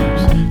sleeves.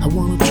 I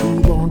want a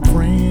true-born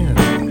friend,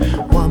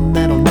 one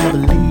that'll never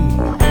leave.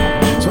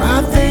 So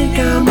I think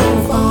I'm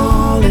gonna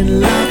fall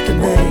in love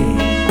today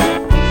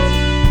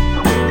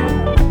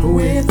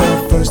with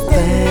the first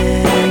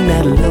thing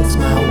that looks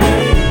my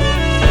way.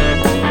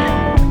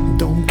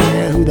 Don't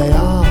care who they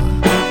are,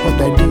 what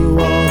they do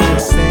or they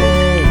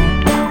say.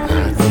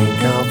 I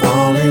think I'll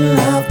fall in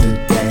love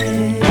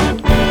today.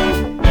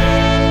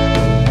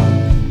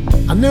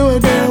 I knew a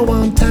girl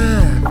one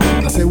time.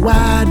 I said,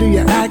 why do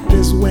you act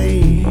this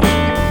way?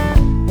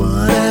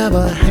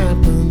 Whatever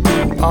happened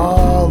to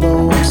all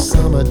those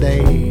summer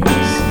days?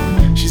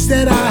 She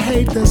said, I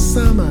hate the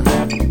summer,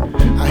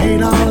 I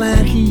hate all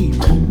that heat.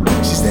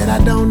 She said, I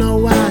don't know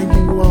why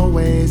you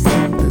always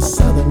think the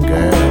southern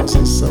girls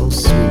are so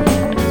sweet.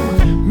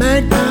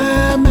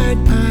 Magpie,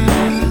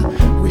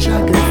 magpie, wish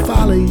I could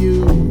follow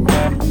you.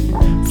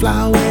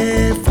 Fly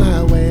away,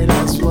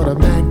 that's what a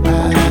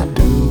magpie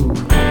do.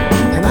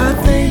 And I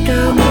think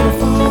I'm gonna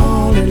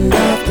fall in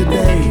love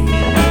today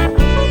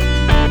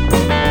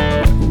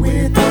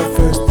with the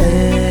first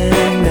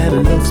thing that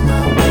looks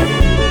my way.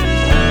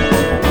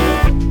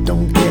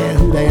 Don't care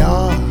who they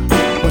are,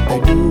 what they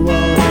do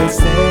or they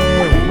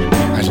say.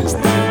 I just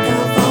think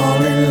I'll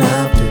fall in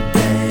love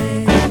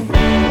today.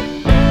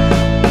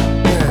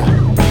 Yeah.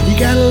 You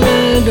gotta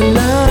learn to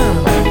love,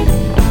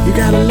 you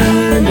gotta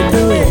learn to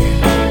do it.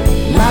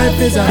 Life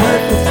is a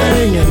hurtful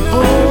thing and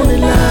only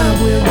love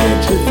will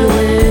get you through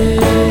it.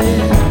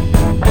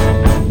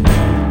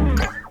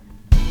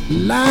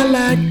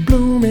 Lilac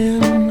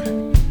blooming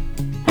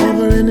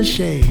over in the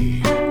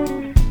shade.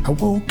 I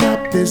woke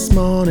up this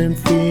morning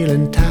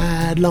feeling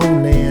tired,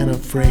 lonely and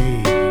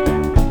afraid.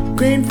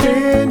 Green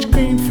finch,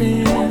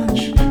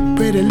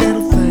 pretty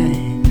little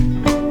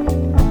thing.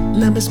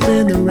 Let me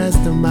spend the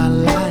rest of my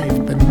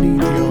life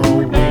beneath your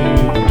wing.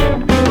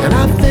 And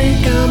I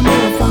think I'm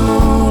gonna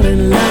fall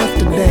in love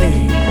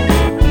today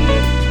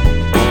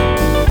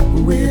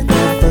with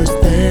the first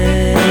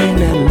thing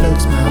that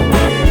looks my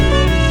way.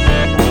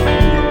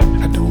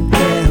 I don't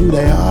care who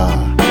they are,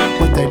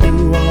 what they do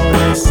or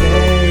they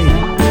say.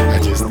 I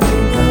just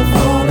think I'll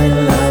fall in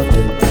love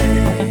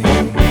today.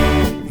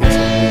 Yes,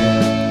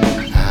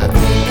 I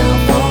think I'll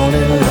fall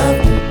in love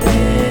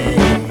today.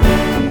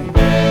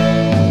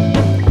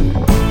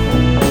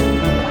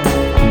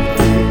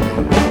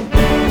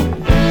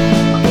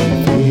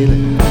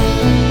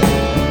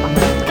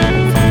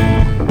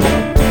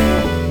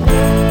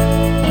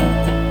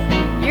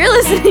 You're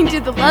listening to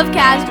the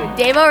Lovecast with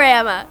Dave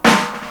Rama.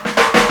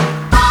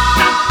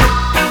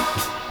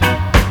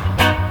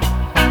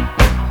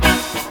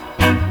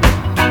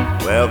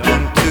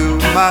 Welcome to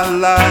my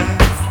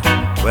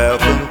life,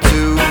 welcome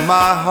to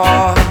my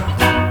heart,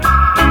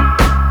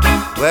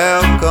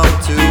 welcome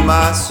to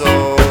my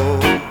soul.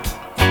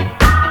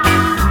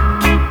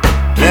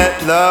 Let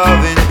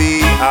loving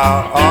be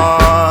our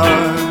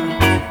art,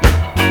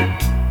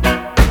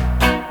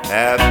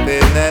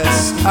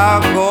 happiness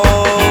our goal.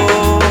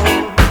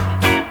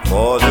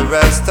 For the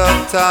rest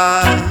of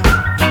time,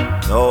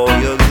 know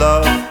your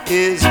love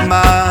is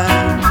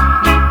mine,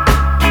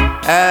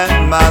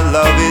 and my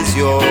love is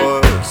yours.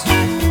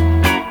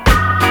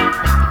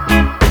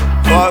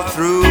 For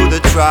through the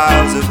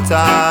trials of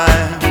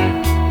time,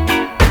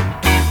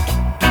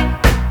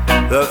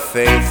 the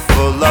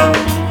faithful love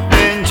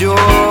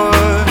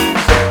endures.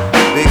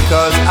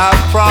 Because I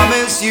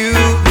promise you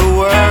the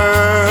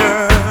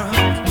world,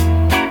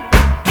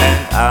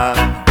 and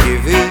I'm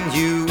giving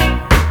you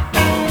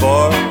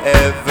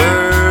forever,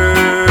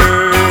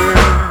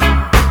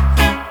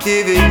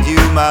 giving you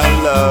my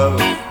love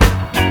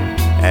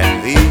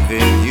and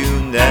leaving you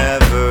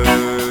never.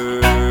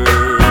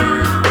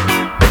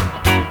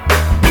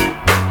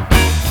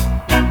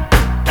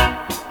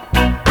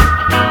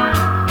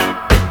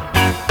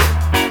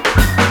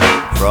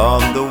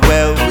 From the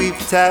well we've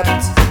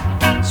tapped,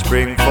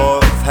 spring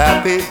forth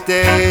happy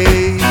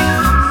days,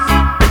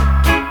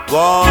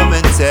 warm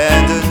and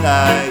tender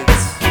nights.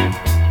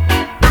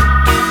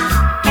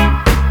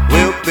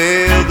 We'll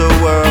build a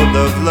world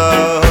of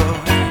love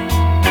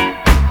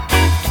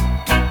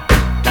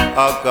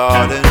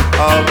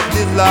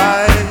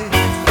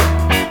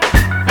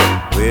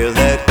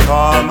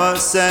Rama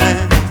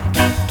sent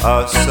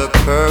us a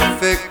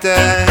perfect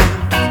end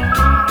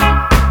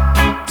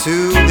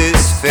to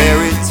this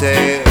fairy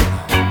tale.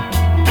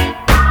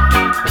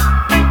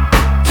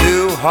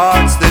 Two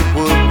hearts that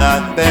would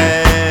not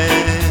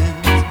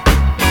bend,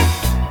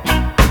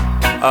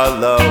 a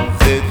love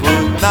that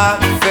would not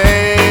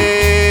fail.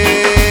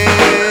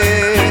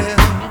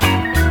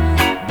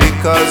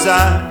 Because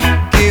I'm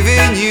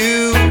giving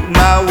you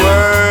my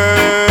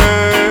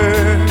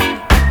word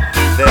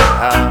that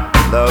I'm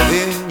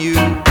loving you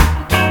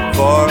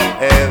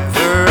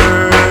forever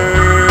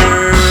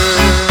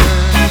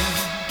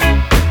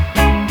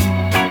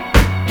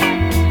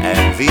and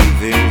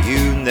leaving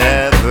you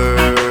never.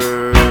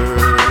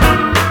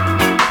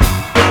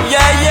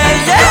 Yeah, yeah,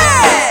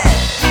 yeah!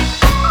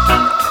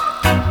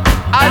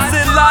 I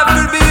said life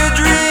could be a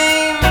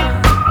dream,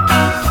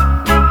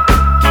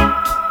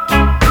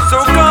 so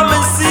come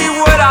and see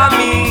what I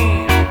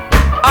mean.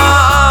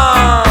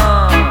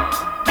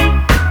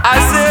 I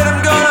said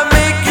I'm gonna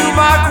make you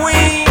my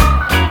queen,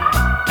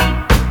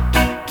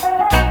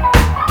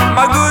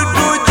 my good,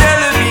 good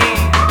jelly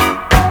bean.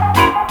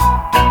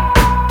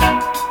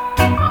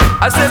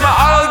 I said my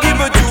all I'll give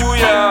it to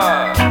ya,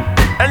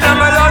 and I'm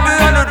a love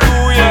gonna do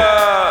ya,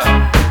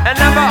 and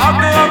I'm a up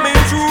gonna be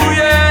true,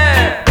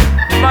 yeah.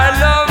 My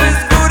love is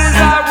good as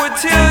I would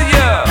tell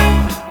ya,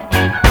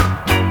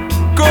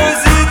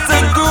 'cause it's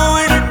a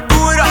good,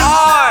 good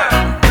heart.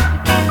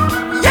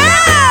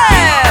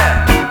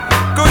 Yeah!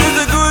 'Cause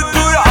it's a good,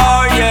 good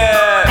heart,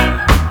 yeah.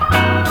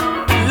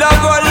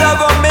 Love,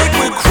 make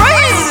me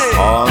crazy.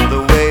 On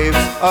the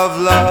waves of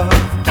love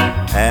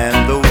and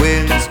the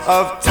winds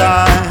of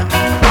time,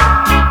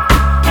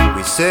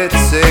 we set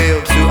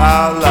sail to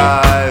our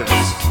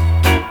lives.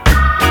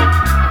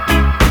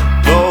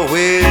 Though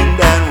wind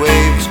and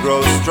waves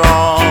grow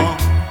strong,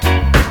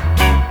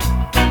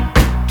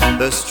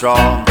 the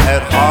strong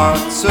at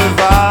heart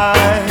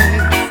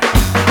survive.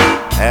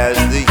 As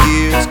the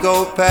years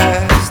go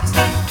past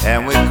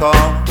and we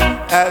come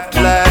at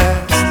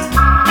last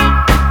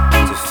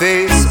to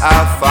face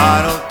our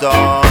final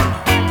dawn,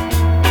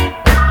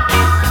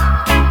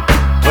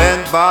 when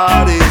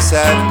bodies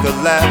have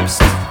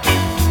collapsed,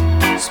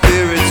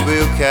 spirits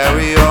will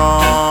carry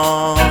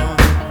on.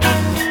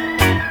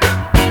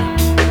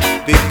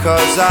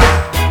 Because I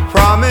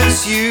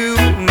promise you,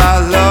 my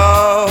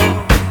love,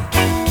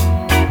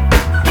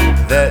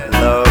 that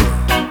love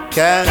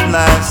can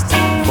last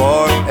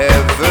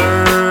forever.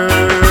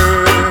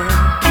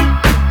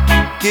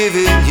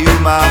 Giving you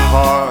my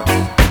heart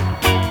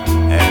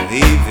and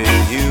leaving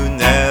you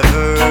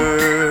never.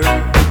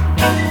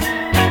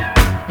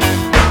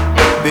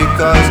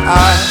 Because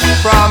I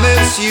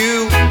promise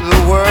you the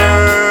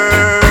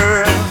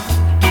world,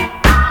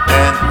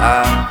 and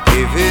I'm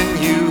giving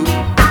you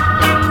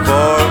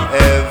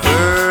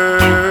forever.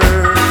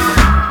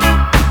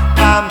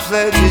 I'm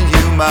pledging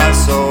you my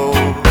soul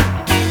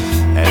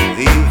and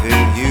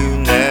leaving you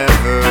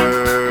never.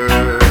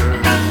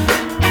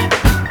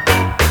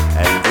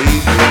 And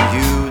leaving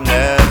you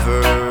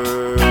never.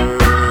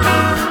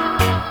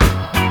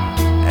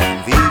 And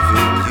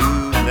leaving you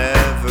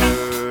never.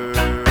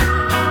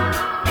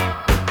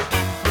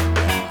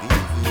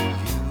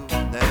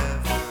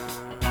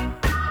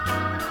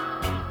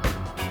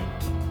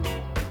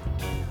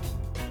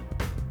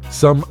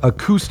 Some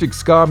acoustic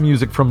ska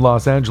music from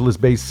Los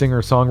Angeles-based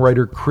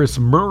singer-songwriter Chris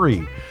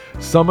Murray.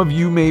 Some of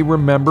you may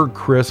remember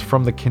Chris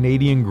from the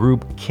Canadian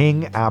group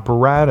King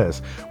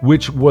Apparatus,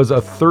 which was a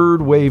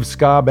third-wave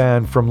ska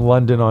band from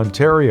London,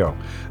 Ontario.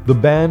 The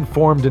band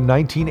formed in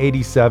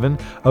 1987,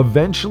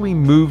 eventually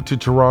moved to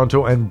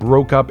Toronto and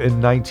broke up in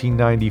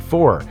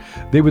 1994.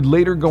 They would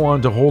later go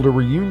on to hold a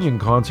reunion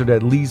concert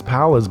at Lee's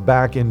Palace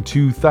back in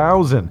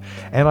 2000,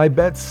 and I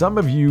bet some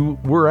of you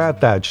were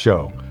at that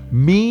show.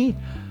 Me?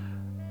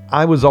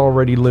 I was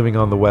already living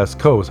on the West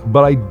Coast,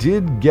 but I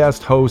did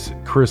guest host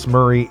Chris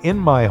Murray in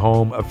my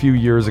home a few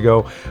years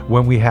ago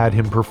when we had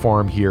him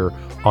perform here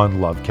on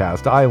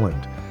Lovecast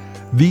Island.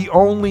 The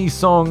only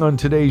song on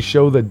today's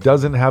show that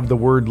doesn't have the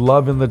word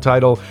love in the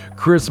title,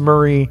 Chris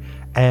Murray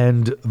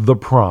and The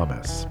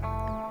Promise.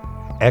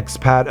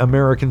 Expat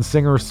American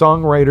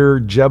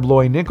singer-songwriter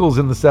Jebloy Nichols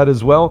in the set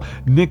as well.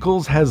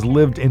 Nichols has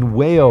lived in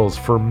Wales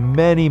for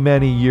many,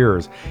 many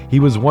years.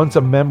 He was once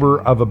a member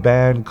of a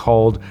band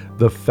called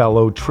The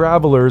Fellow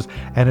Travelers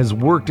and has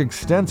worked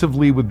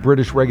extensively with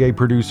British reggae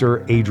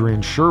producer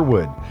Adrian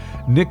Sherwood.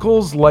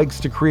 Nichols likes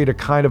to create a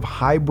kind of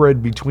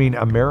hybrid between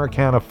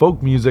Americana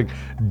folk music,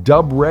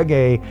 dub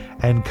reggae,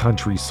 and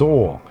country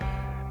soul.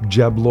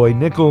 Jebloy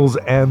Nichols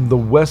and the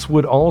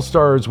Westwood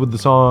All-Stars with the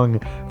song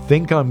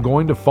Think I'm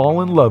Going to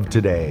Fall in Love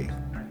Today.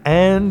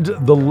 And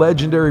the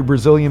legendary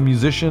Brazilian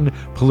musician,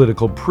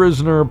 political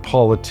prisoner,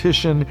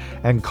 politician,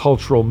 and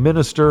cultural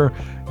minister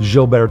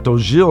Gilberto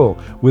Gil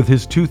with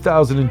his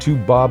 2002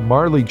 Bob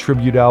Marley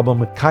tribute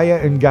album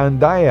Kaya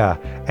Ngandaya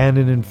and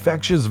an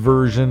infectious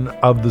version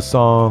of the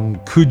song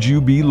Could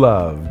You Be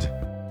Loved.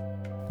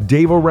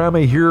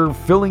 Dave-O-Rama here,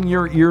 filling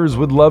your ears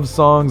with love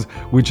songs,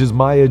 which is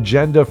my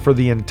agenda for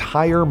the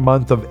entire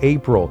month of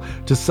April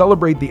to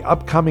celebrate the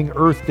upcoming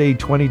Earth Day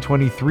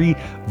 2023,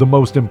 the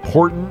most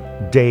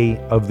important day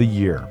of the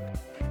year.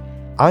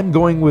 I'm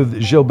going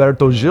with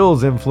Gilberto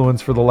Gil's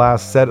influence for the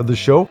last set of the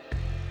show.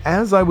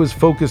 As I was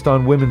focused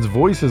on women's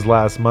voices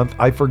last month,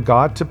 I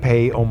forgot to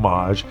pay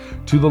homage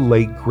to the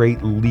late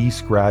great Lee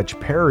Scratch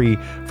Perry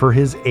for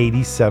his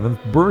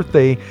 87th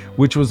birthday,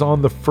 which was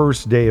on the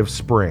first day of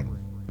spring.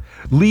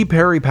 Lee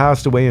Perry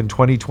passed away in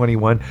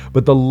 2021,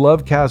 but the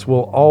Lovecast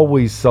will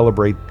always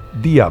celebrate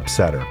the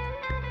upsetter.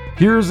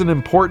 Here's an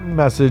important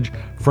message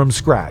from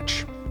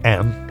Scratch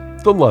and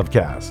the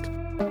Lovecast.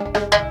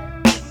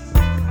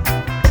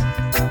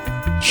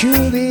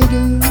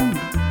 Shoo-be-doo,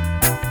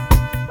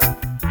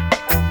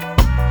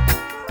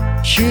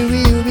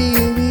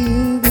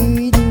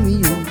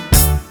 shoo-be-doo-be-doo-be-doo-be-doo,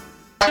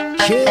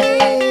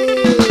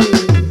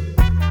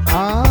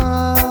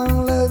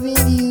 I'm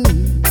loving you.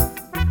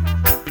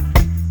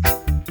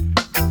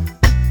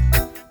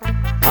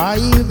 Are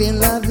you been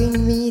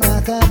loving me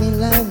like I've been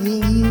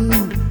loving you?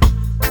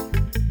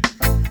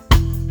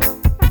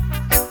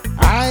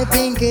 I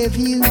think of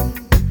you,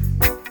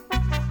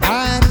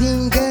 I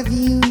think of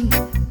you.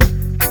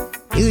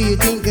 Do you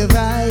think of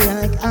I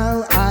like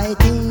how I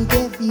think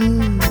of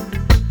you?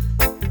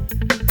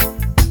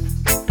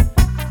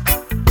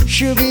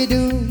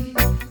 Shoo-be-doo,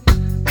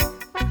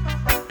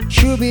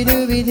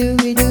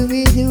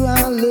 shoo-be-doo-be-doo-be-doo-be-doo,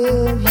 I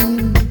love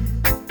you.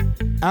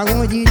 I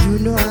want you to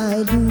know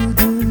I do.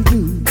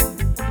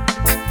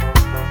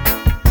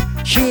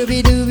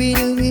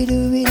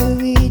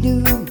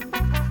 Shoo-be-doo-be-doo-be-doo-be-doo-be-doo,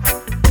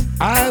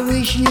 I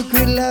wish you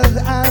could love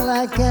I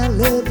like I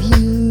love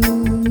you.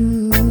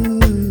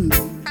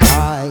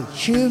 I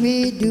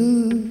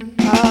shoo-be-doo,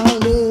 I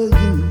love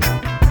you.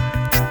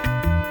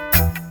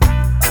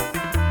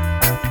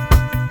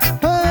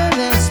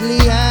 Honestly,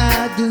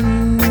 I do.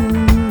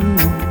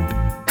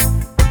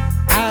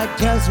 I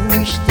just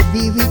wish to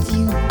be with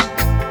you,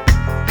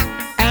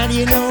 and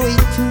you know it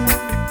too.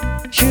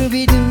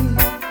 Shoo-be-doo,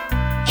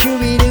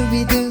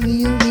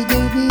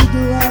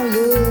 shoo-be-doo-be-doo-be-doo-be-doo, I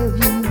love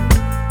you.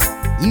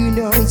 You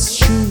know it's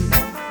true,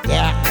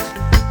 yeah.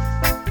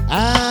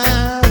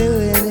 I'll do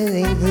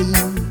anything for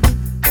you.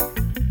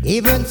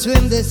 Even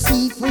swim the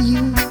sea for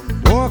you,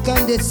 walk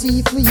on the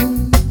sea for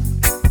you.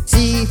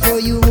 See for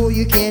you what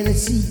you cannot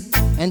see,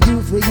 and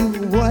do for you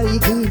what you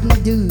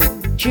couldn't do.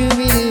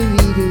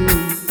 Shoo-be-doo-be-doo.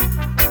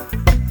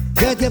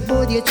 Got to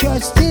put your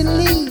trust in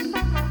me,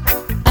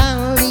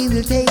 and we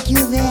will take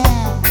you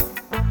there.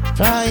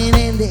 Flying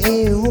in the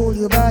air, hold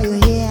you by your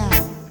hair,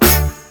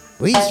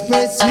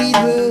 whisper sweet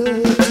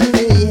words in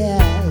the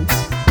ears.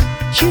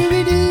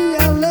 Shoo-be-doo,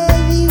 I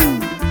love you.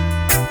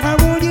 I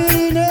want you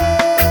to know.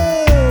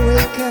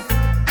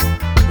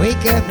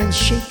 Wake up and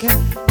shake up.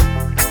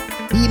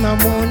 Be my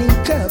morning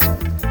cup.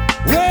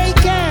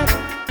 Wake up.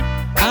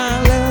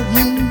 I love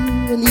you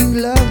and you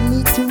love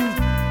me too.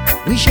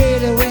 We share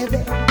the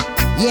weather,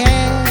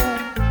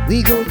 yeah.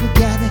 We go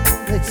together,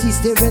 like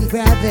sister and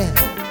brother,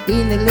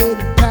 in a little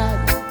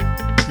party.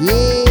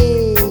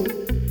 Yeah,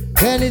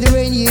 kind of the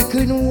rain you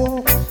couldn't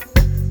walk.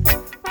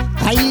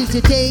 I used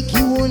to take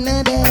you on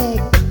my back,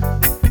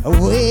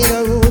 away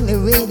the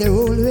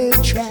roll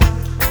track.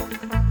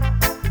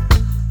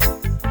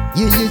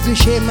 You used to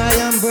share my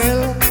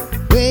umbrella.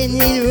 When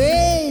it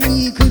rained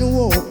you couldn't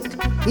walk,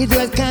 it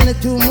was kind of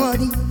too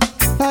muddy.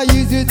 I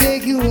used to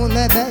take you on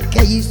my back,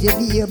 I used to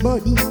be your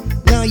buddy.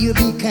 Now you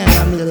become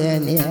a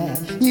millionaire.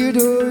 You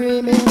don't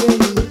remember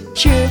me,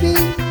 Sherry,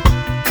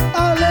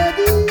 I love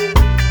you.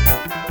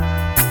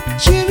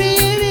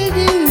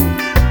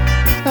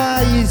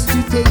 I used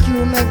to take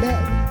you on my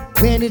back.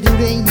 When it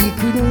rained you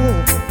couldn't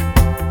walk,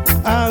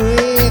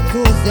 away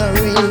across the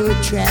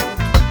railroad track.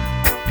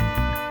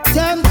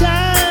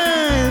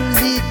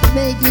 Sometimes it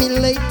make me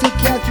late to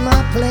catch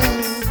my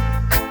plane.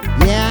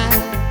 Yeah,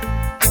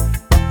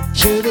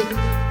 shoo-be-doo,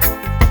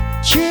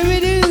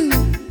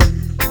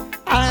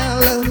 I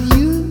love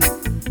you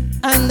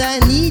and I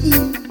need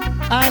you,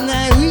 and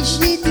I wish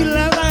you to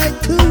love I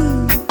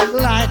too,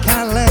 like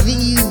I'm loving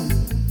you.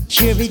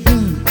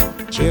 Shoo-be-doo,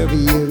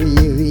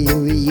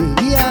 shoo-be-doo,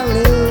 I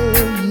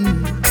love you.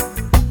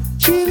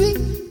 Shoo-be,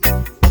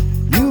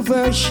 new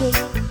version,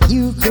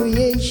 new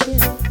creation,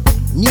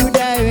 new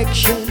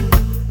direction,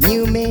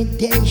 new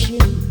meditation.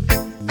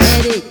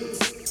 Get it.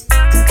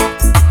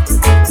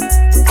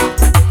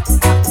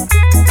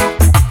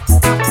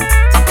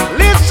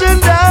 Listen,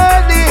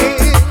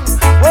 darling,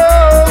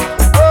 whoa,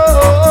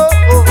 whoa,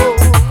 whoa, whoa.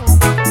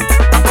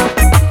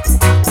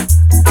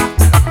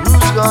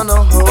 Who's gonna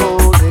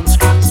hold and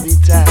squeeze me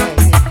tight?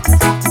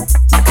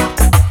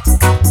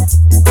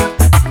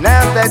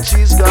 Now that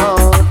she's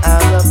gone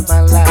out of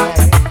my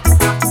life,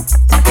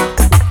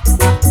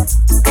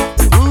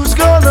 who's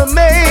gonna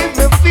make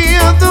me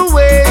feel the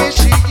way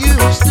she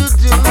used to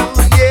do?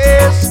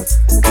 Yes,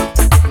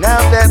 now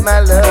that my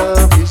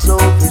love is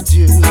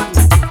overdue.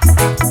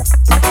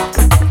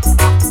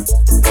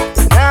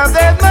 Now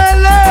that my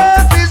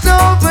love is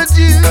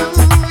overdue,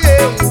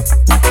 yeah,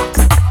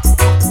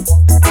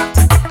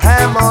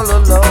 I'm on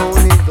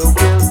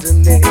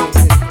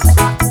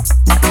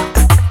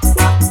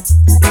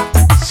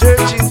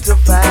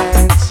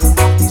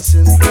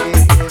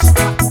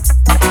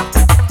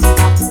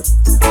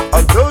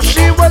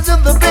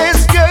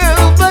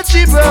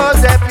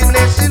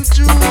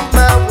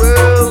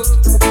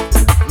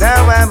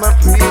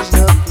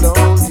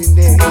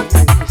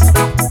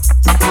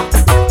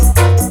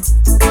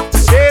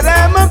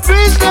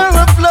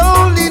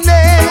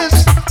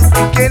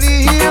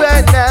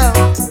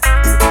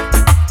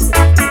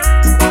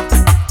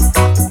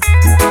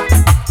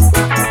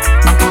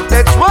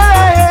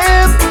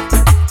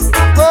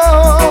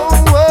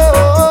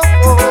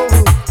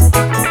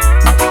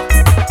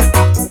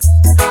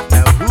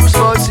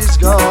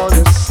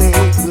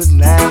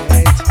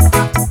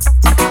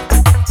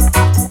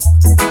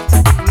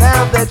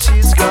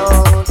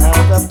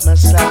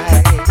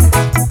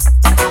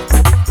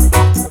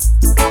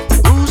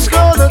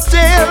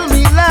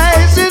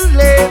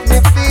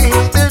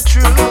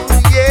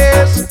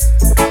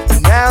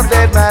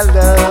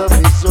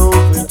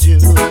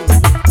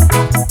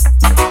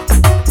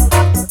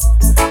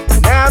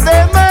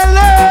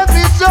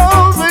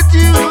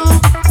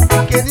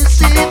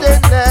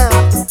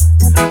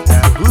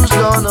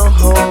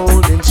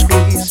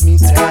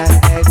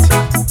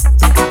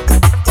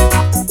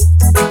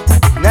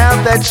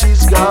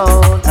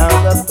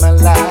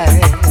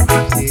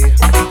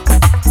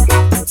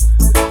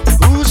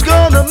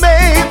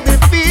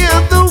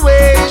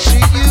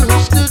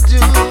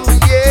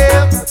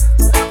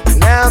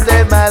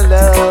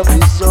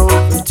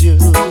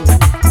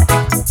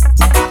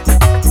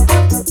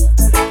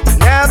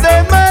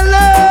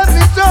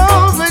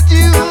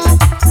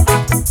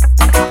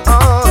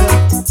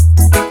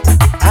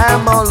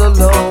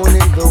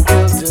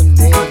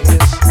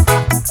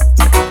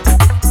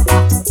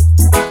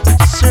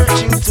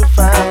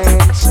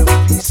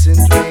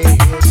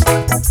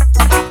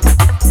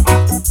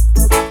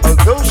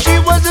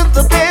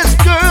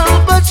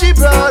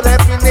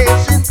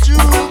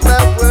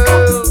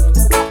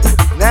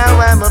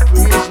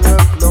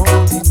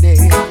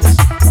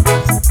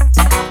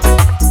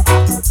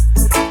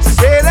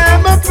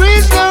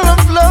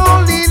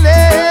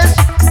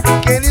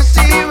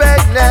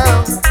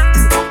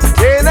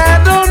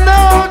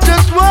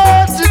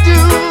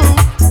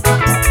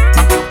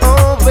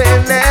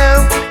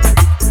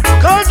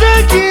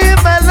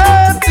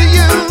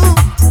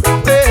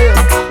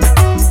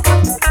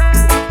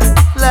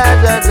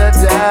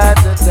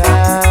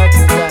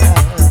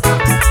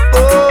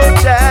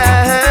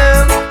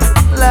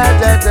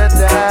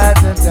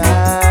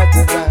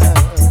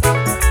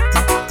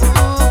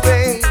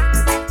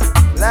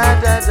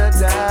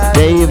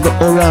Dave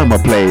Orama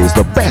plays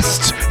the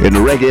best in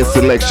reggae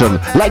selection,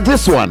 like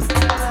this one.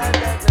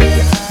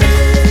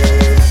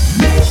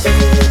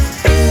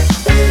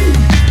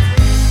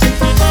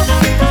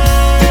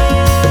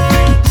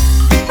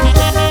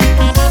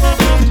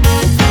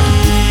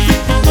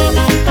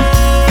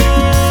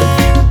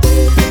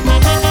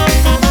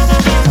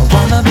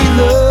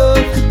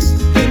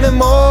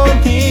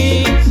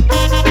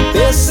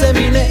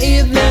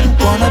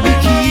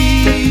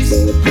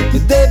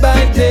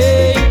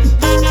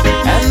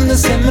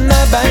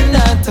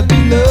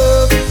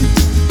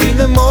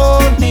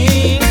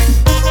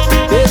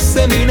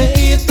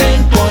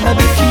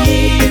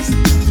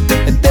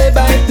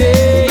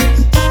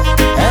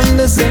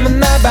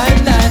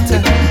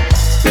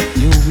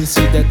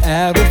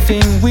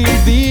 Everything will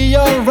be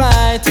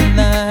alright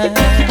tonight,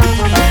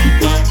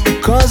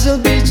 'cause you'll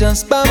be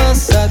just by my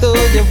side. Oh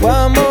yeah,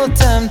 one more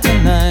time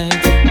tonight.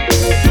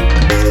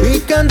 We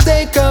can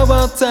take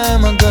our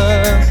time,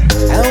 girl,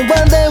 and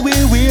one day we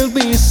will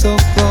be so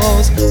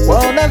close.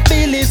 What I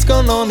feel is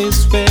gone on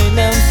its way.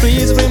 And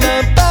please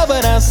remember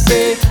what I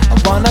say. I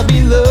wanna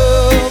be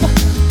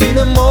loved in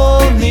the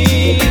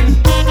morning,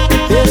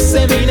 yes,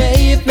 and in the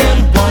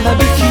evening. Wanna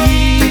be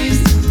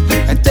kissed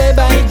day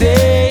by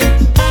day,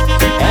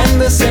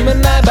 and the same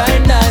night by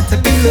night. To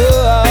be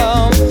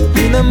loved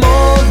in the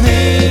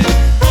morning,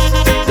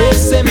 the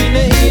same in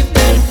the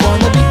evening.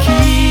 Wanna be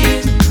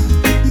kissed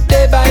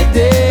day by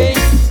day,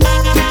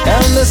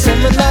 and the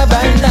same night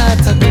by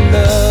night. To be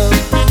loved.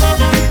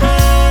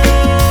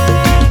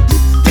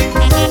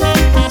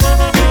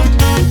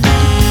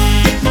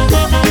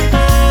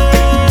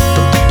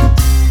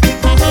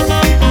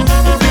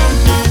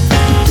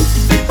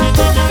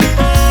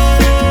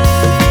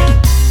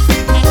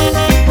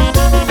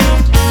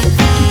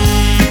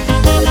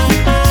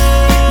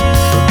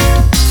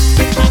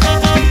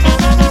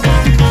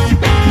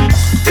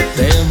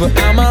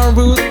 I'm a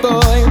rude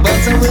boy,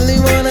 but I really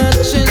wanna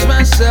change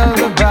myself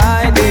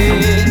by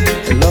day.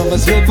 Love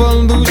is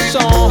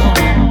revolution.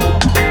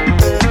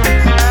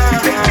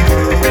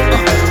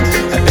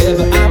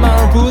 I'm a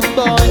rude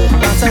boy,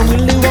 but I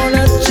really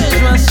wanna change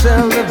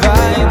myself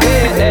by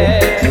day.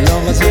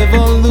 Love is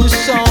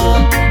revolution.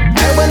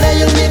 And when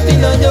you're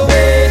living on your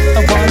way, I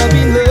wanna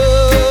be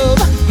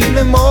loved in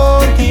the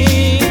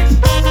morning,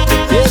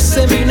 yes,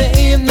 and in the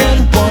evening.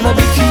 Wanna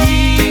be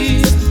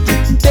kissed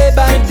day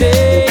by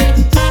day,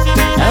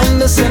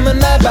 and the same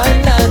night by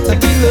night. To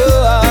be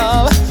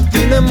loved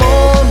in the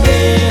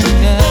morning,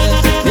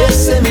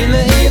 yes, and in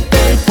the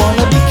evening.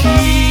 Wanna be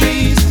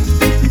kissed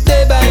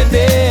day by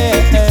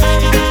day,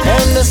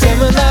 and the same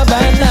night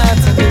by night.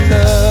 To be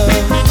loved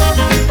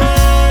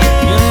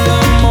in the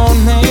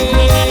morning,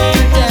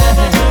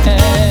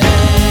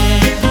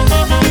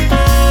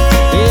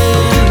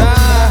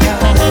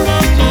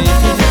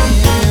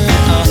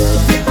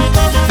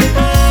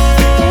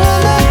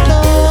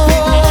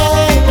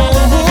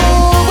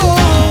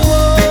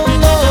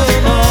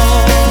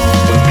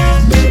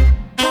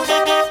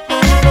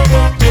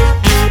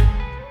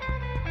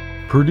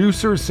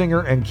 Producer,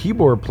 singer, and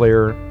keyboard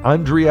player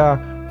Andrea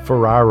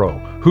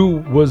Ferraro, who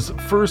was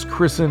first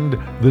christened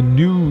the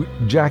new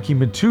Jackie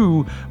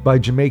Matu by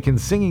Jamaican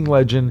singing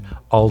legend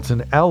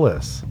Alton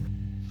Ellis.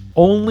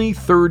 Only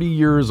 30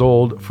 years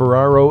old,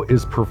 Ferraro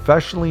is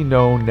professionally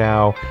known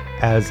now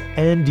as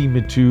Andy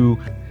Matu,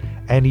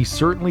 and he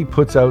certainly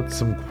puts out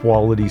some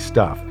quality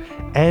stuff.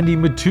 Andy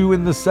Matu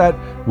in the set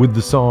with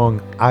the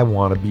song I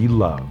Wanna Be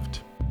Loved.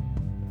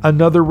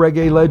 Another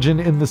reggae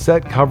legend in the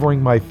set,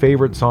 covering my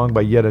favorite song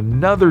by yet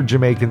another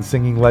Jamaican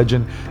singing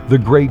legend, the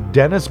great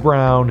Dennis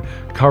Brown,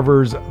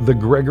 covers the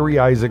Gregory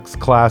Isaacs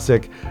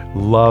classic,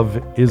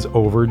 Love is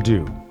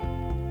Overdue.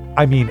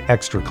 I mean,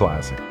 extra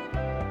classic.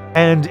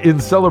 And in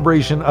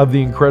celebration of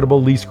the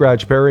incredible Lee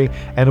Scratch Perry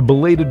and a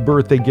belated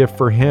birthday gift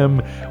for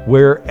him,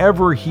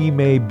 wherever he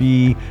may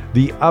be,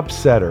 the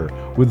Upsetter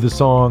with the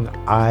song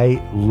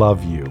I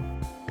Love You.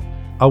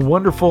 A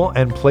wonderful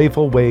and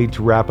playful way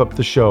to wrap up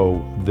the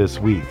show this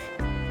week.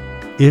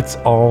 It's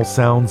all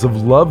sounds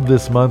of love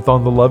this month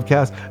on the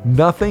Lovecast.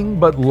 Nothing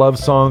but love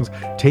songs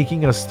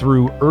taking us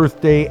through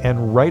Earth Day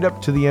and right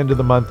up to the end of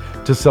the month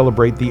to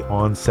celebrate the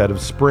onset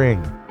of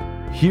spring.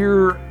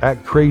 Here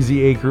at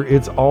Crazy Acre,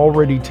 it's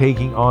already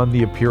taking on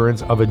the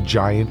appearance of a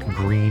giant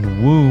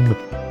green womb.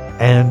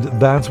 And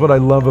that's what I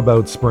love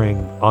about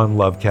spring on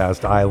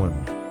Lovecast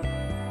Island.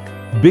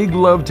 Big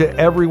love to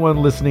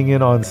everyone listening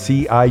in on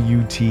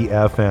CIUT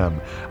FM.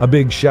 A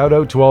big shout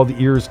out to all the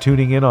ears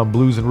tuning in on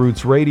Blues and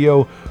Roots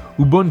Radio,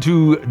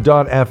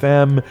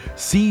 Ubuntu.fm,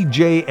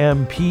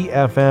 CJMP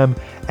FM,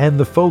 and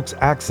the folks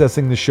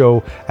accessing the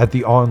show at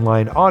the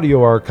online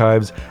audio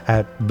archives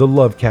at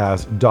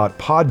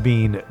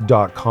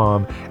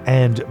thelovecast.podbean.com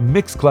and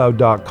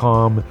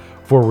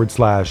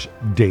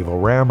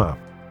mixcloud.com/Davorama.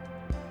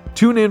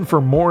 Tune in for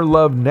more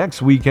love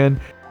next weekend.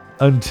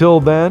 Until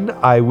then,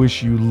 I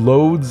wish you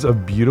loads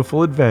of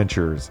beautiful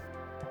adventures.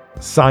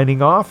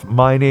 Signing off,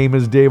 my name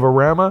is Dave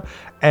Rama,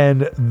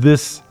 and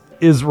this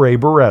is Ray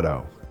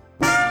Barretto.